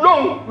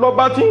 Ọlọ́run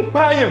lọ́ba tí ń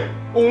pààyàn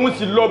òun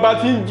sì lọ́ba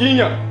tí ń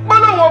jiyàn.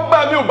 Bọ́láwọn bá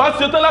mi ò bá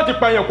ṣetán láti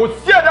pààyàn kò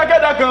sí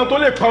ẹ̀dákẹ́dá kan tó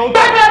lè parun.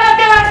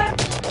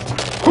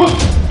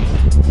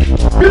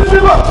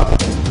 Bísímà.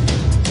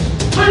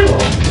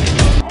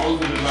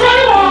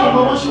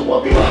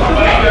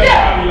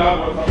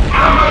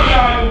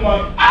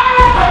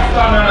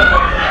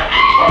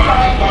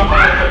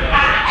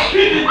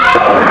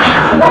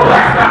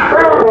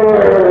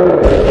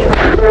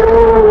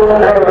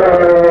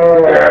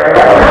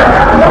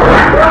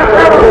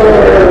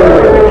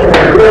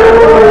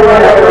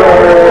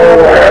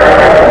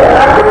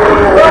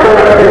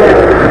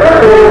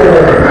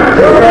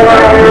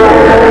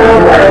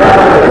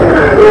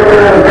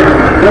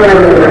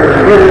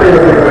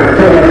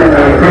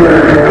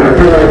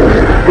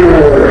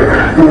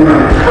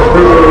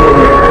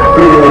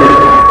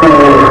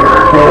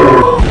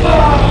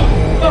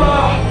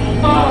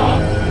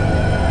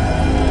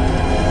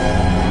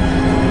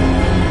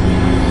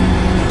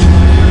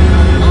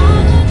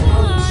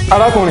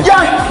 arákùnrin.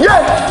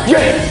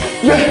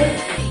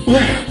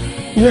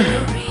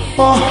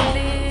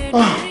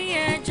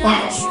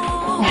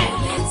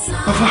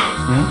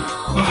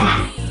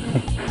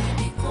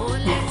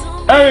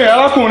 ẹ̀yin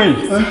arákùnrin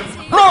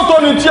lóòótọ́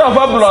ni tí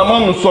àfa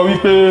abdulrahman sọ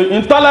wípé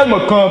ìtàlẹ́mọ̀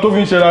kan tó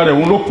fi ń ṣera rẹ̀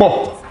òun ló pọ̀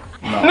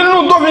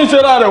nínú tó fi ń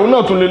ṣera rẹ̀ òun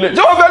náà tún lélẹ̀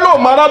tí wọ́n fẹ́ lóò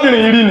mọ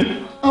arábìnrin yìí rí ni.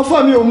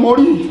 afa mi ò mọ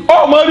rí. ọ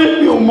mọ rí.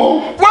 mi ò mọ.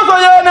 wọ́n sọ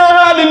yẹn ní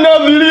hali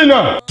nàbìrì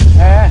náà.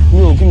 mi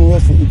ò kí mi yẹn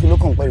fi ìkìlọ̀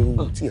kan pẹ̀lú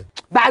ìwò tiẹ̀.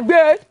 gbàgbé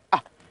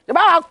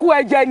ìbá wa kú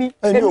ẹ jẹ ni.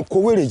 èmi ò kó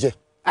wèrè jẹ.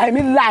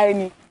 èmi la ẹ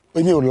ni.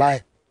 èmi ò la ẹ.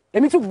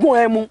 èmi tún gbọ́n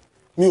ẹ mu.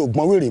 mi ò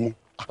gbọ́n wèrè mu.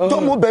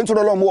 tó mo bẹ̀ ń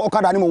tọrọ lọ mo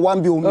ọ̀kadà ni mo wá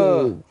ń bí omi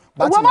o.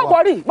 wọ́n má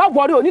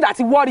wọrí ò ní ìdá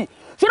ti wọ́rì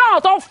ṣùgbọ́n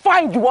àwọn tó ń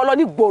fáìn jù wọ́n lọ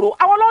ní gbòòrò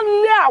àwọn ló ń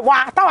lé àwa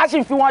táwa sì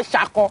ń fi wọ́n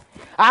ṣakọ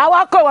àwa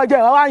kọ̀ wọ́n jẹ́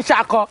ìwọ́n wá ń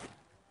ṣakọ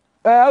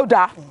ó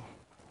dáa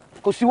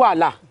kò sí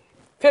wàhálà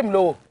fẹ́mi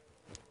lówó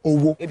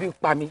owó ebi ń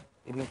pa mí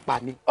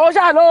ó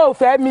ṣáà ló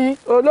fẹ́ mi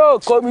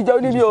olóòkó mi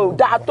jẹun ní mi ò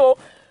dáa tó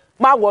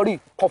má wọrí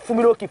kàn fún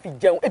mi ló kì í fi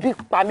jẹun ebi ń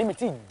pa mí mi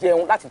ti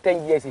jẹun láti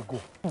 10 years ago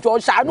jọ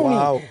ṣàánú mi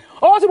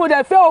owó tí mo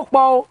dẹ̀ fẹ́ ò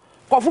pọ̀ o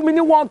kàn fún mi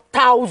ní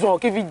 1000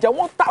 kì í fi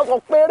jẹun 1000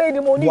 péré ni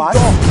mo ní jọ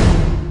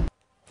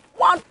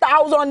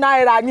 1000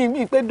 naira ni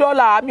mi pé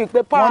dọ́là mi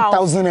pé pound.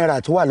 1000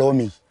 naira tó wà lọ́wọ́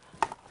mi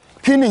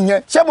kí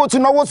nìyẹn ṣé mo ti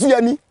náwó sí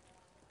ẹni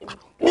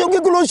mi ò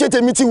kíkú ló ń ṣe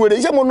tèmi ti wèrè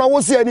ṣé mo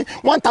náwó sí ẹni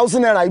 1000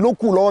 naira ló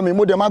kù lọ́wọ́ mi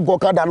mo dẹ̀ máa gọ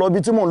ọ̀kadà lọ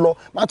ibi tí mò ń lọ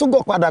máa tún gọ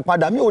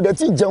padà mi ò dẹ̀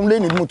tí ì jẹun lé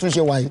ní bí mo tún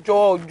ṣe wà yìí.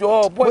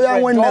 jọ bóyá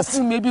jọ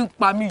fún mi ebi ń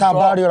pa mí jọ. tá a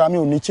bá ríra mi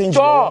ò ní change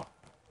lọ́wọ́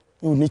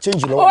mi ò ní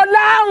change lọ́wọ́. ó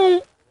láhùn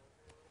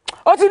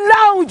ó ti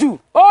láhùn jù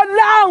ó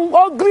láhùn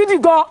ó gírídì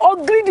gan ó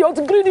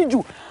ti gírídì jù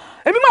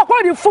èmi máa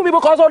pọ̀ ní fún mi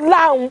because ó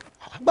láhùn.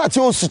 gbà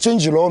tí ó sì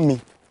change lọ́wọ́ mi.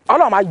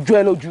 ọlọ́run máa jọ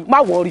ẹ lójú má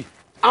wọrí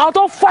àwọn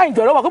tó fà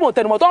ìjọ lọ́wọ́ kó mò ń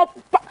tẹnumọ́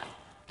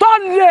tó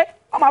lé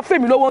wọ́n máa fẹ́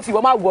mi lówó tí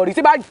wọ́n máa wọrí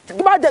tí bá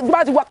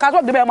ti wá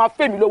kásọ̀ débẹ̀ wọ́n máa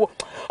fẹ́ mi lówó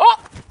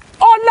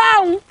ó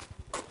láhùn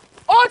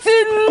ó ti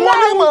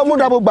láhùn. mo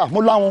dábò gbà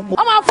mo láhùn.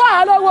 wọ́n máa fà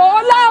á lọ́wọ́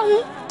ó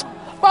láhùn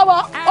bàbá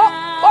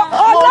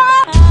ó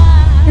láhùn.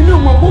 inú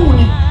mọ̀ bóun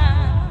ni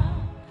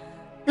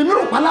èmi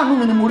rò pa láàánú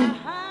mi ni mo rí.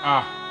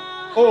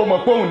 o mọ̀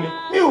pé òun ni.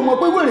 mi ò mọ̀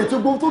pé wèrè tí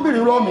gbogbo tó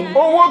béèrè lọ́wọ́ mi.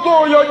 owó tó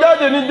yọ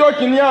jáde níjọ́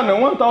kìíní àná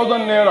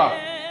 1000 naira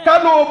ká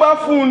ló bá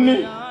fún un ní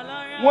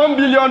 $1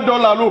 billion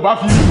ló bá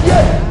fi rí.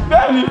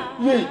 bẹ́ẹ̀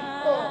ni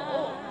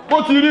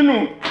bó ti rí nù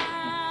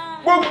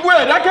gbogbo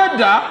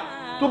ẹ̀dákẹ́dá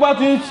tó bá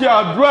ti ń ṣe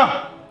àdúrà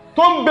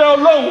tó ń bẹ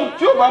ọlọ́run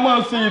tí ó bá máa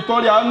ṣe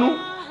ìtọrẹ àánú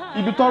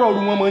ibi tọ́rọ̀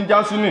ọ̀run wọn máa ń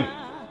já sí ni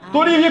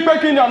torí wípé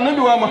kí ni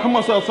ànábì wa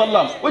Muhammad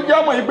sallam ó jẹ́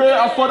àmọ́ ìgbé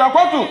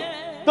àsọdàkọ́tù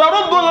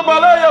tẹ̀rọ̀dù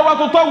balẹ̀ yẹ wa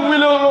tó tọ́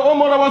wílé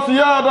ọmọdé wa sí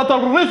yá dátà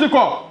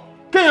rísíkọ̀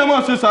kéèyàn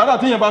máa ṣe sàárà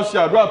tíyẹn bá ṣe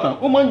àdúrà tán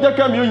ó máa ń jẹ́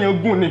kẹ́mi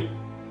òyìn gùn ni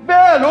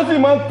bẹ́ẹ̀ ló sì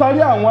máa ń tarí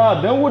àwọn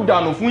àdánwò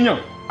dànù fún yàn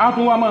á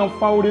tún wá máa ń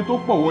fa oore tó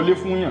pọ̀ wọlé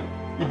fún yàn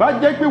ìbá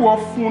jẹ́ pé wọ́n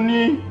fún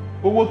ní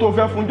owó tó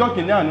fẹ́ fún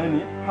jọ́kìnní àná ni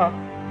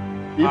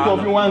èyí tó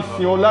fi wá ń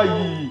sin ọlá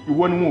yìí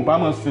ìwọ ni wọn ò bá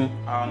máa sin.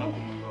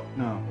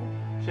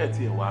 ṣé ẹ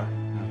ti ẹ̀ wá rí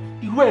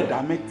irú ẹ̀dá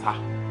mẹ́ta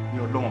ni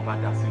Ọlọ́run bá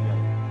dá sílẹ̀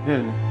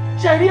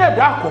ṣe rí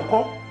ẹ̀dá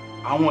àkọ́kọ́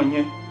àwọn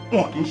yẹn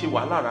wọn kì í ṣe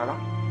wàhálà rárá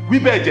wí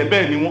bẹ́ẹ̀ jẹ́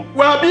bẹ́ẹ̀ ni wọ́n.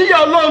 wà bí ìyá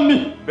Ọlọ́run ni.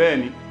 bẹ́ẹ̀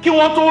ni kí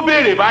wọ́n tó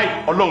béèrè báyìí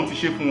Ọlọ́run ti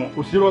ṣe fún wọn.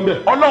 kò sí rọ́ńbẹ́.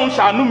 Ọlọ́run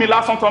ṣàánú mi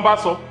lásán tán bá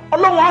sọ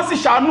Ọlọ́run á sì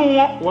ṣàánú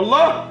wọn.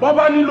 wàláhì. wọ́n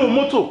bá nílò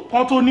mọ́tò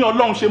kan tó ní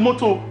Ọlọ́run ṣe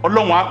mọ́tò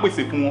Ọlọ́run á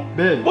pèsè fún wọn.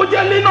 bẹ́ẹ̀ bó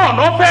jẹ́ ilé náà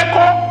lọ́ fẹ́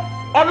kọ́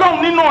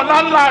Ọlọ́run nínú ọlá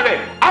ńlá rẹ̀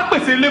á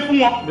pèsè ilé fún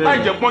wọn láì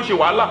jẹ́ pọ́n ṣe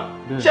wàhálà.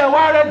 ṣé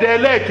wàá rẹ̀dẹ̀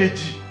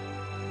ẹlẹ́ẹ̀kejì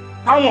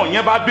táwọn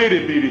yẹn bá béèrè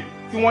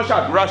tí wọ́n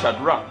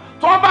ṣàdúrà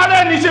tó bá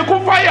rẹ́ni ṣe kó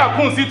fáyà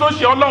kùn sí tó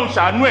ṣe Ọlọ́run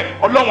ṣàánú ẹ̀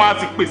Ọlọ́run á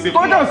ti pèsè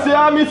fún wọn. tó dẹ̀ ṣe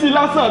àmì sí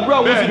lásán àdúrà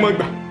wo sì mọ̀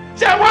gbà.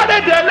 ṣé wàá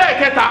rẹ̀dẹ̀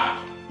ẹlẹ́ẹ̀kẹta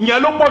ìyẹn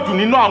ló pọ̀ jù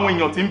nínú àwọn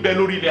èèyàn tí ń bẹ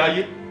lórí ilẹ̀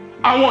ayé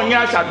àwọn yẹn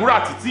aṣàdúrà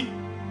títí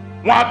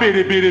wọ́n á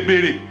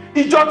béèrè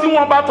ìjọ tí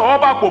wọ́n bá tọwọ́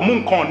bá kò mú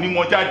nǹkan ní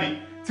wọn jáde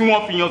tí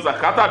wọ́n fi yan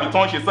zakat tàbí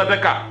tán ṣe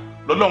sàdákà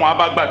lọ́lọ́run á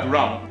bá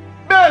gbàdúrà wọn.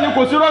 bẹ́ẹ̀ ni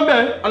kò sí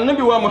rọ́ńbẹ́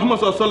Ànábì wa Muhammad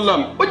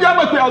sallam ó jẹ́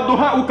àmọ̀ pé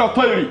àdúrà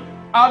ukàtọ́ ìrì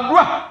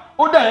àdúrà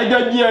ó dà yẹn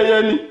gẹ́gẹ́ bí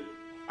ẹyẹ ni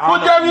tó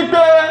jẹ́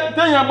wípé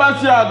téèyàn bá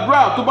ṣe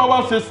àdúrà tó bá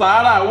wá ṣe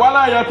sàárà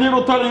wàhálà yẹn tí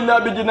rotọ́ ilé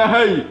abidjan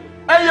ẹ̀yìn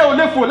ẹyẹ ò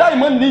lè fò láì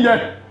mọ́ nìyẹn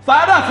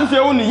sàárà ṣíṣe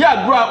òun nìyí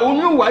àdúrà òun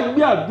yóò wá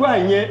gbé àdúrà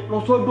yẹn lọ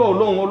sọ́dọ̀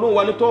Ọlọ́run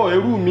wa nítọ́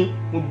ẹrú mi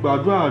mo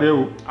gbàdúrà rẹ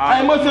o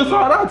àìmọ́ ṣe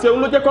sàárà àti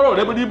ẹ̀hún ló jẹ́ kọ́rọ̀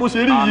rẹ bí bó ṣe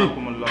rí yìí.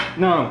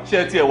 ṣé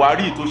ẹ tiẹ̀ wá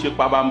rí tó ṣe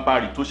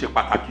pabambarì tó ṣe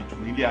pàtàkì jù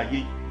nílé ayé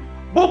yìí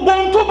gbogbo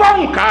ohun tó bá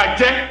wùn ká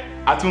jẹ́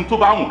àti ohun tó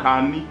bá wùn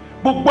ká ní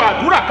gbogbo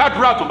àdúrà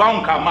kádúrà tó bá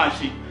wùn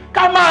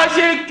ká máa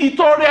ṣe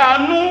ìtọrẹ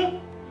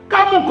àánú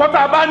ká mú nǹkan tá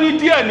a bá ní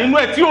díẹ̀ nínú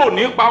ẹ̀ tí ò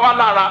ní pa wá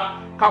lára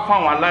ká fún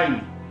àwọn aláìní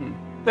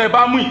tẹ́ ẹ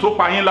bá mú ìtó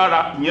pa yín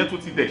lára ìyẹn tó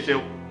ti dẹ̀ṣẹ̀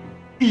o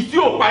ìtí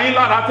ò pa yín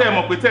lára tẹ́ ẹ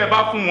mọ̀ pé tẹ́ ẹ bá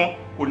fún wọn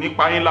kò ní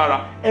pa yín lára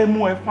ẹ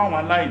mú ẹ fún àwọn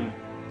aláìní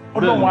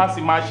Ọlọ́run á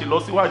sì máa ṣe lọ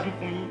síwájú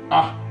fún yín.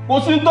 kò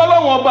sí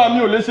tọ́lọ́wọ́n ọba mi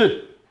ò lè ṣe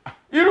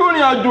irú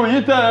ìrìn àjò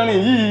yìí tẹ́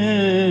rìn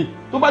yìí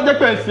tó bá jẹ́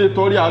pé ń ṣe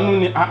tọrẹ àánú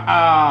ni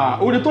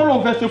oore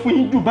tọ́lọ́run fẹ́ ṣe fún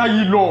yín jù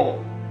báyìí lọ.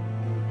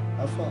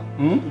 afa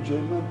ìjọ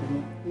ẹ má bínú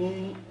ní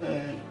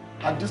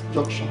at this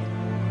junction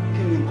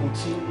kí ni nǹkan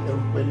tí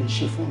ẹrù pẹ lè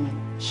ṣe fún mi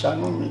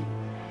ìṣàánú mi.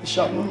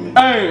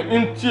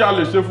 n tí a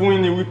lè ṣe fún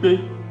yín ni wípé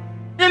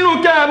inú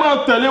kẹ́ ẹ máa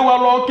tẹ̀lé wa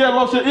lọ kẹ́ ẹ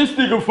lọ ṣe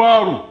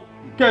istighfaru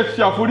kẹ́ ẹ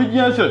ṣe àforíjì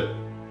ẹ̀ṣẹ̀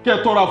kẹ́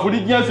ẹ tọrọ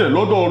àforíjì ẹ̀ṣẹ̀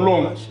lọ́dọ̀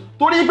Ọlọ́run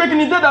torí pé kí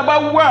ni tẹ́dà bá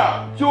wà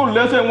tí ó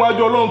lẹ́sẹ̀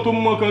níwájú Ọlọ́run tó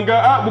mọ kànga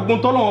gbogbo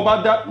tọ́lọ́run bá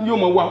dá yóò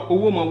mọ̀ wá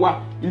owó mọ̀ wá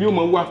ilé ó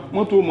mọ̀ wá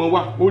mọ́tò ó mọ̀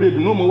wá oore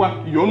ìdùnnú ó mọ̀ wá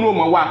ìyọ́nú ó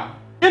mọ̀ wá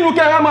inú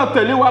kẹ́ ẹ máa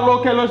tẹ̀lé wa lọ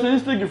kẹ́ ẹ lọ ṣe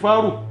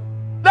istighfaru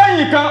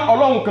lẹ́yìn kan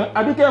Ọlọ́run kan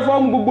àbí kẹ́ ẹ fọ́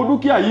mú gbogbo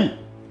dúkìá yìí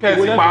kẹ́ ẹ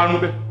sì parun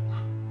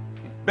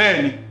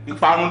bẹ́ẹ̀ ni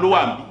ìparun ló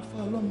wà níbí.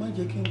 Ọlọ́run má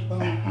jẹ́ kí n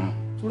parun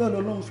torí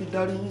Ọlọ́run fi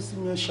darí yín sí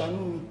mi ẹ ṣàánú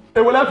mi.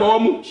 èwo lẹ fọwọ́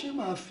mú. ṣé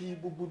màá fi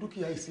gbogbo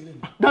dúkìá yìí sílẹ̀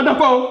ni. dandan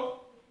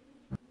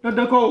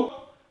kọ́ o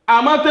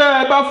àmọ́ tẹ́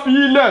ẹ bá fi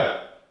ilẹ̀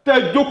tẹ́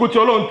ẹ jókòó ti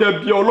Ọlọ́run tẹ́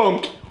bí Ọlọ́run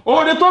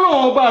oore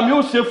tọ́lọ́run ọba mi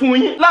ó ṣe fún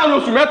yín láàrin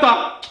oṣù mẹ́ta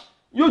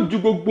yóò ju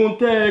gbogbo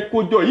tẹ́ ẹ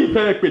kójọ yìí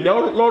tẹ́ ẹ pè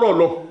lọ́rọ̀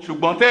lọ.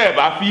 ṣùgbọ́n tẹ́ ẹ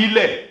bá fi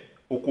ilẹ̀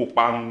oko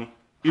parun ni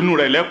inú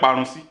rẹ̀ lẹ́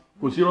parun sí.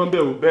 kò sí rọ́ńbẹ́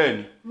o. bẹ́ẹ̀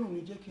ni.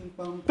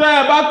 tẹ́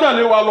ẹ bá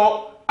tẹ̀lé wa lọ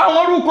àwọn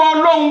orúkọ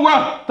Ọlọ́run wà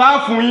tá a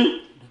fún yín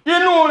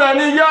inú rẹ̀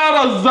ni ya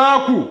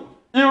Razzaku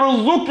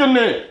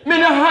iruzukini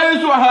mini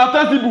haisu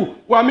ahatasibu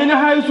wa mini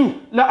haisu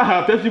la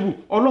ahatasibu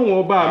Ọlọ́run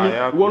ọba mi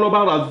ìwọ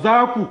lọba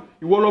Razzaku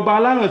ìwọ lọba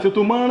alárànṣe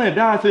tó máa ń rìn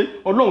dáhàṣe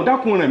Ọlọ́run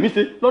dákun rẹ̀ mí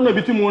ṣe lọ́nà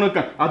ibi tí mo ràn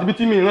kàn àti ibi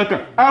tí mi ràn kàn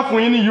á fún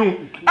yín ní yún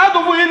á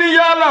tún fún yín ní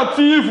ya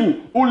Latifu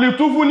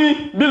olùtúfún ní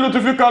bí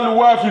lùtúfí kalu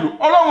wá fìlù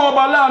Ọlọ́run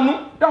ọba láàánú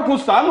dákun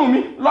ṣàánú mi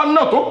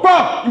lọ́nà tó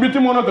pọ̀ ibi tí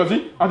mo ràn kàn sí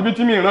àti ibi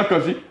tí mi ràn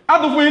kàn sí á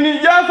tún fún yín ní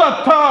ya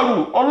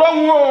Sattaru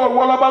Ọlọ́run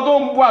ìwọ lọba tó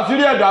ń bu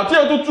àṣírí ẹ̀dá tí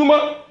ẹ tó túmọ̀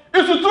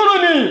ìsìtúrú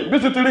ni bí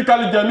sì ti rí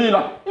kalẹ̀ jẹ̀mí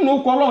ìlà nínú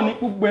ọkọ̀ Ọlọ́run ní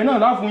gbogbo ẹ̀ náà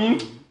láàfún yín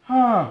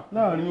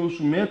láàrin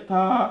oṣù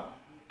mẹ́ta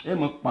ẹ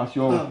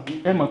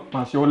máa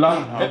pàṣẹ ọlá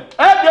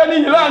ẹ jẹ́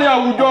níyì láàrin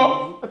àwùjọ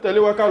ẹ tẹ̀lé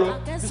wa ká lọ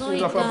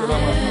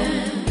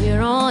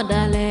ìran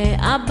ọ̀dàlẹ̀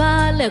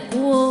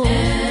abálẹ̀kú o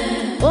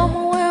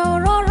òmùwẹ̀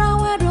òrọ́ra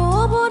wẹ̀dùn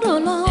ó bọ́dọ̀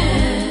lọ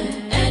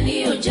ẹni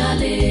ò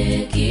jalè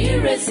kì í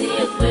retí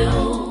èpè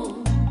o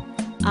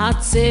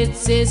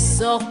àtètè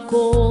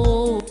sọkò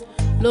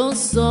ló ń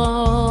sọ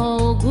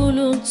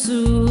ògúlùtù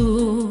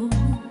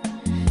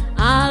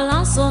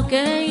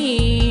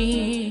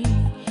alásọkẹ́yìn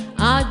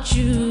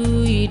ajú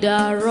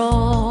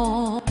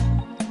ìdàrọ̀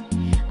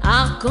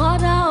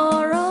àkọ́dá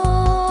ọ̀rọ̀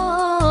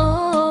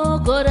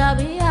kò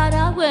dàbí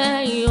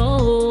àdágbẹ̀yìn o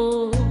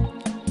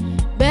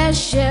bẹ́ẹ̀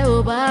ṣe ò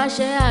bá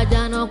ṣe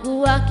àjànàkú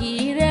wa kì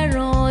í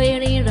rẹ́ràn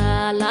erin rà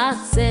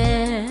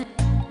látẹ̀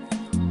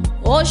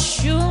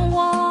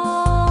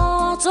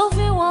òṣùwọ̀n tó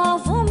fi wọ́n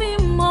fún mi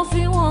mo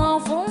fi wọ́n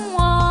fún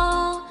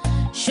wọn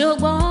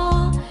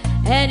ṣùgbọ́n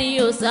ẹni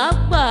ò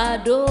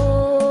sápàdó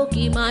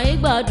kì máa ń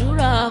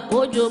gbàdúrà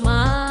kójò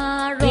máa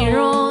rọ̀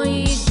ìran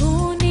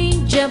igun ní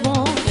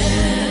jẹbọn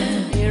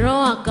ìran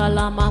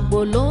àkàlàmàgbò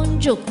ló ń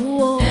jòkú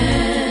o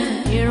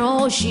ìran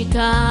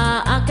òṣìkà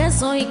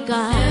akẹ́sàn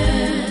ìkà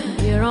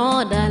ìran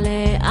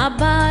ọ̀dàlẹ̀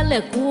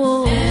abálẹ̀kú o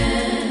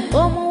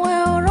òmùwẹ̀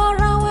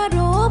òrọ́ra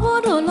wẹ̀dùn ó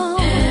bọ́dọ̀ lọ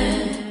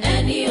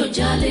ẹni ò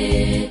jalè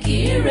kì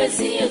í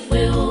retí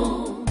èpè o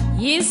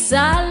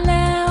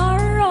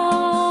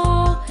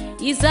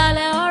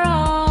ìsàlẹ̀ ọ̀rọ̀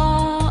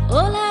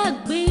ó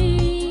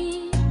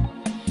lẹ́gbìn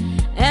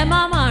ẹ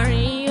má má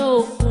rìn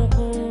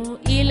òkùnkùn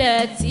ilẹ̀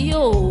tí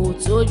ò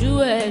tójú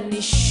ẹni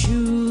ṣú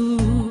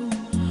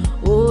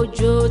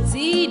òjò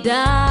tí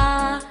dá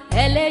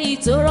eléyìí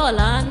tó rọ̀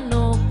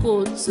lánàá kò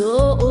tó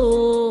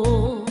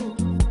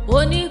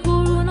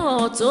oníkúrú náà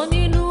tó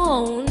nínú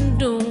òun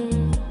dùn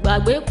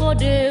gbàgbé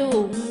kóde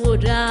òun ò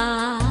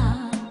dáa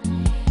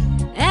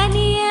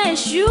ẹni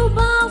èṣù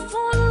bá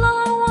fún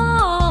lọ́wọ́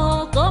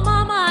kó má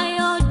má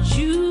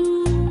yọjú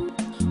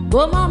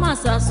kó má má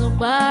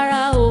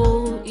ṣàṣùpara o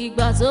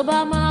ìgbà tó bá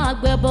máa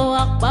gbẹbọ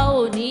apá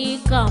ò ní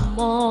kà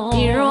mọ́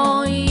ìran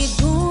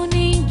igun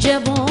ní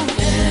jẹbọn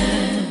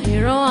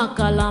ìran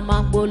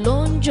àkàlàmàgbò ló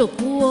ń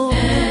jòkú o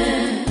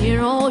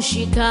ìran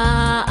òṣìkà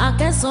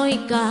akẹ́sàn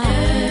ìkà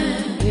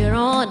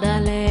ìran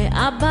ọ̀dàlẹ̀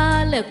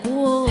abálẹ̀kú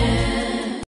o.